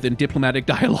engaged with in diplomatic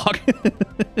dialogue.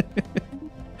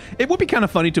 It would be kind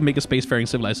of funny to make a spacefaring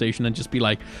civilization and just be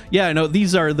like, yeah, no,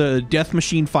 these are the Death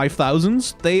Machine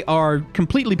 5000s. They are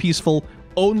completely peaceful,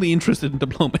 only interested in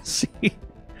diplomacy.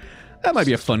 That might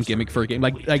be a fun gimmick for a game.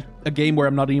 Like a game where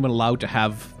I'm not even allowed to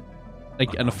have,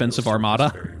 like, an offensive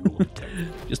armada.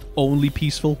 Just only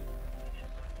peaceful.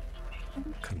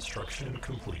 Construction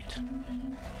complete.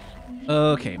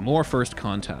 Okay, more first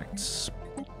contacts.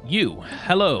 You,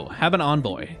 hello, have an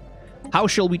envoy. How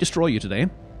shall we destroy you today?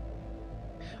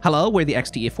 Hello, we're the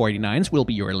XTA-49s. We'll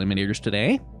be your eliminators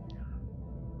today.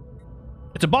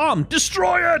 It's a bomb!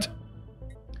 Destroy it!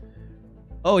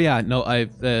 Oh yeah, no,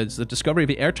 it's the discovery of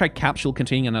an airtight capsule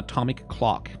containing an atomic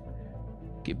clock.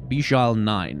 Okay, Bijal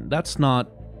 9. That's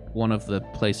not one of the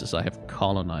places I have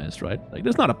colonized, right? Like,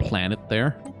 there's not a planet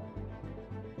there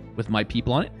with my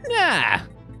people on it. Nah!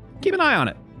 Keep an eye on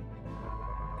it.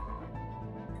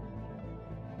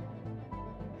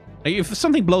 If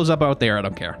something blows up out there, I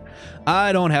don't care.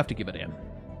 I don't have to give it in.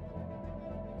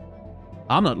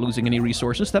 I'm not losing any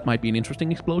resources. That might be an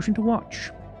interesting explosion to watch.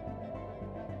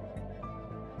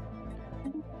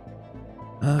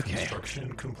 Okay.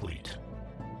 Construction complete.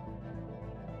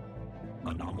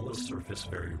 Anomalous surface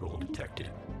variable detected.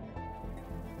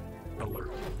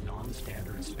 Alert.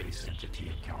 Non-standard space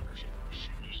entity encountered.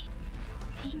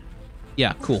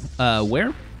 Yeah, cool.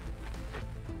 Where?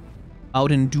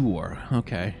 Out in Dur.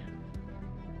 Okay.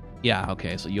 Yeah,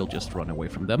 okay, so you'll just run away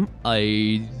from them.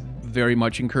 I very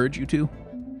much encourage you to.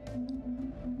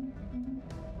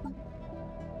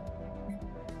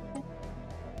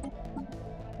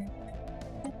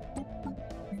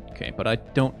 Okay, but I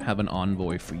don't have an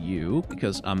envoy for you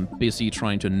because I'm busy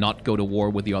trying to not go to war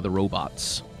with the other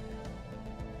robots.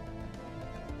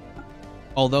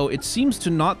 Although it seems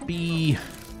to not be...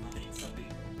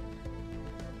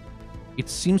 It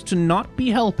seems to not be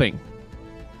helping.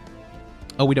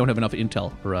 Oh, we don't have enough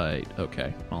intel. Right,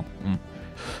 okay. Well,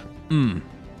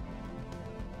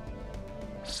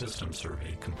 System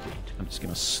survey complete. I'm just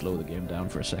gonna slow the game down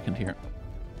for a second here.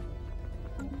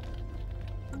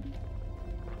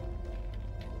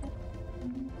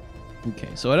 Okay,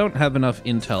 so I don't have enough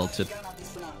intel to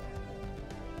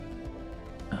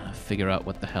figure out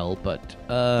what the hell, but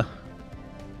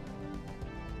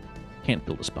can't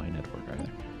build a spy network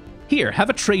either. Here, have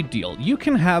a trade deal. You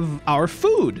can have our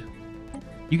food.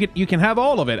 You can have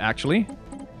all of it, actually.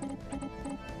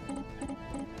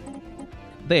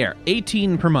 There,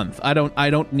 18 per month. I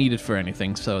don't need it for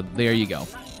anything, so there you go.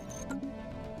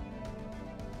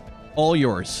 All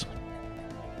yours.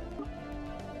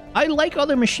 I like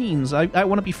other machines. I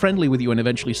want to be friendly with you and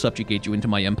eventually subjugate you into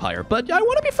my empire. But I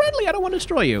want to be friendly. I don't want to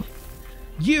destroy you.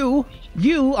 You,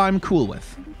 I'm cool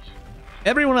with.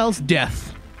 Everyone else,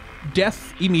 death.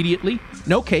 Death immediately.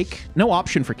 No cake. No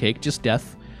option for cake. Just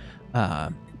death.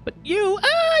 But you,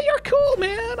 you're cool,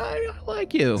 man. I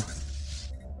like you.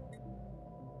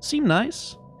 Seem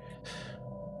nice.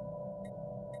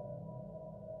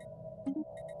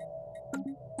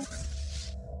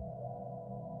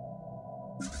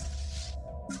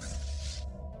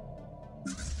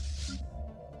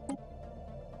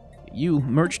 You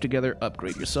merge together,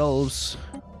 upgrade yourselves,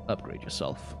 upgrade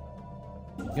yourself.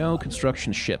 Go,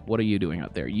 construction ship. What are you doing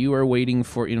out there? You are waiting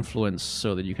for influence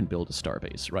so that you can build a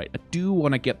starbase. Right, I do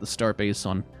want to get the starbase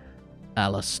on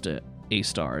Alistair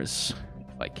A-stars,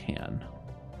 if I can.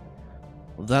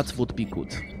 Well, that would be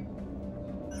good.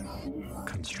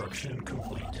 Construction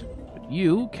complete. But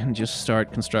you can just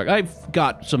start construct. I've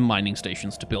got some mining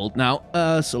stations to build now,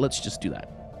 so let's just do that.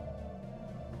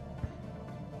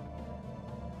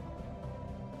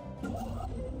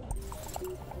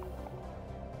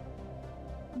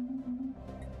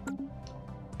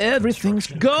 Everything's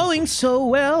going so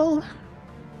well.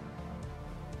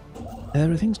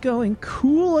 Everything's going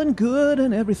cool and good,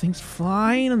 and everything's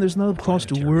fine, and there's no cause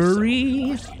to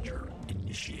worry.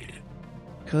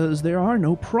 Because there are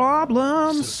no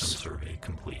problems. System survey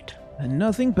complete. And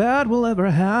nothing bad will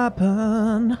ever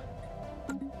happen.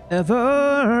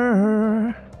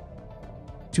 Ever.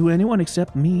 To anyone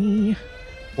except me.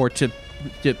 Or to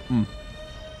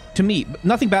me.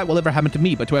 Nothing bad will ever happen to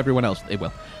me, but to everyone else, it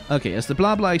will. Okay, as the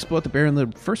blah blah explored the bear in the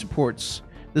first reports,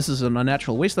 this is an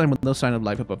unnatural wasteland with no sign of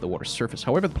life above the water's surface.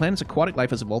 However, the planet's aquatic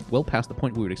life has evolved well past the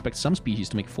point where we would expect some species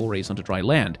to make forays onto dry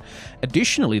land.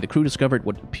 Additionally, the crew discovered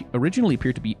what originally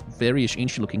appeared to be various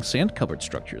ancient-looking sand-covered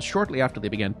structures. Shortly after they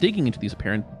began digging into these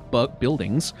apparent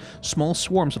buildings, small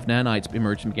swarms of nanites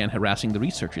emerged and began harassing the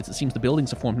researchers. It seems the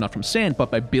buildings are formed not from sand,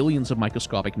 but by billions of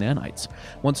microscopic nanites.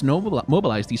 Once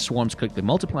mobilized, these swarms quickly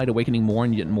multiplied, awakening more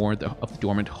and yet more of the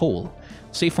dormant whole.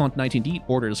 Safont 19D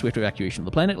ordered a swift evacuation of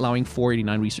the planet, allowing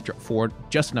 489 researcher forward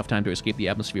just enough time to escape the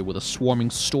atmosphere with a swarming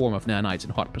storm of nanites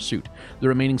in hot pursuit. The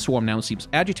remaining swarm now seems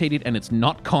agitated, and it's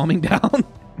not calming down.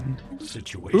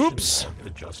 Situation Oops.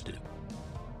 adjusted.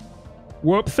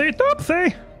 Whoopsie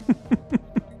doopsie.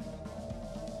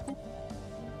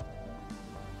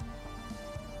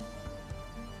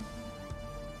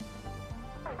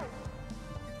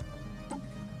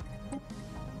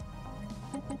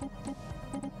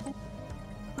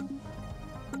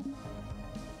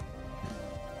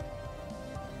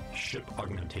 Ship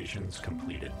augmentations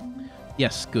completed.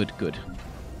 Yes, good, good.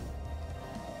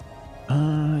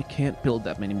 I can't build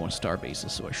that many more star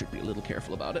bases, so I should be a little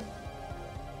careful about it.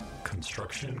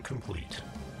 Construction complete.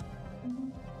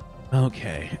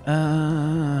 Okay.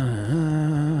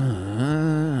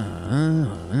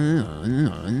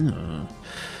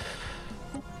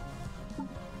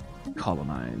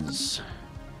 Colonize.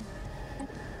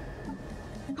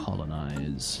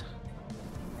 Colonize.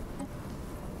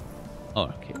 Oh,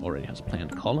 okay. Already has a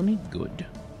planned colony. Good.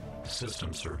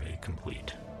 System survey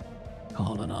complete.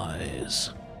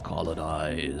 Colonize.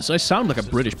 Colonize. I sound like a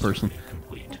British person. Survey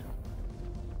complete.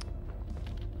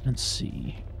 Let's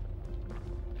see.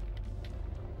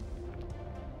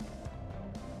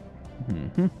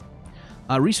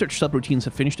 Research subroutines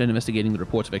have finished investigating the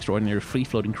reports of extraordinary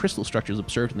free-floating crystal structures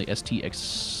observed in the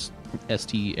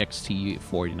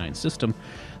STXT-489 system.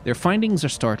 Their findings are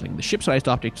startling. The ship-sized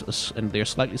objects, and they're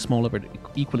slightly smaller but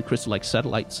equally crystal-like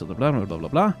satellites, blah, blah, blah, blah,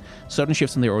 blah. Sudden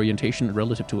shifts in their orientation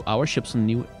relative to our ships and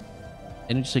new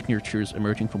Energy signatures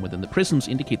emerging from within the prisms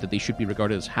indicate that they should be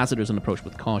regarded as hazardous and approached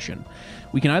with caution.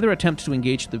 We can either attempt to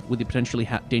engage with the potentially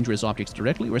dangerous objects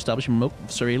directly or establish remote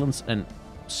surveillance and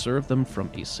serve them from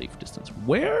a safe distance.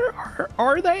 Where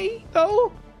are they,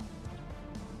 though?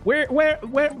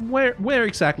 Where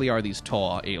exactly are these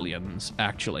tall aliens,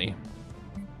 actually?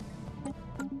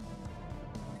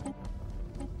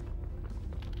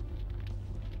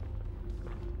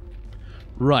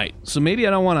 Right, so maybe I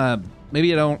don't want to...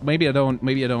 Maybe I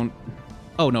don't...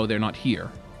 Oh, no, they're not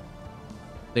here.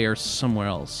 They are somewhere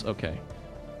else. Okay.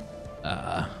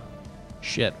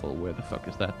 Shit. Well, where the fuck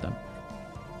is that, then?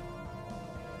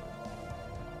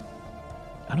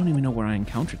 I don't even know where I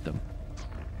encountered them.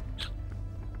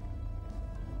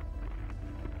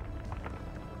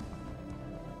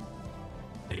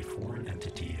 A foreign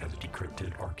entity has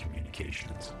decrypted our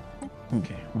communications.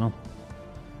 Okay, well...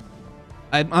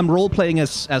 I'm role-playing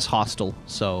as hostile,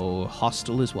 so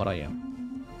hostile is what I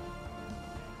am.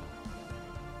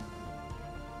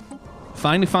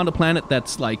 Finally found a planet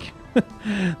that's, like,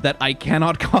 that I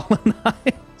cannot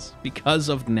colonize because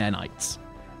of nanites.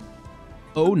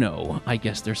 Oh no, I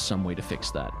guess there's some way to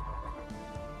fix that.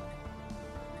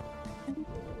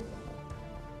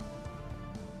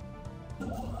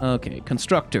 Okay,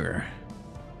 constructor.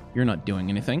 You're not doing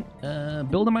anything.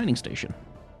 Build a mining station.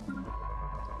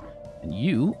 And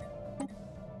you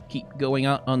keep going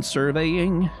out on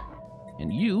surveying.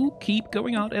 And you keep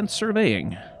going out and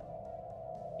surveying.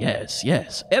 Yes,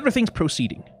 yes. Everything's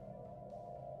proceeding.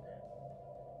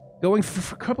 Going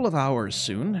for a couple of hours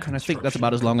soon. And I think that's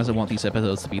about as long as I want these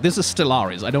episodes to be. This is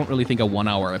Stellaris. I don't really think a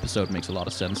 1-hour episode makes a lot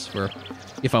of sense for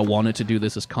if I wanted to do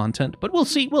this as content. But we'll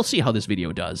see. We'll see how this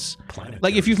video does.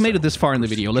 Like, if you've made it this far in the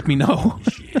video, let me know.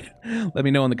 Let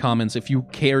me know in the comments if you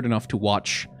cared enough to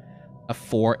watch a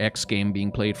 4X game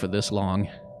being played for this long.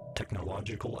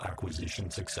 Technological acquisition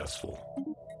successful.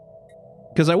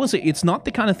 Because I will say, it's not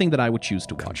the kind of thing that I would choose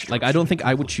to watch. Like, I don't think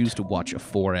I would choose to watch a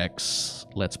 4X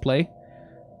Let's Play.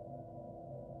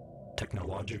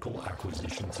 Technological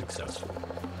acquisition successful.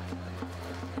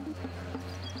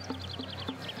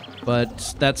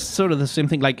 But that's sort of the same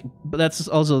thing. Like, but that's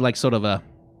also like sort of a...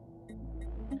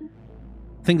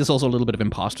 I think there's also a little bit of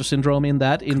imposter syndrome in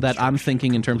that I'm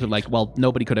thinking in terms of like, well,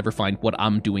 nobody could ever find what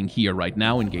I'm doing here right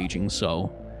now engaging,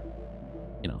 so,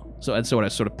 you know, so I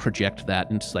sort of project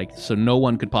that, and it's like, so no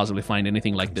one could possibly find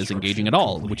anything like this engaging at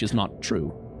all, which is not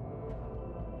true.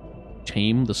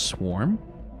 Tame the swarm?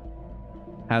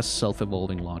 Has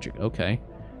self-evolving logic, okay.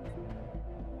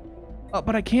 Oh,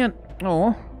 but I can't,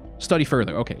 oh. Study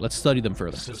further, okay, let's study them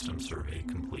further. System survey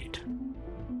complete.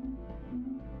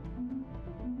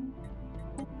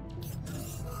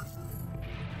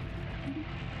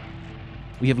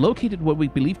 We have located what we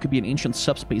believe could be an ancient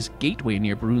subspace gateway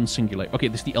near Brune Singularity. Okay,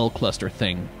 this is the L cluster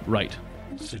thing. Right.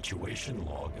 Situation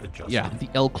log adjusted. Yeah, the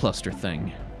L cluster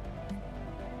thing.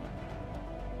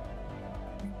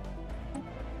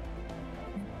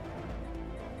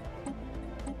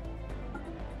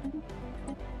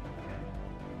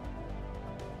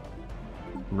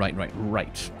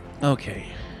 Right. Okay.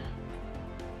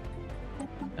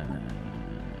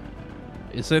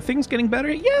 Is there things getting better?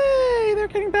 Yay! They're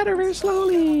getting better very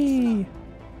slowly.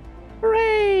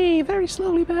 Hooray! Very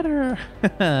slowly better.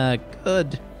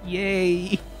 Good.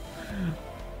 Yay.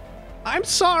 I'm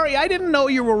sorry, I didn't know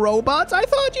you were robots. I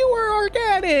thought you were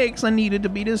organics and needed to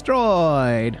be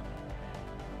destroyed.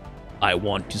 I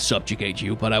want to subjugate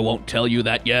you, but I won't tell you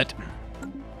that yet.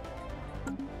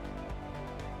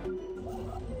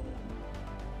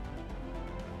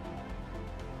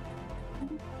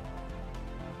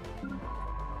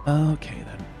 Okay,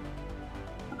 then.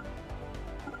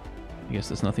 I guess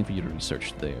there's nothing for you to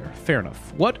research there. Fair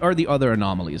enough. What are the other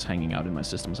anomalies hanging out in my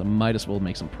systems? I might as well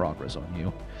make some progress on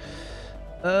you.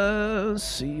 Let's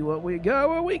see what we got,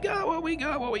 what we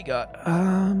got.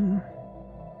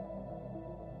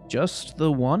 Just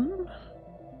the one?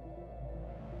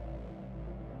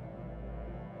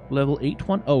 Level 8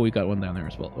 one? Oh, we got one down there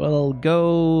as well. Well,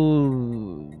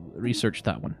 go research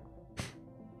that one.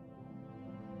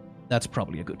 That's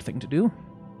probably a good thing to do.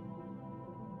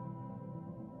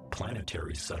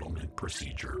 Planetary settlement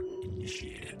procedure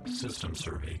initiated. System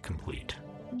survey complete.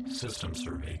 System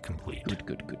survey complete.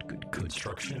 Good.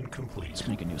 Construction complete. Let's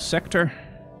make a new sector.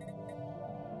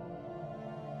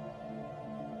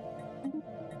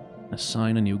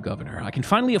 Assign a new governor. I can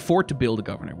finally afford to build a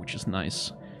governor, which is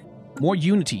nice. More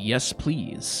unity, yes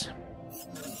please.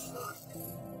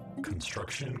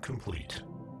 Construction complete.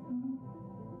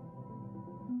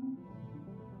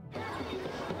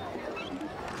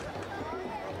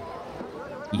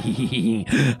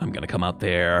 I'm gonna come out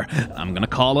there. I'm gonna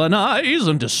colonize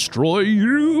and destroy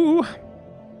you.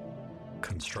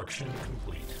 Construction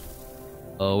complete.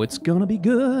 Oh, it's gonna be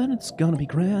good. It's gonna be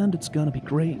grand. It's gonna be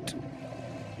great.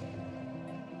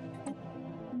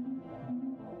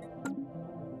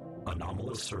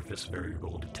 Anomalous surface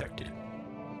variable detected.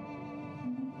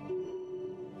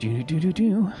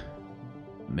 Do.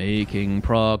 Making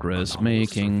progress,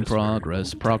 making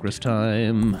progress, progress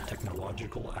time.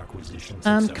 Technological acquisition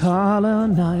And successful.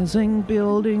 colonizing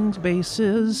buildings,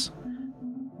 bases.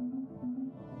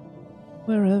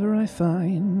 Wherever I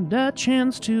find a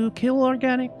chance to kill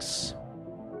organics.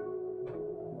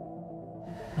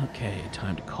 Okay,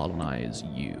 time to colonize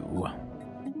you.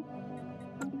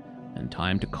 And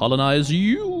time to colonize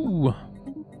you.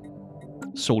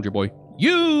 Soldier boy.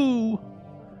 You!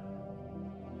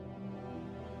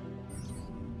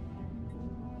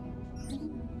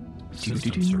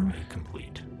 System survey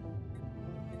complete.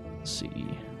 Let's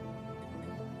see.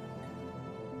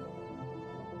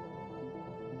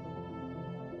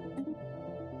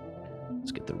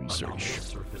 Let's get the research. Anomalous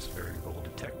surface variable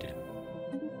detected.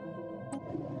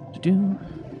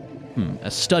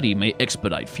 A study may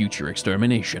expedite future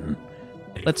extermination.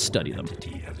 A Let's study foreign them.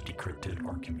 entity has decrypted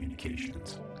our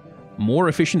communications. More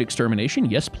efficient extermination?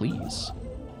 Yes, please.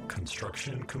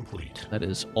 Construction complete. That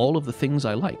is all of the things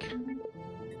I like.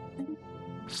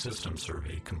 System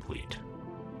survey complete.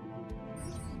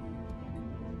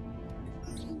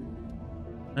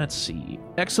 Let's see.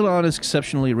 Exelon is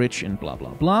exceptionally rich in blah,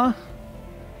 blah, blah.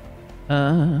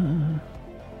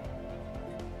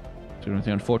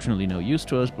 Unfortunately no use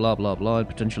to us, blah, blah, blah, and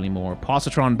potentially more.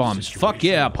 Positron bombs. Fuck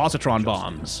yeah, positron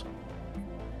bombs.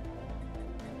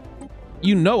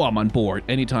 You know I'm on board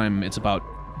anytime it's about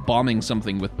bombing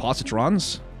something with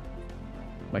positrons.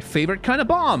 My favorite kind of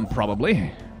bomb,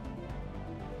 probably.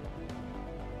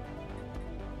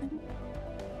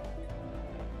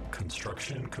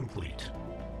 Construction complete.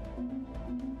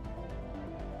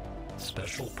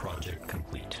 Special project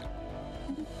complete.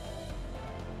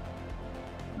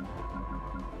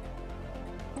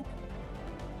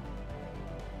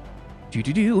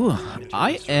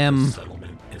 I am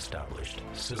Settlement established.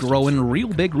 System growing survey real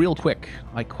big real quick.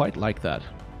 I quite like that.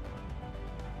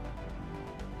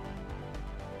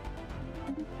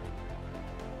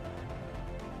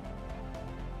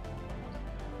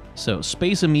 So,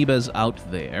 space amoebas out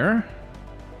there.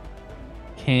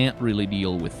 Can't really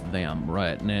deal with them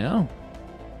right now.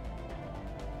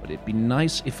 But it'd be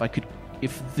nice if I could...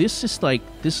 If this is like...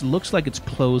 This looks like it's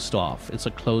closed off. It's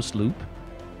a closed loop.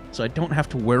 So I don't have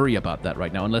to worry about that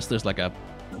right now, unless there's like a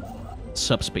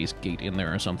subspace gate in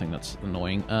there or something that's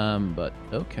annoying. But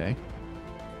okay.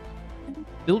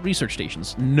 Build research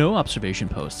stations. No observation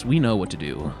posts. We know what to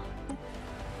do.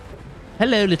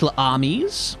 Hello, little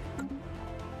armies.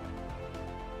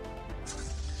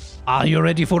 Are you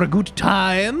ready for a good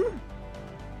time? Do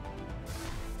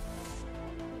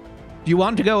you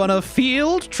want to go on a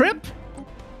field trip?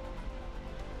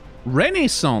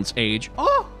 Renaissance Age.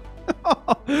 Oh!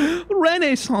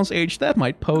 Renaissance Age. That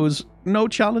might pose no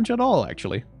challenge at all,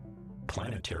 actually.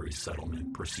 Planetary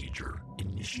settlement procedure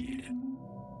initiated.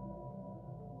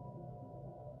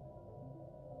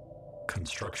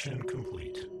 Construction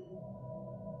complete.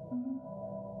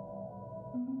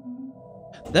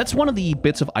 That's one of the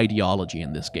bits of ideology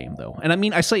in this game, though. And I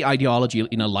mean, I say ideology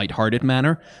in a lighthearted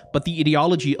manner, but the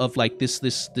ideology of, like, this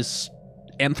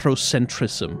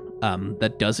anthrocentrism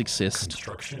that does exist.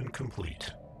 Construction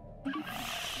complete.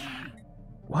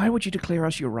 Why would you declare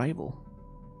us your rival?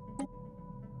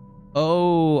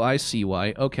 Oh, I see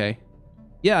why. Okay.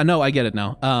 Yeah, no, I get it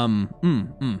now.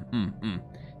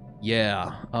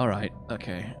 Yeah, alright.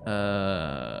 Okay.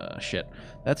 Shit.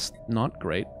 That's not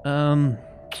great.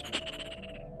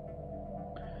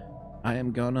 I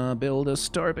am gonna build a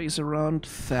starbase around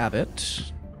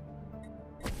Thabit.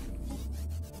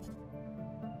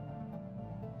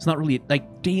 It's not really...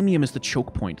 Like, Damium is the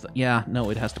choke point. Yeah,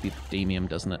 no, it has to be Damium,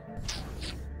 doesn't it?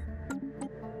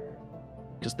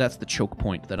 Because that's the choke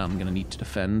point that I'm gonna need to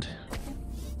defend.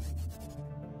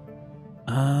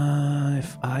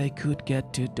 If I could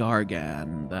get to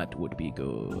Dargan, that would be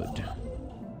good.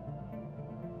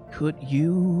 Could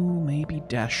you maybe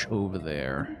dash over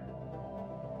there?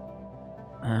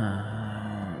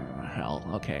 Hell,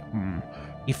 okay.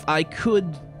 If I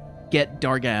could get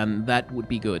Dargan, that would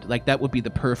be good. Like, that would be the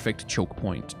perfect choke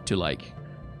point to, like,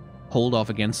 hold off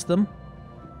against them.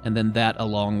 And then that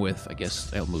along with, I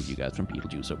guess, I'll move you guys from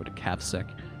Beetlejuice over to Cavsec.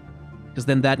 Because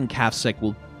then that and Cavsec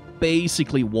will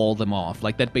basically wall them off.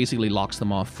 Like, that basically locks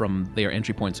them off from their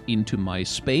entry points into my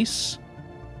space.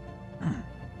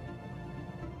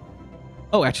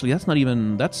 Oh, actually, that's not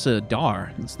even... That's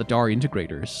DAR. It's the DAR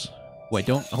integrators.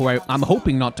 I'm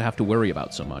hoping not to have to worry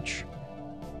about so much.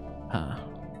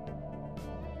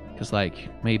 Because, like,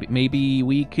 maybe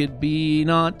we could be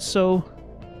not so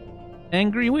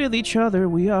angry with each other.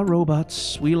 We are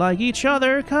robots. We like each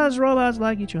other because robots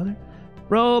like each other.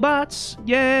 Robots,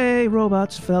 yay,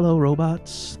 robots, fellow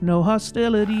robots. No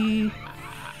hostility.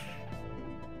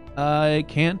 I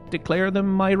can't declare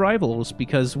them my rivals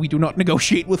because we do not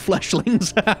negotiate with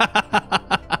fleshlings.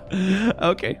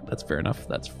 Okay, that's fair enough.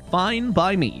 That's fine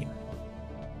by me.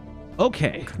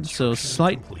 Okay, so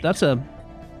that's a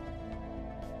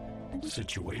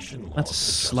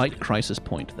slight crisis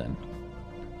point then,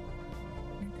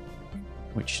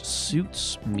 which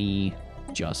suits me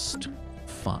just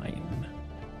fine,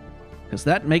 because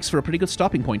that makes for a pretty good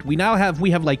stopping point. We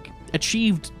have like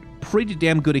achieved pretty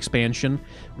damn good expansion.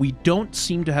 We don't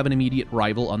seem to have an immediate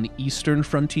rival on the eastern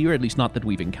frontier, at least not that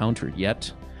we've encountered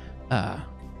yet.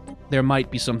 There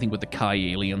might be something with the Kai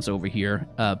aliens over here,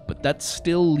 but that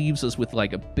still leaves us with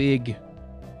like a big...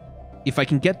 If I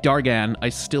can get Dargan, I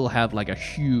still have like a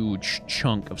huge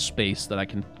chunk of space that I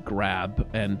can grab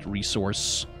and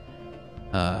resource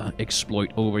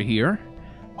exploit over here.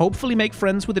 Hopefully make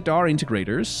friends with the DAR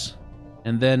integrators,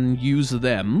 and then use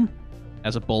them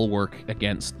as a bulwark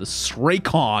against the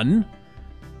Sracon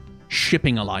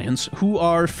Shipping Alliance, who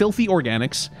are filthy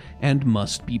organics and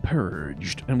must be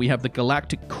purged. And we have the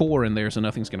Galactic Core in there, so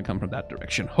nothing's going to come from that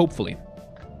direction, hopefully.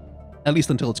 At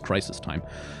least until it's crisis time.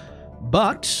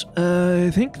 But I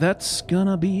think that's going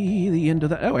to be the end of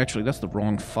that. Oh, actually, that's the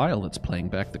wrong file that's playing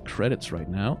back the credits right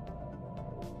now.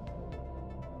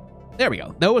 There we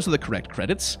go. Those are the correct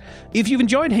credits. If you've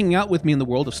enjoyed hanging out with me in the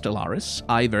world of Stellaris,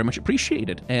 I very much appreciate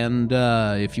it. And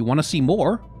if you want to see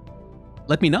more,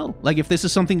 let me know. Like, if this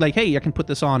is something like, hey, I can put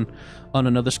this on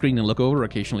another screen and look over,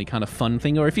 occasionally kind of fun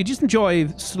thing. Or if you just enjoy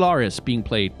Stellaris being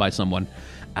played by someone,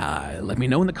 let me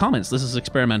know in the comments. This is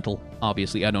experimental,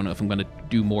 obviously. I don't know if I'm going to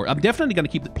do more. I'm definitely going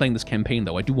to keep playing this campaign,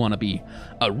 though. I do want to be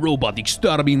a robot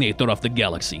exterminator of the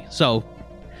galaxy. So,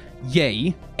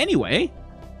 yay. Anyway...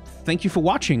 Thank you for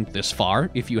watching this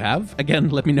far, if you have. Again,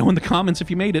 let me know in the comments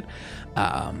if you made it.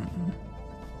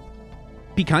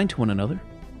 Be kind to one another.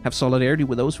 Have solidarity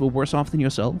with those who are worse off than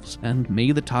yourselves. And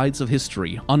may the tides of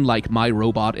history, unlike my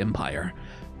robot empire,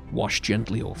 wash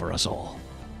gently over us all.